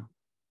system.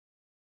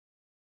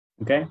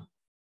 Okay.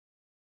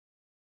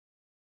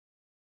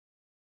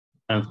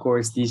 And of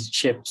course, these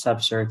chips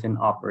have certain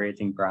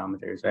operating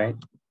parameters, right?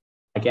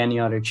 Like any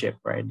other chip,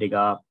 right? They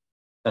got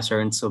a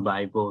certain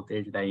supply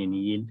voltage that you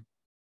need,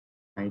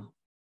 right?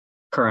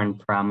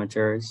 Current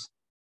parameters,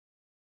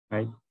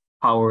 right?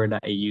 Power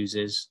that it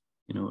uses,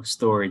 you know,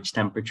 storage,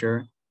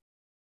 temperature.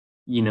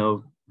 You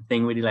know, the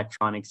thing with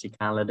electronics, you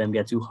can't let them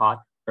get too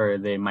hot or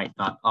they might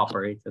not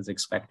operate as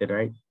expected,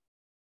 right?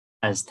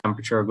 As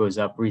temperature goes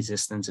up,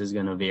 resistance is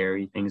going to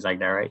vary, things like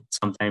that, right?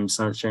 Sometimes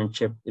some certain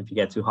chip, if you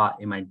get too hot,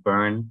 it might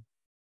burn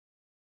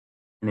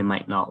and it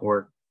might not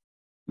work,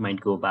 it might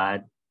go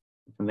bad,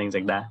 and things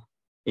like that.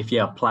 If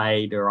you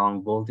apply the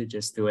wrong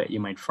voltages to it,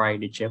 you might fry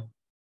the chip,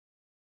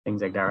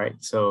 things like that, right?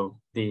 So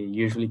they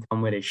usually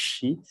come with a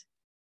sheet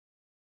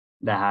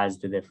that has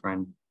the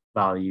different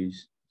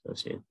values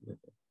associated with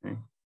it, right?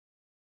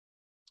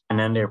 And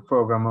then there are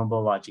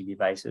programmable logic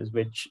devices,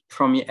 which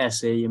from your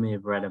essay you may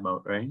have read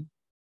about, right?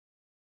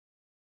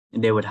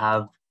 And they would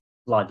have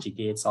logic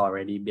gates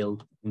already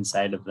built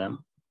inside of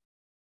them,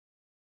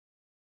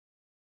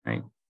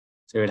 right?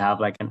 So you would have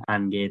like an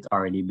AND gate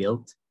already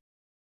built,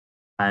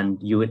 and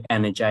you would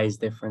energize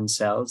different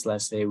cells.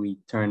 Let's say we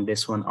turn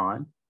this one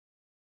on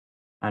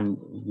and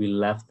we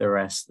left the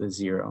rest to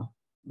 0.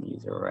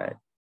 These are red,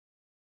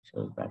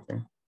 shows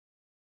better.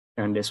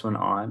 Turn this one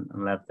on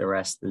and left the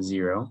rest to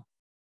 0.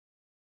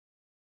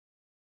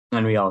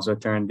 And we also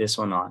turn this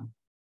one on.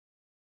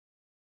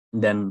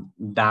 Then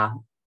that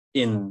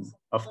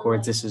of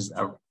course, this is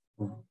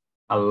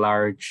a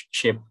large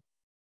chip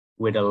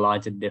with a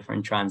lot of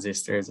different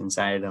transistors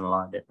inside and a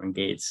lot of different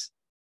gates,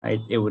 right?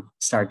 It would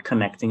start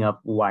connecting up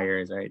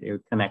wires, right? It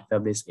would connect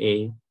up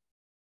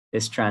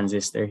this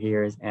transistor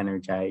here is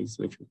energized,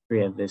 which would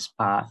create this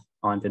path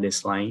onto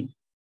this line.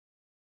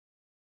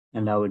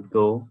 And that would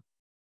go,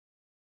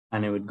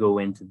 and it would go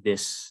into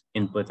this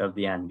input of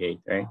the AND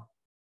gate, right?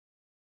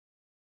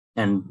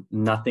 And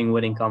nothing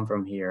wouldn't come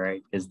from here,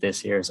 right? Because this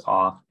here is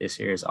off, this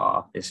here is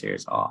off, this here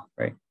is off,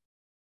 right?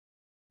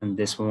 And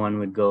this one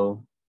would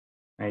go,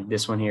 right?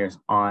 This one here is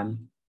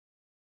on.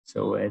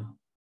 So it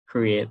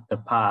create the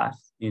path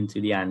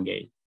into the AND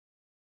gate,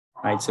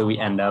 right? So we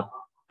end up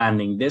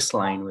ANDing this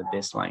line with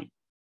this line,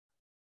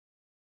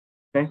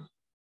 okay?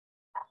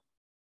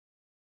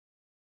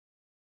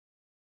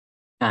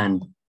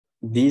 And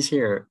these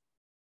here,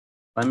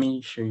 let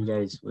me show you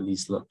guys what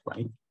these look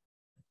like.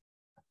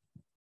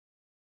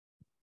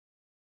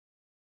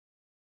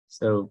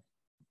 So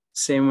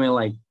same way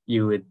like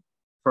you would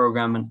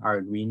program an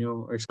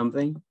Arduino or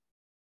something.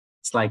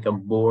 It's like a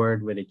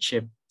board with a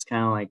chip. It's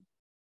kind of like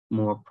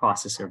more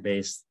processor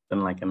based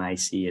than like an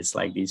IC. It's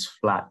like these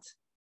flat,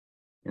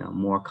 you know,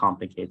 more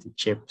complicated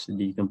chips that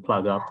you can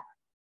plug up.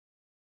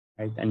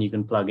 right? And you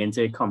can plug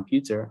into a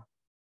computer.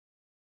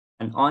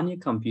 And on your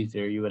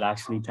computer, you would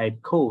actually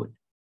type code.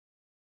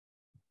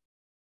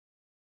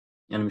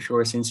 And I'm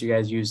sure since you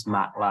guys use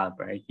MATLAB,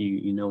 right,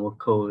 you know what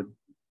code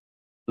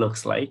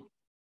looks like.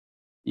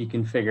 You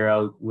can figure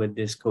out what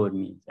this code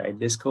means, right?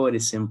 This code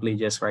is simply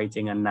just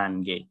writing a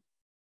NAND gate.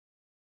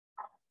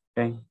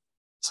 Okay,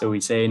 so we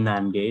say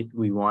NAND gate,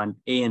 we want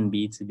A and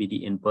B to be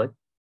the input.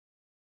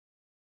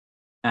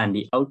 And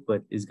the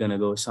output is going to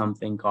go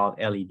something called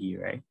LED,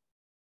 right?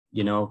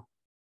 You know,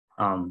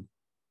 how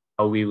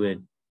we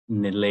would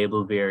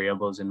label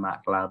variables in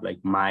MATLAB, like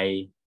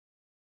my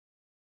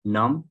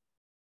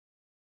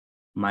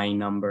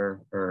number,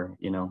 or,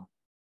 you know,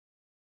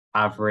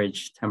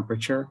 average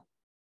temperature,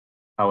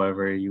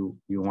 however you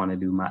want to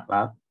do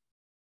MATLAB,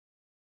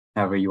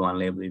 however you want to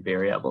label a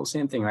variable.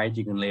 Same thing, right?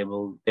 You can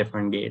label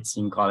different gates.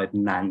 You can call it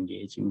NAND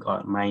gate. You can call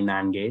it my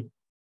NAND gate.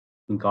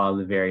 You can call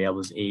the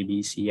variables A,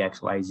 B, C,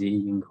 X, Y, Z.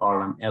 You can call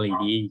them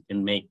LED. You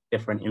can make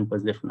different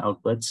inputs, different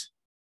outputs.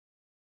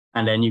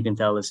 And then you can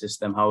tell the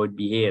system how it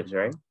behaves,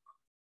 right?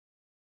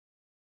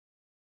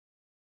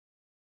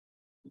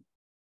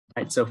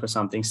 Right, so for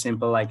something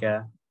simple like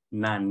a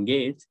NAND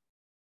gate,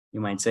 you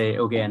might say,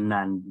 okay, a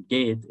NAND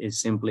gate is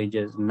simply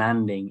just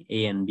NANDing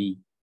A and B,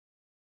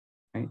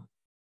 right?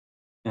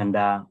 And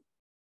that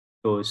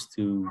goes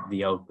to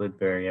the output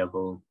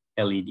variable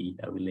LED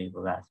that we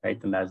label as,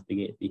 right? And that's the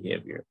gate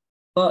behavior.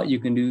 But you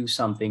can do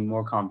something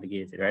more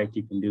complicated, right?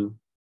 You can do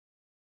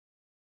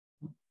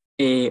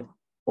A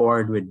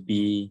ORed with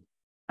B,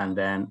 and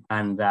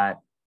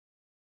that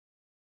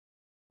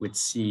with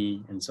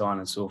C, and so on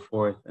and so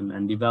forth,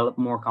 and develop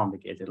more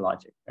complicated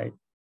logic, right?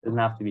 It doesn't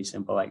have to be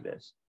simple like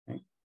this,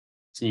 right?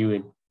 So you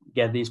would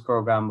get these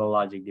programmable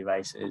logic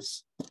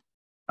devices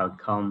that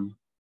come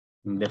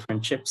from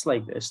different chips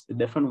like this, the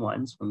different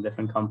ones from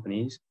different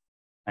companies,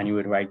 and you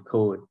would write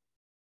code.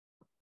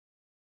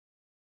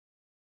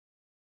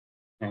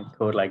 And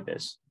code like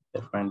this,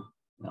 different,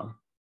 you know,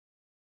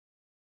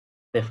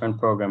 different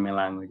programming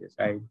languages,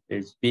 right?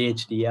 There's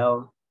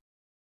VHDL,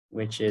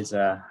 which is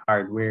a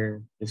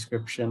hardware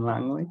description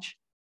language.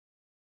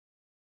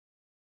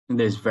 And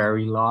there's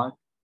Verilog,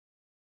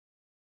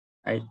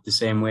 right? The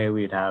same way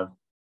we'd have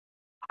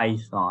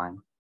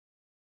Python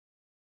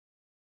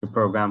to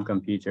program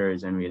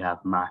computers, and we'd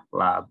have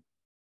MATLAB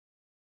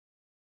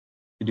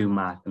to do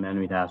math. And then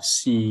we'd have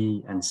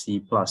C and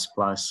C++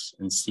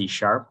 and C#,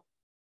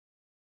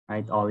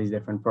 right? All these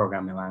different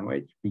programming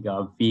language. We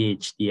got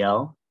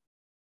VHDL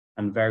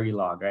and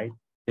Verilog, right?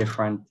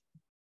 Different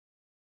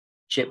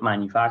chip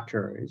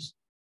manufacturers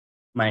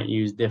might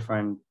use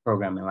different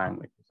programming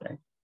languages, right?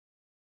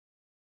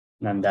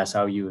 And that's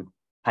how you would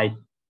type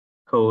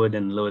code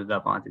and load it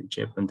up onto the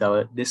chip and tell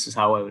it, this is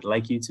how I would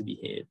like you to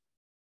behave.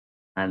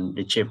 And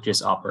the chip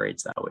just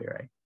operates that way,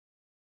 right?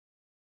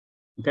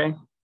 Okay.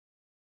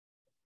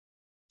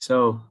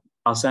 So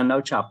I'll send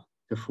out chapter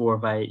 4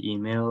 via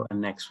email,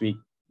 and next week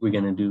we're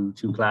gonna do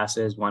 2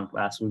 classes. One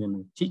class we're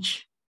gonna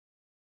teach,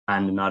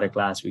 and another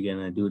class we're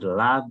gonna do the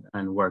lab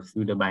and work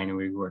through the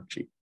binary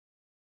worksheet.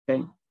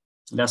 Okay,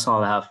 that's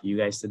all I have for you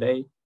guys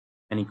today.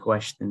 Any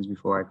questions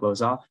before I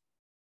close off?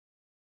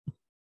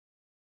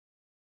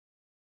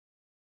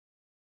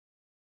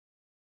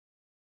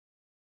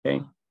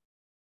 Okay,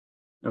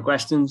 no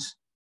questions?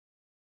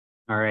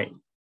 All right,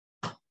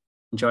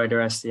 enjoy the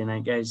rest of your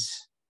night,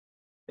 guys.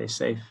 Stay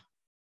safe.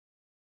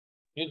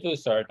 You too,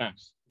 sir.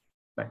 Thanks.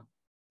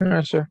 All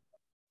right, sir.